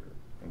stayed here.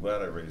 I'm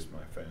glad I raised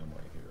my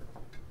family here.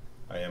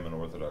 I am an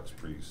Orthodox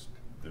priest.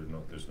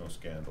 There's no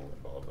scandal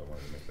involved. I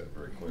wanted to make that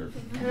very clear.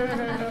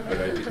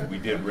 But we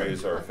did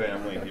raise our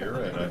family here,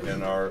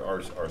 and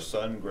our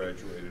son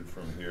graduated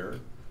from here,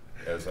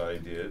 as I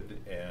did,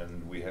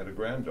 and we had a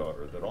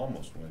granddaughter that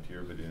almost went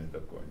here, but ended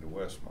up going to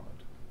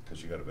Westmont because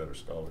she got a better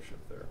scholarship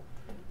there.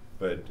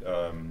 But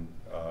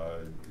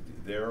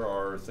there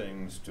are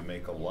things to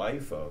make a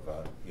life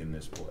of in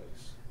this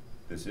place.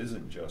 This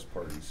isn't just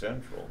Party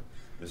Central.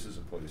 This is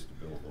a place to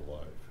build a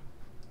life.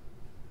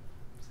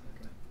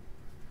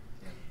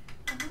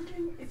 I'm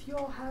wondering if you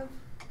all have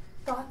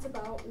thoughts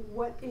about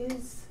what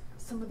is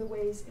some of the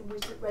ways in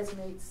which it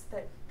resonates,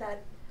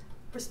 that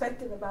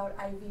perspective about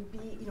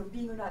IVB, you know,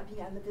 being or not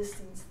being Isla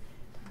Vistans,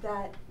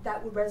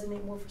 that would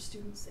resonate more for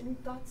students. Any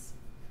thoughts?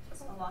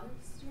 A lot of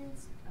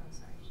students, oh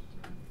sorry.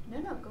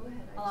 No, go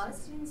ahead. A lot of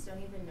students don't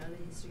even know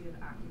the history of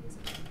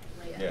activism.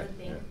 Like the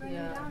bank burning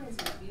down is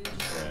a huge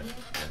thing.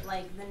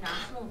 Like the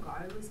National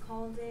Guard was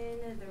called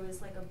in. There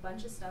was like a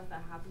bunch of stuff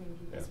that happened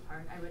in People's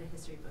Park. I read a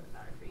history book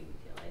about it for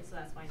UPLA, so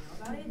that's why I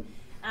know about it. And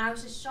I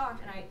was just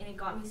shocked, and it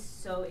got me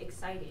so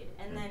excited.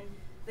 And then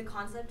the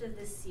concept of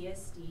this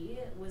CSD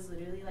was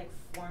literally like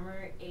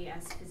former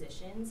AS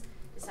physicians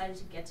decided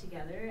to get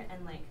together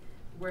and like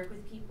work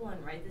with people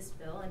and write this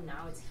bill, and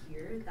now it's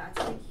here. That's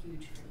like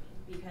huge for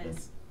me,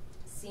 because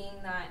seeing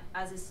that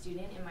as a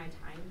student in my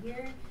time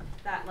here,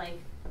 that like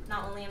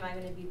not only am I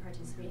going to be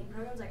participating in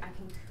programs, like I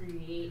can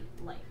create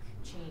like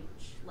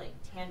change, like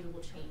tangible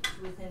change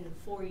within the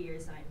 4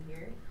 years that I'm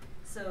here.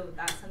 So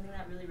that's something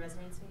that really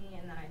resonates with me,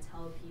 and that I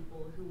tell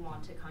people who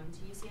want to come to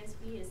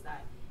UCSB is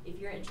that if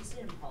you're interested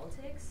in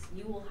politics,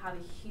 you will have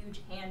a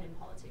huge hand in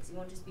politics. You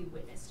won't just be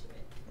witness to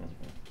it.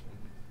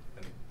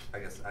 And I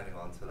guess adding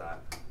on to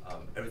that,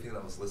 everything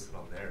that was listed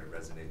on there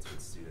resonates with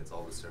students,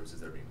 all the services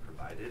that are being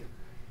provided.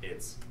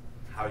 It's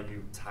how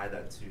you tie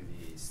that to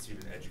the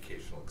student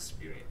educational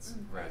experience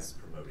as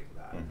promoting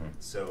that.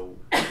 So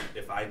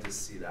if I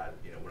just see that,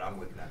 when I'm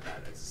looking at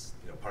that as,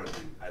 part of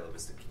the Isla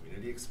Vista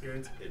community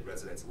experience, it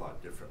resonates a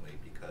lot differently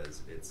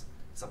because it's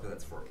something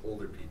that's for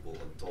older people,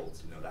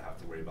 adults, that have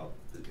to worry about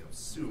the,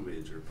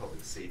 sewage or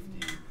public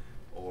safety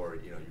or,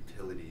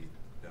 utility,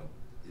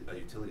 a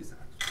utilities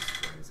tax,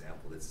 just for an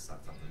example. It's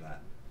not something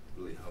that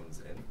really hones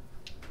in.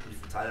 If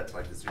you tie that to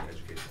like the student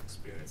educational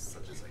experience,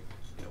 such as like,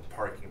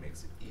 parking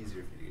makes it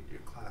easier for you to get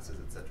your classes,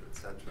 et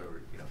cetera,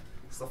 or,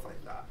 stuff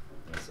like that.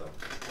 So.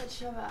 But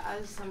Sheva,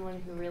 as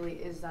someone who really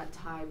is that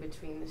tie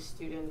between the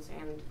students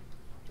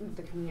and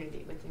the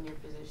community within your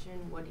position,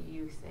 what do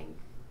you think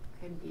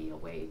could be a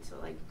way to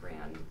like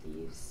brand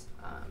these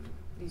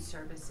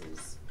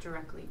services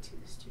directly to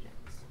the students?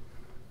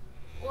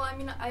 Well, I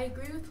mean, I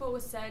agree with what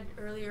was said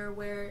earlier,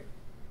 where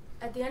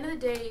at the end of the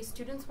day,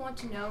 students want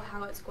to know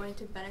how it's going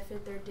to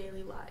benefit their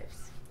daily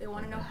lives. They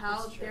want to know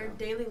how their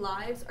daily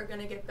lives are going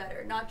to get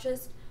better, not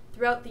just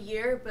throughout the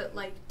year, but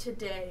like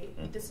today,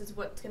 this is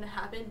what's going to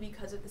happen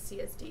because of the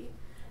CSD.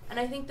 And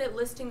I think that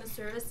listing the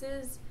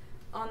services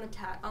on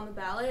the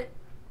ballot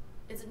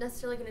isn't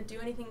necessarily going to do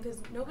anything because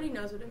nobody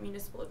knows what a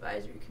municipal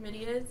advisory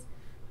committee is.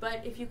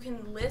 But if you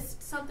can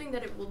list something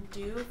that it will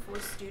do for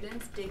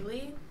students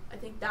daily, I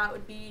think that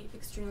would be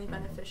extremely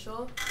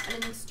beneficial. And I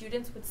think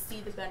students would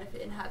see the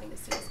benefit in having the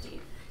CSD.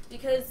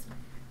 Because,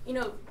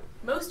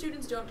 most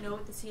students don't know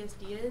what the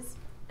CSD is,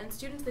 and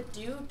students that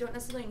do don't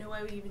necessarily know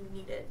why we even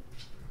need it.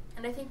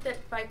 And I think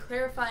that by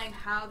clarifying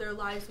how their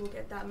lives will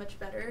get that much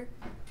better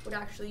would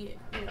actually,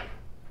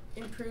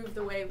 improve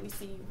the way we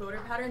see voter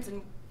patterns,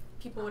 and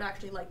people would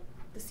actually like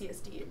the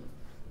CSD, and,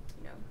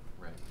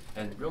 Right.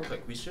 And real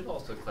quick, we should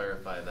also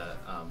clarify that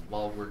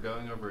while we're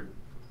going over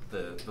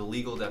the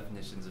legal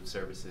definitions of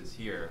services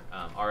here,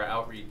 our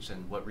outreach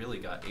and what really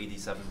got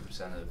 87%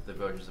 of the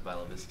voters of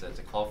Isla Vista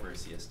to call for a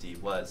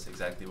CSD was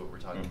exactly what we're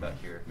talking about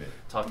here,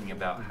 talking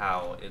about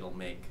how it'll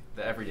make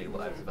the everyday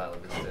lives of Isla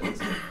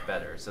Vistans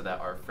better so that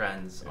our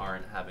friends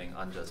aren't having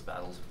unjust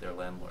battles with their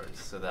landlords,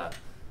 so that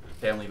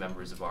family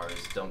members of ours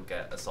don't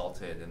get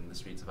assaulted in the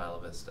streets of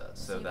Isla Vista,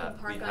 so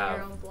that we have on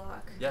your own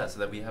block. Yeah, so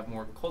that we have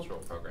more cultural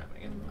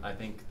programming, and I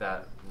think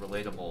that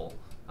relatable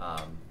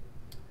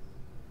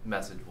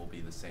message will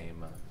be the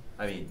same.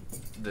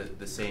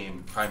 The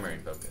same primary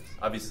focus.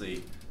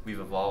 Obviously, we've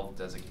evolved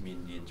as a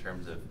community in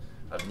terms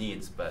of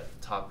needs, but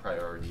top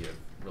priority of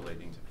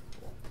relating to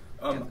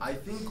people. I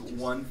think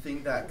one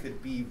thing that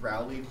could be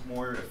rallied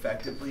more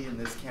effectively in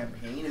this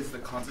campaign is the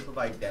concept of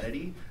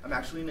identity. I'm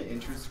actually in an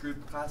interest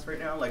group class right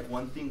now. Like,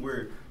 one thing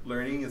we're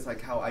learning is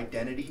like how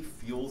identity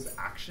fuels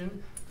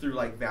action through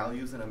like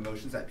values and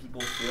emotions that people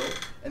feel.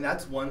 And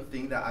that's one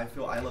thing that I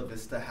feel Isla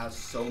Vista has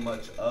so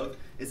much of,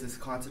 is this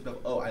concept of,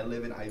 oh, I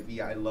live in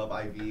IV, I love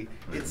IV.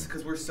 It's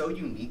because we're so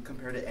unique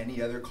compared to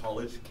any other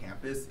college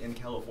campus in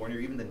California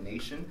or even the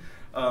nation.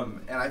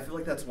 And I feel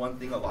like that's one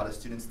thing a lot of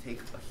students take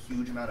a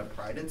huge amount of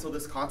pride in. So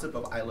this concept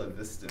of Isla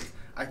Vistans,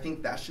 I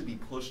think that should be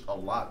pushed a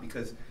lot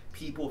because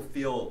people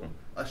feel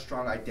a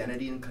strong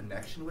identity and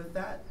connection with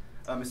that.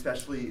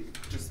 Especially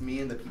just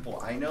me and the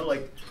people I know,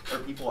 like, or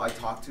people I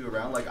talk to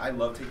around. Like, I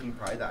love taking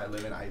pride that I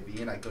live in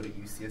IV and I go to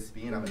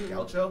UCSB and I'm a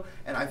Gaucho.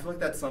 And I feel like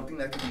that's something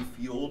that could be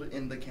fueled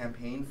in the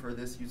campaign for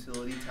this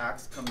utility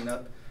tax coming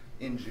up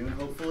in June,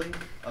 hopefully.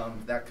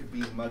 That could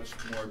be much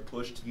more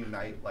pushed to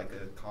unite like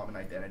a common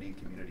identity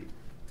community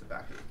to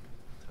back it.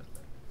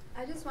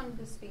 I just wanted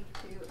to speak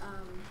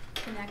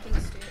to connecting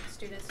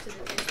students to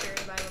the true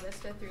spirit of Isla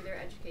Vista through their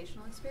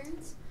educational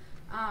experience.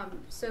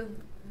 So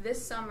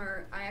this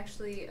summer, I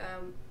actually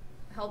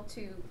helped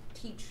to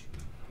teach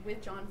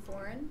with John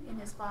Foran in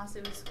his class.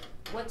 It was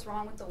what's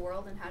wrong with the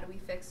world and how do we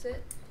fix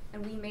it?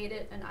 And we made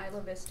it an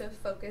Isla Vista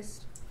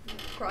focused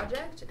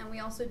project. And we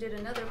also did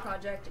another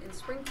project in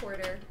spring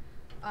quarter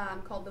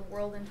called The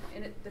World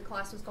the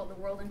class was called The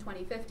World in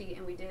 2050,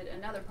 and we did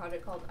another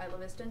project called Isla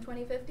Vista in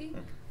 2050.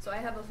 So I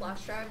have a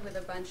flash drive with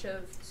a bunch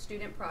of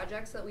student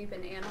projects that we've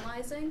been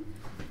analyzing,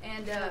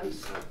 and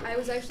I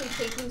was actually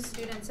taking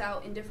students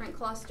out in different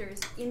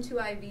clusters into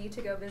IV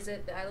to go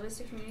visit the Isla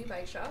Vista Community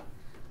Bike Shop,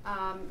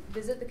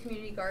 visit the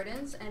community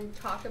gardens, and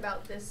talk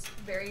about this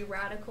very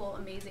radical,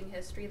 amazing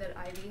history that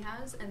IV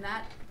has, and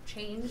that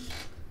changed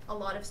a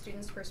lot of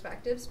students'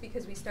 perspectives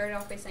because we started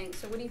off by saying,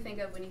 so what do you think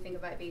of when you think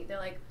of IV? They're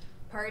like,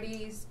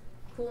 parties,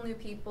 cool new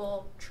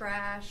people,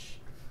 trash,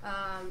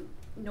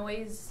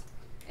 noise,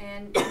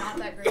 and not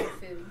that great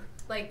food.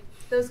 Like,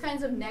 those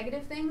kinds of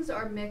negative things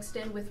are mixed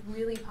in with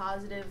really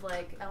positive,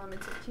 like,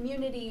 elements of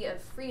community,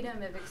 of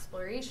freedom, of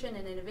exploration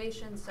and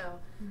innovation. So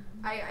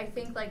I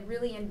think, like,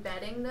 really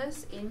embedding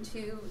this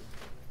into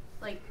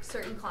like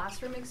certain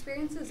classroom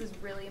experiences is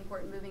really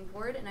important moving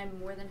forward, and I'm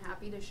more than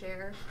happy to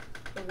share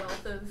the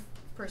wealth of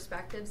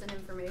perspectives and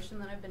information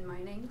that I've been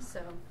mining.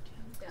 So,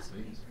 yeah.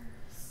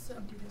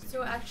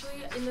 So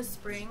actually, in the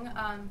spring,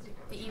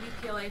 the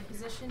EVPLA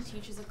position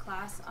teaches a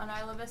class on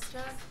Isla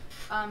Vista,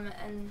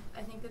 and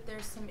I think that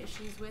there's some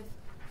issues with,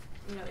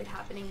 you know, it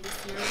happening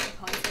this year with the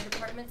poli-sci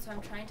department. So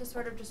I'm trying to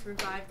sort of just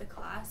revive the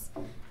class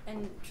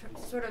and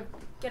sort of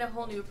get a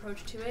whole new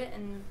approach to it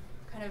and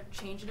kind of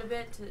change it a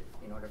bit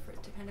in order for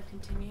it to kind of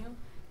continue.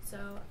 So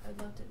I'd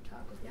love to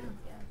talk with you.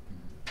 Yeah.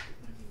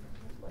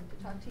 I'd love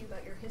to talk to you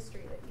about your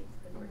history that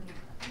you've been working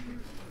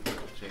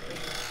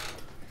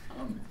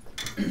on.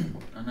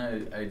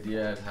 An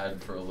idea I've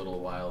had for a little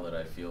while that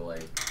I feel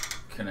like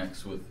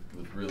connects with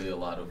really a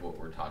lot of what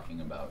we're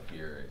talking about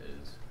here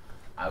is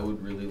I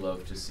would really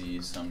love to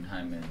see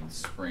sometime in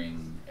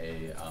spring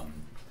a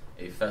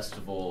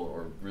festival,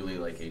 or really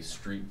like a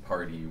street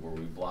party where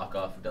we block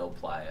off Del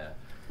Playa.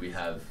 We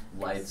have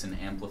lights and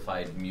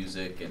amplified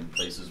music and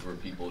places where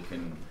people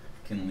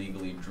can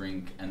legally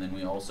drink, and then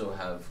we also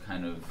have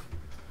kind of,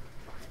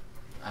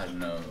 I don't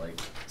know, like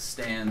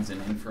stands and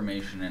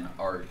information and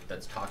art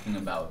that's talking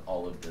about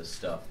all of this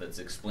stuff, that's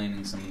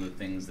explaining some of the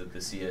things that the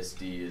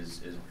CSD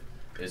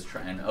is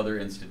trying, and other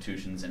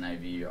institutions in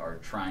IV are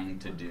trying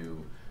to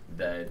do,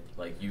 that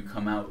like you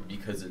come out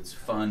because it's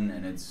fun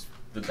and it's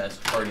the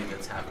best party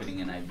that's happening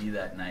in IV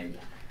that night,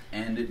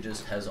 and it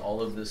just has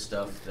all of this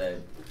stuff that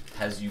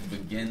has you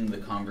begin the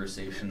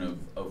conversation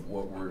of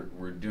what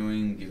we're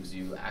doing, gives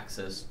you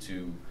access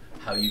to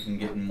how you can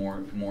get more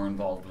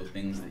involved with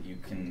things that you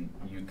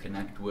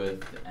connect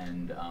with,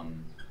 and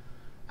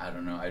I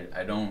don't know.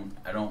 I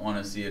don't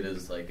want to see it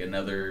as like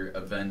another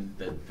event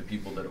that the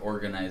people that are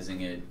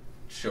organizing it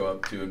show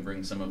up to and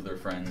bring some of their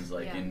friends,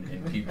 like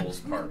in People's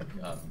Park.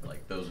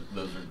 Like those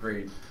are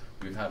great.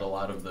 We've had a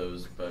lot of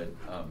those, but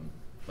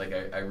like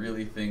I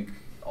really think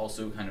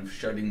also kind of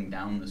shutting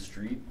down the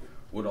street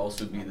would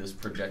also be this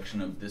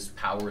projection of this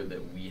power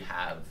that we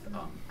have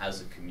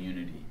as a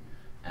community,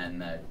 and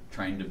that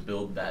trying to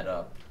build that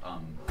up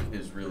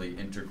is really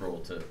integral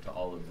to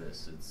all of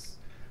this. It's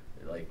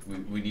like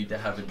we need to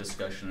have a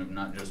discussion of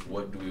not just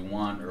what do we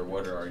want or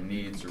what are our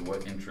needs or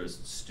what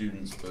interests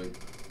students, but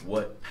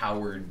what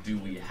power do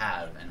we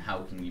have and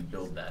how can we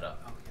build that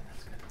up. Okay,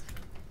 that's good.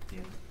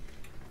 Yeah.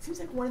 It seems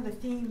like one of the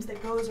themes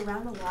that goes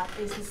around a lot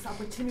is this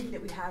opportunity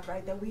that we have,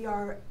 right? That we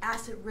are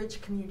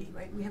asset-rich community,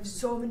 right? We have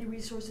so many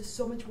resources,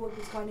 so much work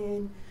that's gone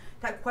in.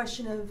 That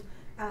question of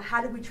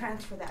how do we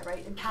transfer that,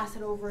 right? And pass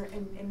it over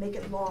and make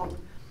it long.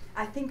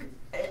 I think,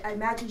 I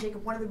imagine,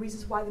 Jacob, one of the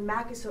reasons why the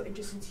MAC is so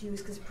interesting to you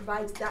is because it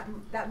provides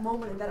that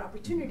moment and that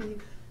opportunity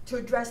to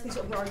address these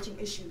overarching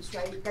issues,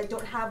 right? That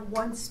don't have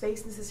one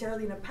space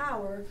necessarily in a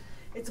power.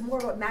 It's more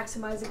about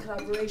maximizing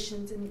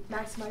collaborations and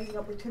maximizing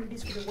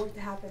opportunities for the work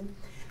to happen.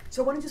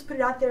 So I want to just put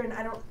it out there, and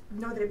I don't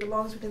know that it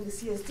belongs within the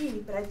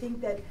CSD, but I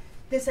think that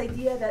this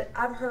idea that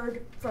I've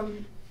heard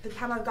from the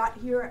time I got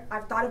here,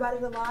 I've thought about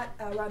it a lot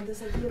around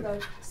this idea of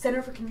a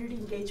Center for Community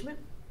Engagement,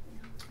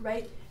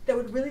 right? That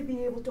would really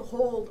be able to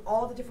hold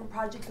all the different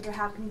projects that are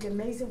happening, the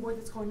amazing work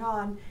that's going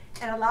on,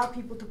 and allow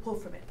people to pull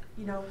from it.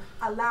 You know,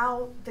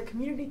 allow the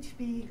community to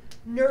be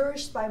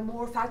nourished by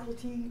more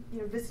faculty, you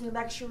know, visiting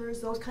lecturers,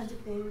 those kinds of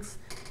things.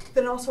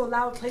 Then also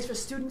allow a place for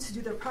students to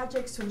do their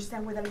projects, to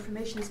understand where that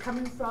information is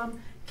coming from,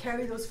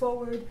 carry those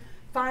forward,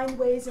 find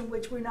ways in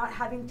which we're not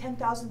having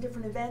 10,000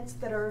 different events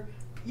that are,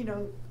 you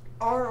know,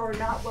 are or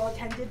not well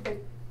attended, but,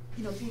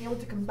 you know, being able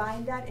to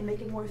combine that and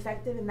make it more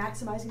effective and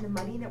maximizing the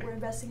money that we're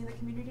investing in the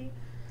community.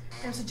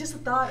 And so just a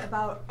thought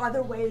about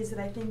other ways that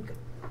I think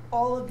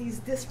all of these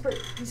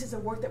disparate pieces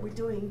of work that we're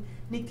doing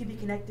need to be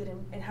connected,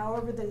 and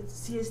however the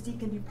CSD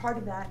can be part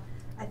of that,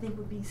 I think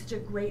would be such a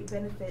great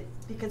benefit,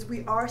 because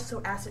we are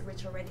so asset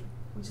rich already.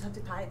 We just have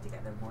to tie it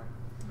together more.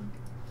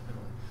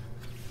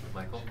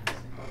 Michael?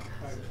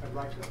 I'd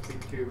like to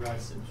speak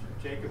to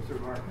Jacob's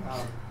remark.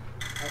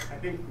 I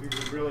think we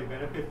would really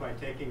benefit by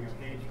taking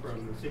a page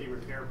from the City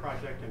Repair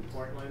Project in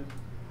Portland,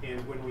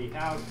 and when we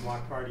have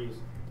block parties,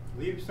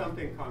 leave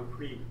something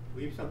concrete,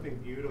 leave something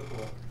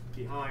beautiful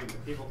behind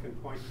that people can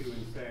point to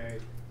and say,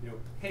 you know,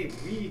 hey,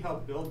 we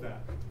helped build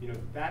that. You know,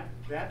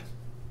 that's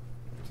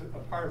a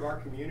part of our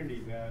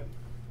community that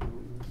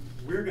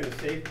we're going to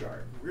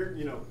safeguard. We're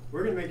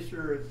going to make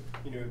sure,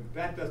 you know,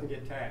 that doesn't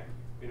get tagged.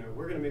 You know,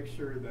 we're going to make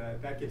sure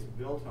that that gets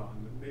built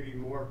on. Maybe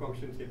more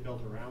functions get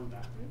built around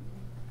that.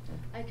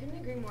 I couldn't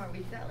agree more.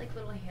 We've got like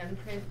little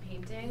handprint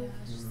painting,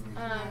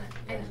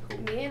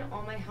 and me and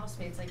all my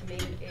housemates like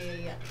made it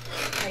a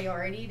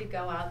priority to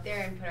go out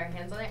there and put our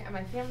hands on it. And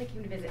my family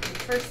came to visit, and the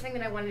first thing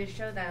that I wanted to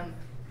show them,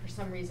 for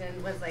some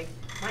reason, was like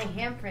my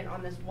handprint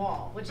on this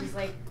wall, which is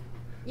like,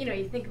 you know,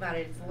 you think about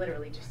it, it's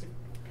literally just a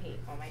paint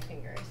on my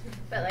fingers.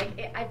 But like,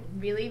 it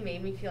really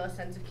made me feel a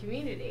sense of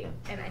community,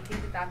 and I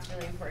think that that's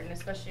really important,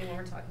 especially when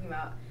we're talking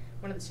about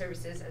one of the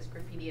services as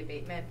graffiti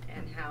abatement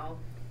and how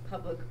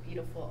public,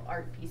 beautiful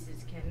art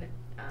pieces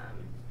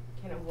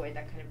can avoid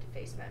that kind of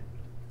defacement.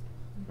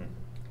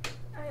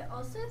 I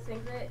also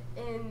think that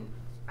in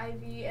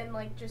Ivy and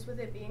like just with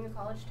it being a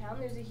college town,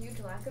 there's a huge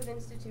lack of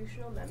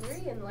institutional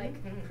memory in like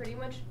pretty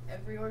much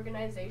every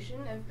organization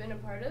I've been a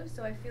part of.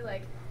 So I feel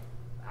like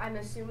I'm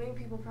assuming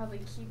people probably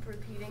keep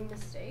repeating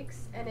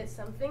mistakes, and it's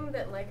something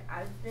that like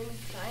I've been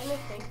trying to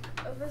think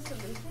of a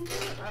solution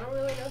to. I don't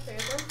really know if there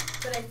is one,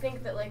 but I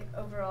think that like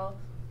overall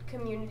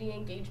community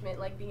engagement,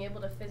 like being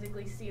able to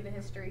physically see the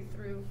history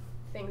through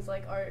things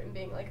like art and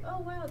being like, oh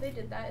wow, they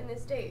did that in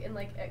this date, and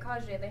like at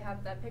Kajé they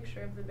have that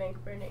picture of the bank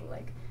burning,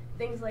 like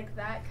things like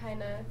that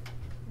kind of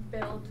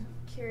build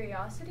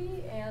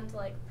curiosity and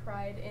like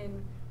pride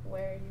in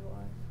where you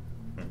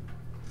are.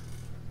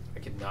 I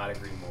could not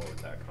agree more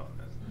with that comment.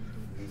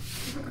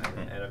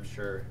 And I'm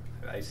sure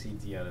I see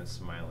Deanna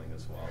smiling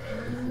as well.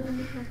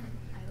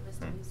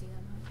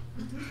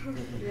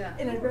 Yeah.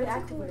 In a very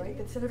active way, right?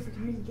 The Center for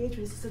Community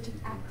Engagement is such an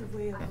active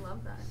way of,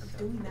 of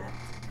doing that.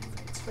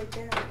 It's right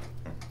there.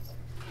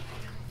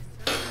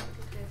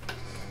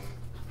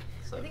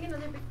 I think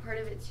another big part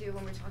of it too,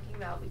 when we're talking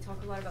about, we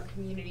talk a lot about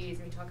communities,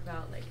 and we talk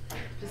about like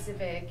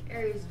specific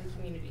areas of the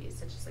communities,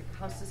 such as like the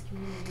houseless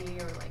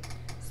community, or like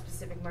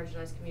specific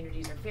marginalized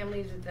communities or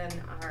families within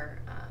our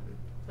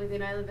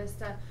within Isla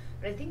Vista.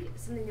 But I think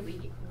something that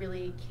we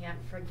really can't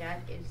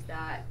forget is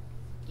that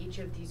each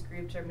of these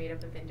groups are made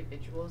up of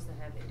individuals that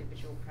have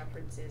individual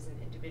preferences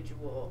and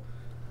individual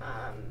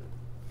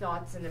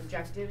thoughts and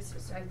objectives.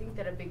 So I think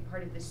that a big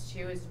part of this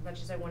too is, as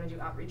much as I want to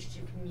do outreach to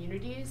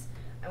communities,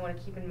 I want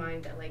to keep in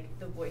mind that like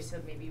the voice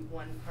of maybe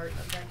one part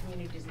of that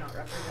community does not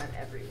represent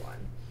everyone.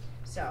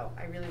 So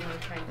I really want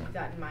to try and keep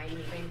that in mind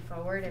moving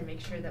forward, and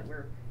make sure that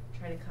we're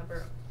trying to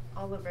cover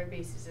all of our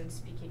bases in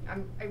speaking.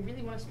 I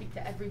really want to speak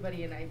to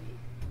everybody in IB,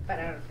 but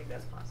I don't think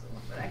that's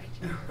possible. But I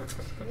could.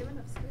 We have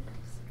enough students.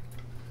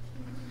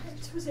 I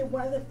just want to say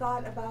one other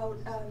thought about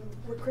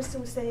what Kristen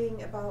was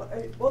saying about,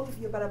 both of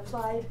you, about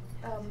applied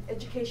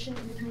education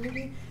in the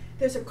community.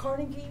 There's a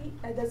Carnegie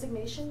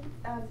designation,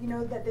 you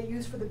know, that they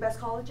use for the best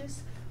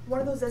colleges. One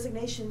of those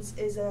designations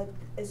is a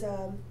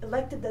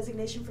elected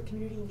designation for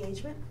community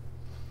engagement.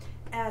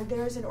 And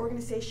there's an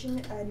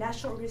organization, a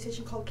national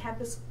organization called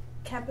Campus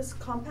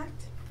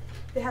Compact.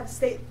 They have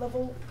state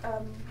level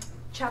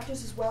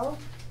chapters as well.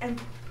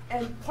 And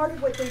part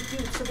of what they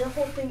do, so their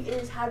whole thing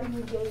is how do you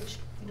engage,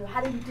 you know,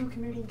 how do you do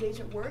community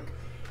engagement work?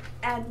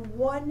 And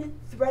one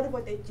thread of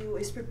what they do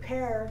is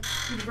prepare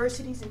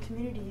universities and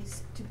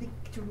communities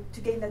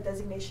to gain that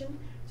designation.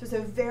 So it's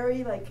a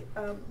very like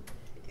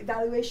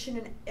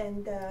evaluation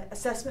and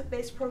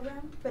assessment-based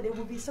program, but it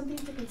would be something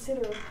to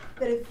consider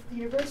that if the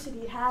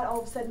university had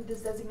all of a sudden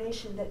this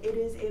designation, that it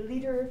is a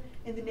leader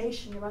in the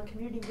nation around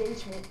community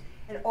engagement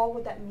and all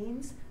what that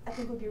means, I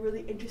think would be a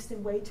really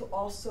interesting way to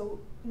also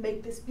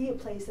make this be a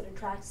place that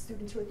attracts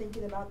students who are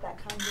thinking about that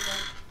kind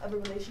of a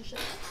relationship.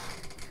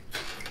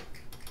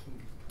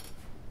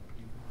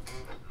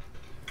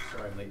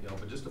 Sorry I'm late, y'all,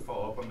 but just to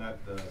follow up on that,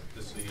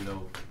 just so you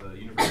know, the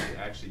university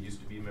actually used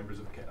to be members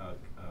of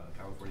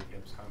California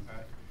Campus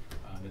Compact.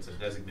 It's a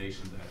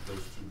designation that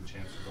goes through the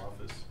Chancellor's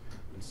office,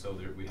 and so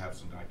there, we have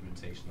some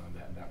documentation on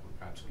that, and that would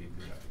perhaps be a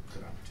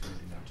good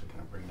opportunity now to kind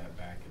of bring that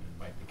back and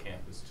invite the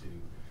campus to,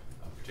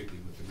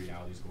 particularly with the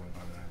realities going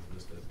on in Isla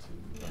Vista,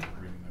 to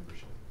bring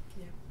membership.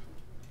 Yeah.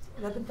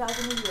 11,000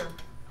 a year.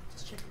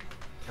 Just check.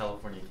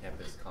 California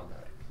Campus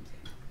Compact.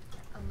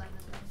 11,000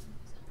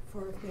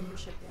 for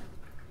membership, yeah.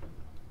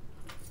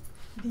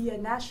 The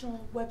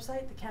national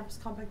website, the Campus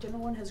Compact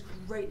General one, has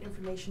great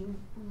information,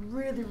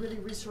 really, really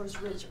resource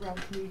rich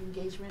around community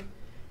engagement.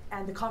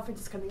 And the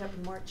conference is coming up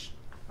in March,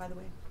 by the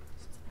way.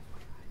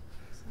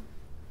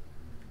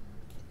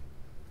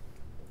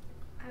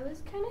 I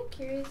was kind of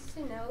curious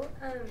to know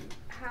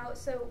how,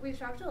 so we've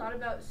talked a lot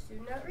about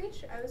student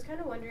outreach. I was kind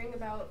of wondering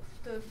about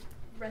the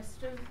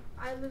rest of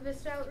Isla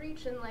Vista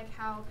outreach and like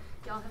how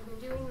y'all have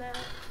been doing that,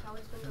 how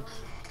it's been going.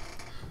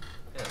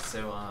 Yeah,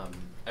 so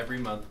every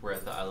month we're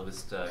at the Isla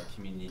Vista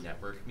Community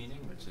Network meeting,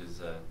 which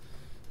is a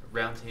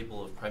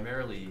roundtable of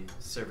primarily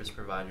service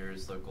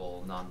providers,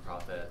 local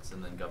nonprofits,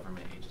 and then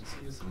government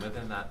agencies. And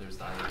within that, there's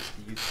the Isla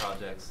Vista Youth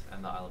Projects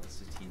and the Isla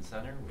Vista Teen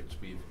Center, which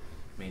we've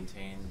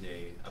maintained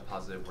a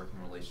positive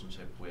working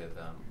relationship with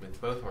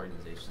both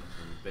organizations.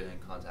 We've been in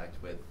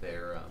contact with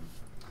their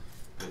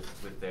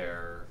with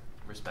their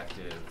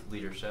respective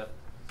leadership.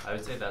 I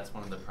would say that's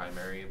one of the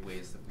primary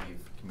ways that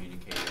we've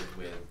communicated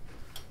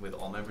with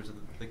all members of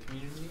the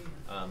community.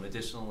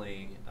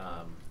 Additionally,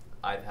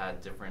 I've had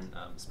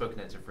spoken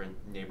at different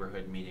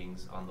neighborhood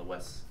meetings on the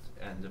west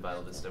end of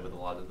Isla Vista with a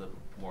lot of the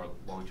more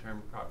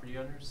long-term property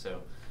owners.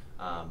 So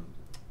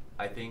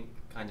I think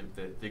kind of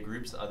the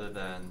groups other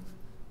than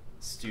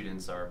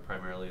students are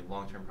primarily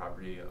long-term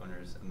property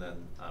owners, and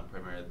then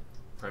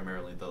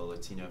primarily the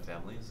Latino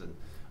families. And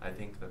I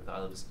think that the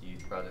Isla Vista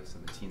Youth Projects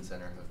and the Teen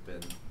Center have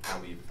been how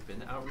we've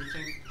been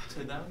outreaching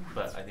to them,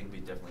 but I think we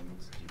definitely need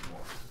to do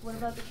more. What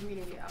about the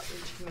Community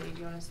Outreach Committee? Do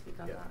you want to speak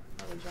on that?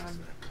 Probably John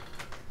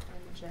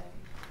and Jay.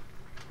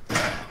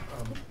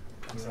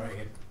 I'm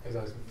sorry, as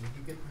I was, did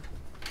you get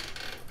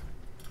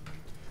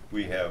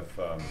We have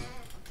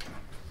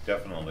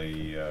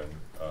definitely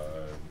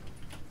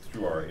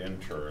through our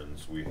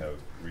interns, we have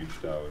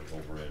reached out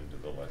over into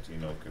the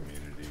Latino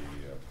community,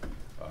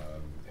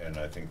 and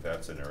I think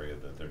that's an area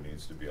that there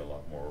needs to be a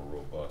lot more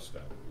robust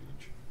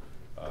outreach.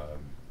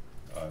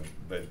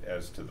 But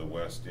as to the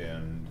West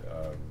End,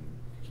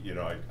 you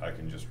know, I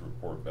can just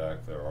report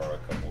back there are a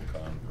couple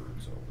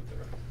converts over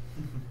there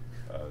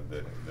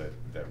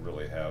that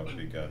really have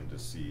begun to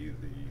see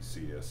the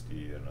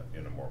CSD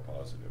in a more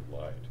positive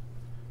light.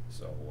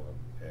 So,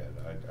 and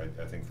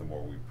I think the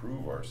more we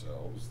prove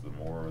ourselves, the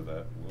more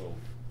that will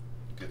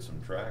get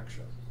some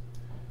traction.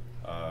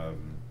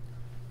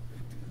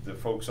 The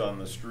folks on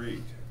the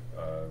street,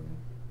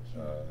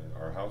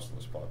 our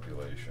houseless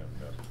population,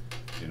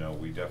 you know,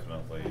 we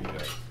definitely,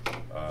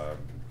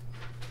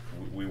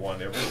 we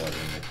want everyone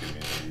in the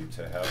community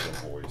to have a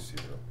voice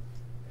here.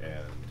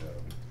 And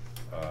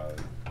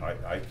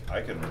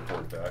I can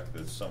report back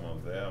that some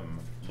of them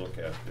look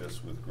at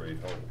this with great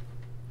hope.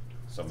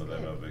 Some of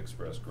them have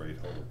expressed great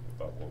hope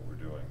about what we're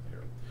doing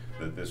here,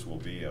 that this will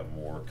be a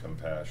more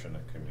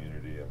compassionate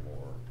community, a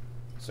more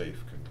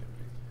safe community.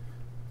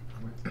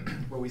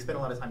 What we spend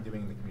a lot of time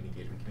doing in the Community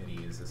Engagement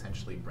Committee is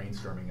essentially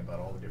brainstorming about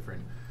all the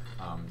different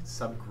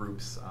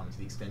subgroups, to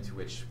the extent to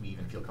which we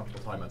even feel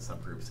comfortable talking about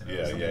subgroups. And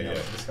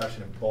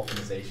discussion of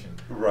balkanization.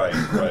 Right,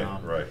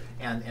 right.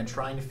 And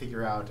trying to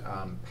figure out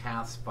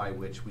paths by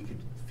which we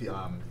could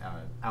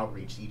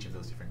outreach each of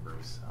those different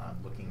groups,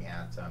 looking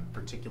at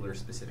particular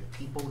specific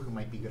people who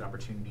might be good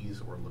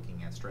opportunities, or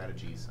looking at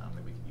strategies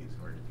that we could use in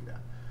order to do that.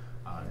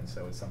 And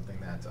so it's something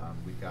that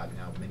we've got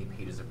now many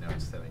pages of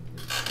notes that we're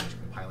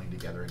compiling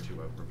together into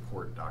a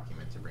report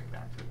document to bring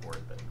back to the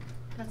board. But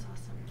that's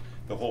awesome.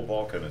 The whole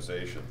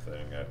balkanization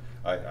thing,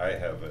 I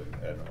have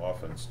an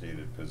often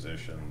stated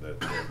position that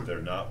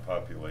they're not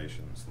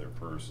populations, they're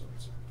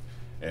persons.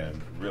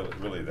 And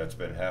really that's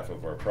been half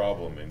of our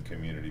problem in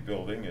community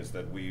building, is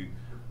that we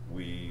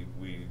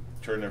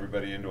turn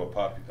everybody into a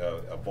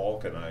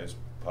balkanized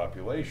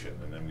population,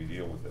 and then we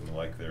deal with them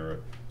like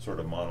they're sort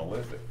of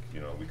monolithic. You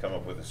know, we come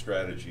up with a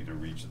strategy to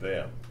reach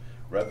them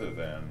rather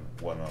than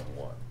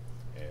one-on-one.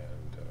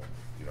 And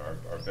you know,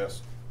 our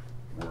best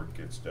work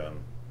gets done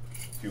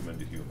human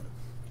to human.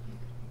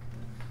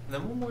 And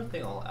then one more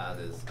thing I'll add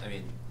is, I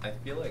mean, I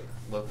feel like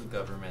local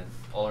government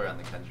all around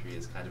the country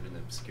is kind of an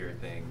obscure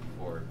thing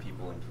for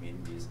people and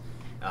communities.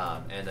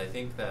 And I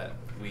think that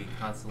we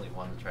constantly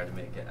want to try to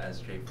make it as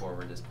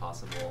straightforward as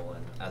possible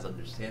and as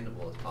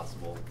understandable as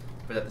possible.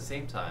 But at the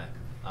same time,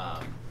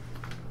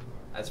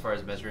 as far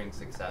as measuring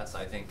success,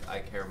 I think I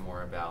care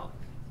more about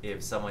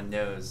if someone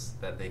knows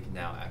that they can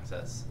now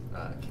access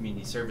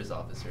community service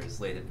officers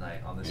late at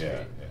night on the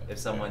street. If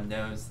someone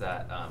knows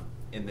that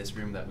in this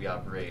room that we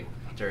operate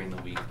during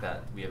the week,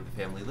 that we have a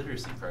family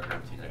literacy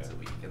program 2 nights a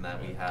week, and that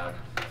we have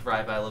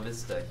Thrive Isla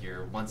Vista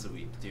here once a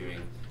week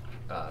doing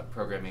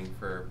programming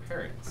for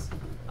parents.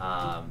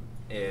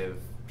 If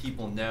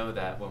people know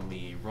that when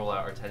we roll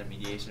out our tenant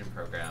mediation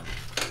program,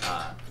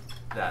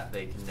 that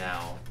they can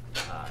now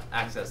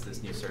access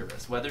this new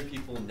service. Whether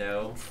people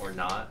know or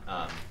not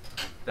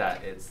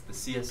that it's the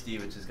CSD,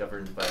 which is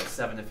governed by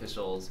 7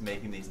 officials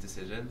making these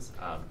decisions,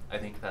 I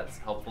think that's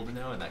helpful to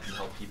know, and that can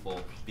help people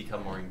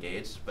become more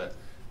engaged. But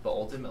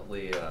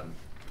ultimately,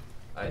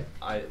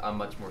 I'm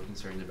much more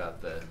concerned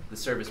about the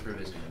service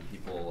provision and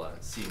people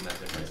seeing that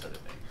different set of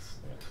things.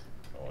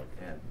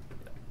 And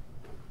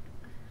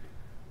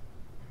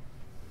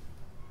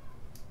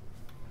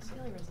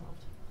Really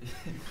resolved.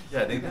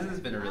 yeah, I think this has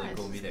been a really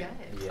cool meeting.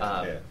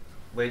 Yeah.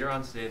 Later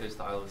on today, there's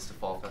the Isla Vista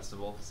Fall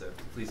Festival, so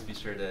please be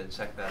sure to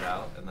check that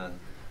out. And then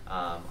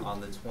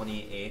on the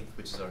 28th,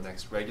 which is our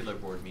next regular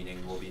board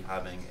meeting, we'll be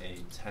having a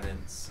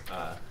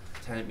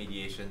tenant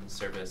mediation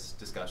service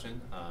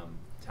discussion,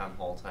 town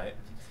hall type.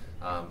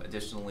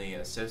 Additionally,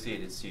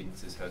 Associated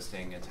Students is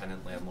hosting a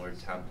tenant landlord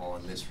town hall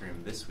in this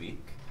room this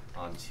week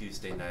on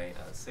Tuesday night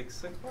at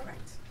 6 o'clock.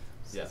 Correct.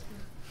 Yeah.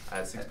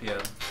 At 6 p.m.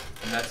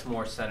 And that's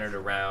more centered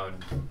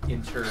around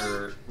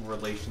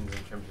interrelations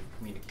in terms of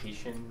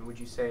communication, would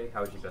you say?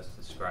 How would you best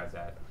describe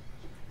that?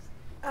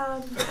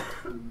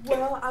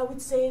 Well, I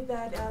would say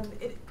that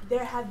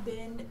there have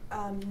been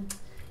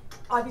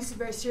obviously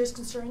very serious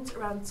concerns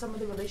around some of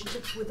the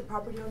relationships with the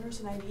property owners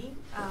in IV.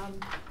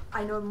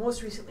 I know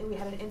most recently we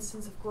had an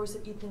instance, of course,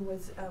 that Ethan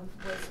was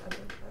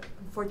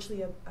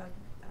unfortunately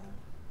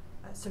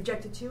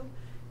subjected to.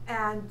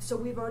 And so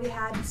we've already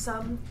had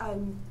some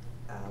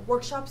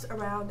workshops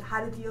around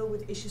how to deal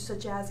with issues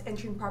such as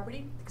entering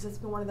property, because that's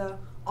been one of the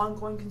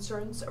ongoing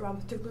concerns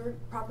around particular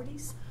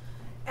properties.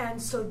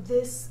 And so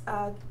this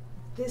town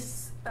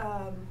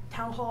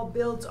hall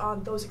builds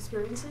on those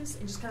experiences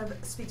and just kind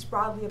of speaks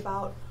broadly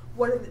about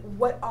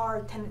what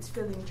are tenants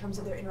feeling in terms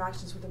of their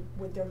interactions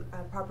with their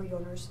property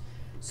owners.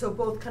 So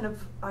both kind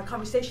of a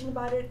conversation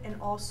about it, and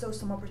also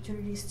some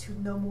opportunities to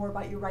know more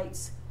about your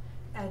rights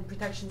and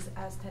protections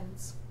as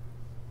tenants.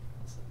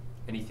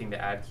 Anything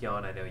to add,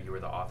 Keon? I know you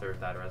were the author of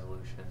that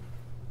resolution.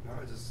 No,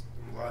 I'm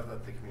glad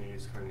that the community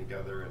is coming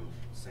together and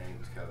staying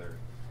together,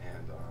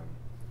 and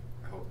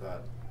I hope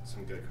that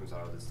some good comes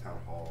out of this town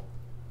hall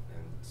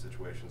and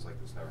situations like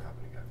this never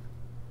happen again.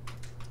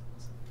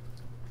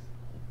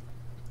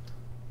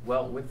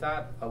 Well, with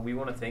that, we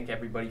want to thank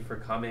everybody for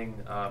coming.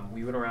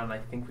 We went around, I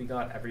think we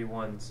got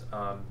everyone's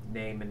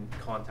name and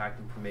contact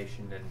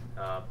information and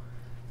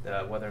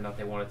whether or not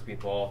they wanted to be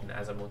involved. And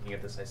as I'm looking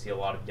at this, I see a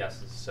lot of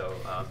yeses. So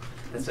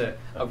that's a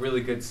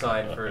really good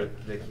sign for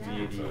the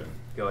community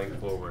going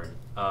forward.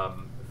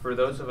 For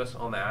those of us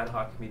on the ad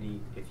hoc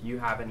committee, if you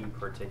have any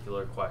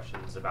particular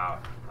questions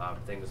about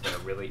things that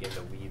are really in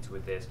the weeds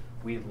with this,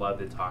 we'd love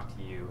to talk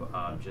to you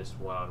just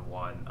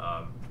one-on-one.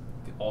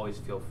 Always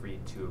feel free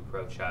to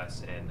approach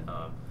us and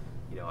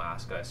you know,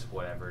 ask us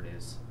whatever it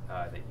is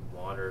that you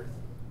want or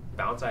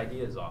bounce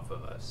ideas off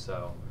of us.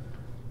 So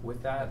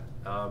with that,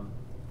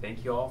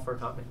 thank you all for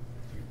coming.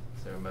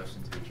 Is there a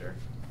motion to adjourn?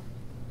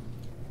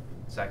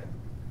 Second.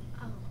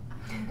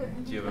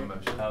 Do you have a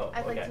motion? Oh,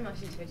 I'd like to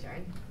motion to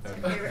adjourn.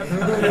 Okay,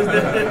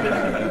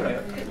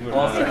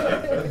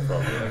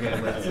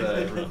 let's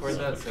record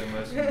that. So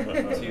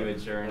motion to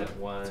adjourn at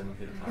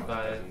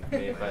 1:55,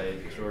 made by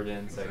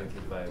Jordan,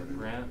 seconded by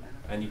Grant.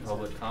 Any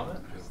public comment?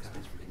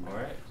 All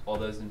right. All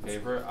those in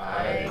favor?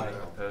 Aye.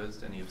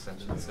 Opposed? Any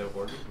abstentions? So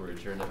ordered. We're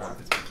adjourned at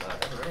 1:55.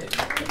 All right.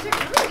 Thanks for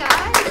coming,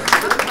 guys.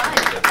 That was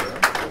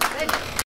fun. Good.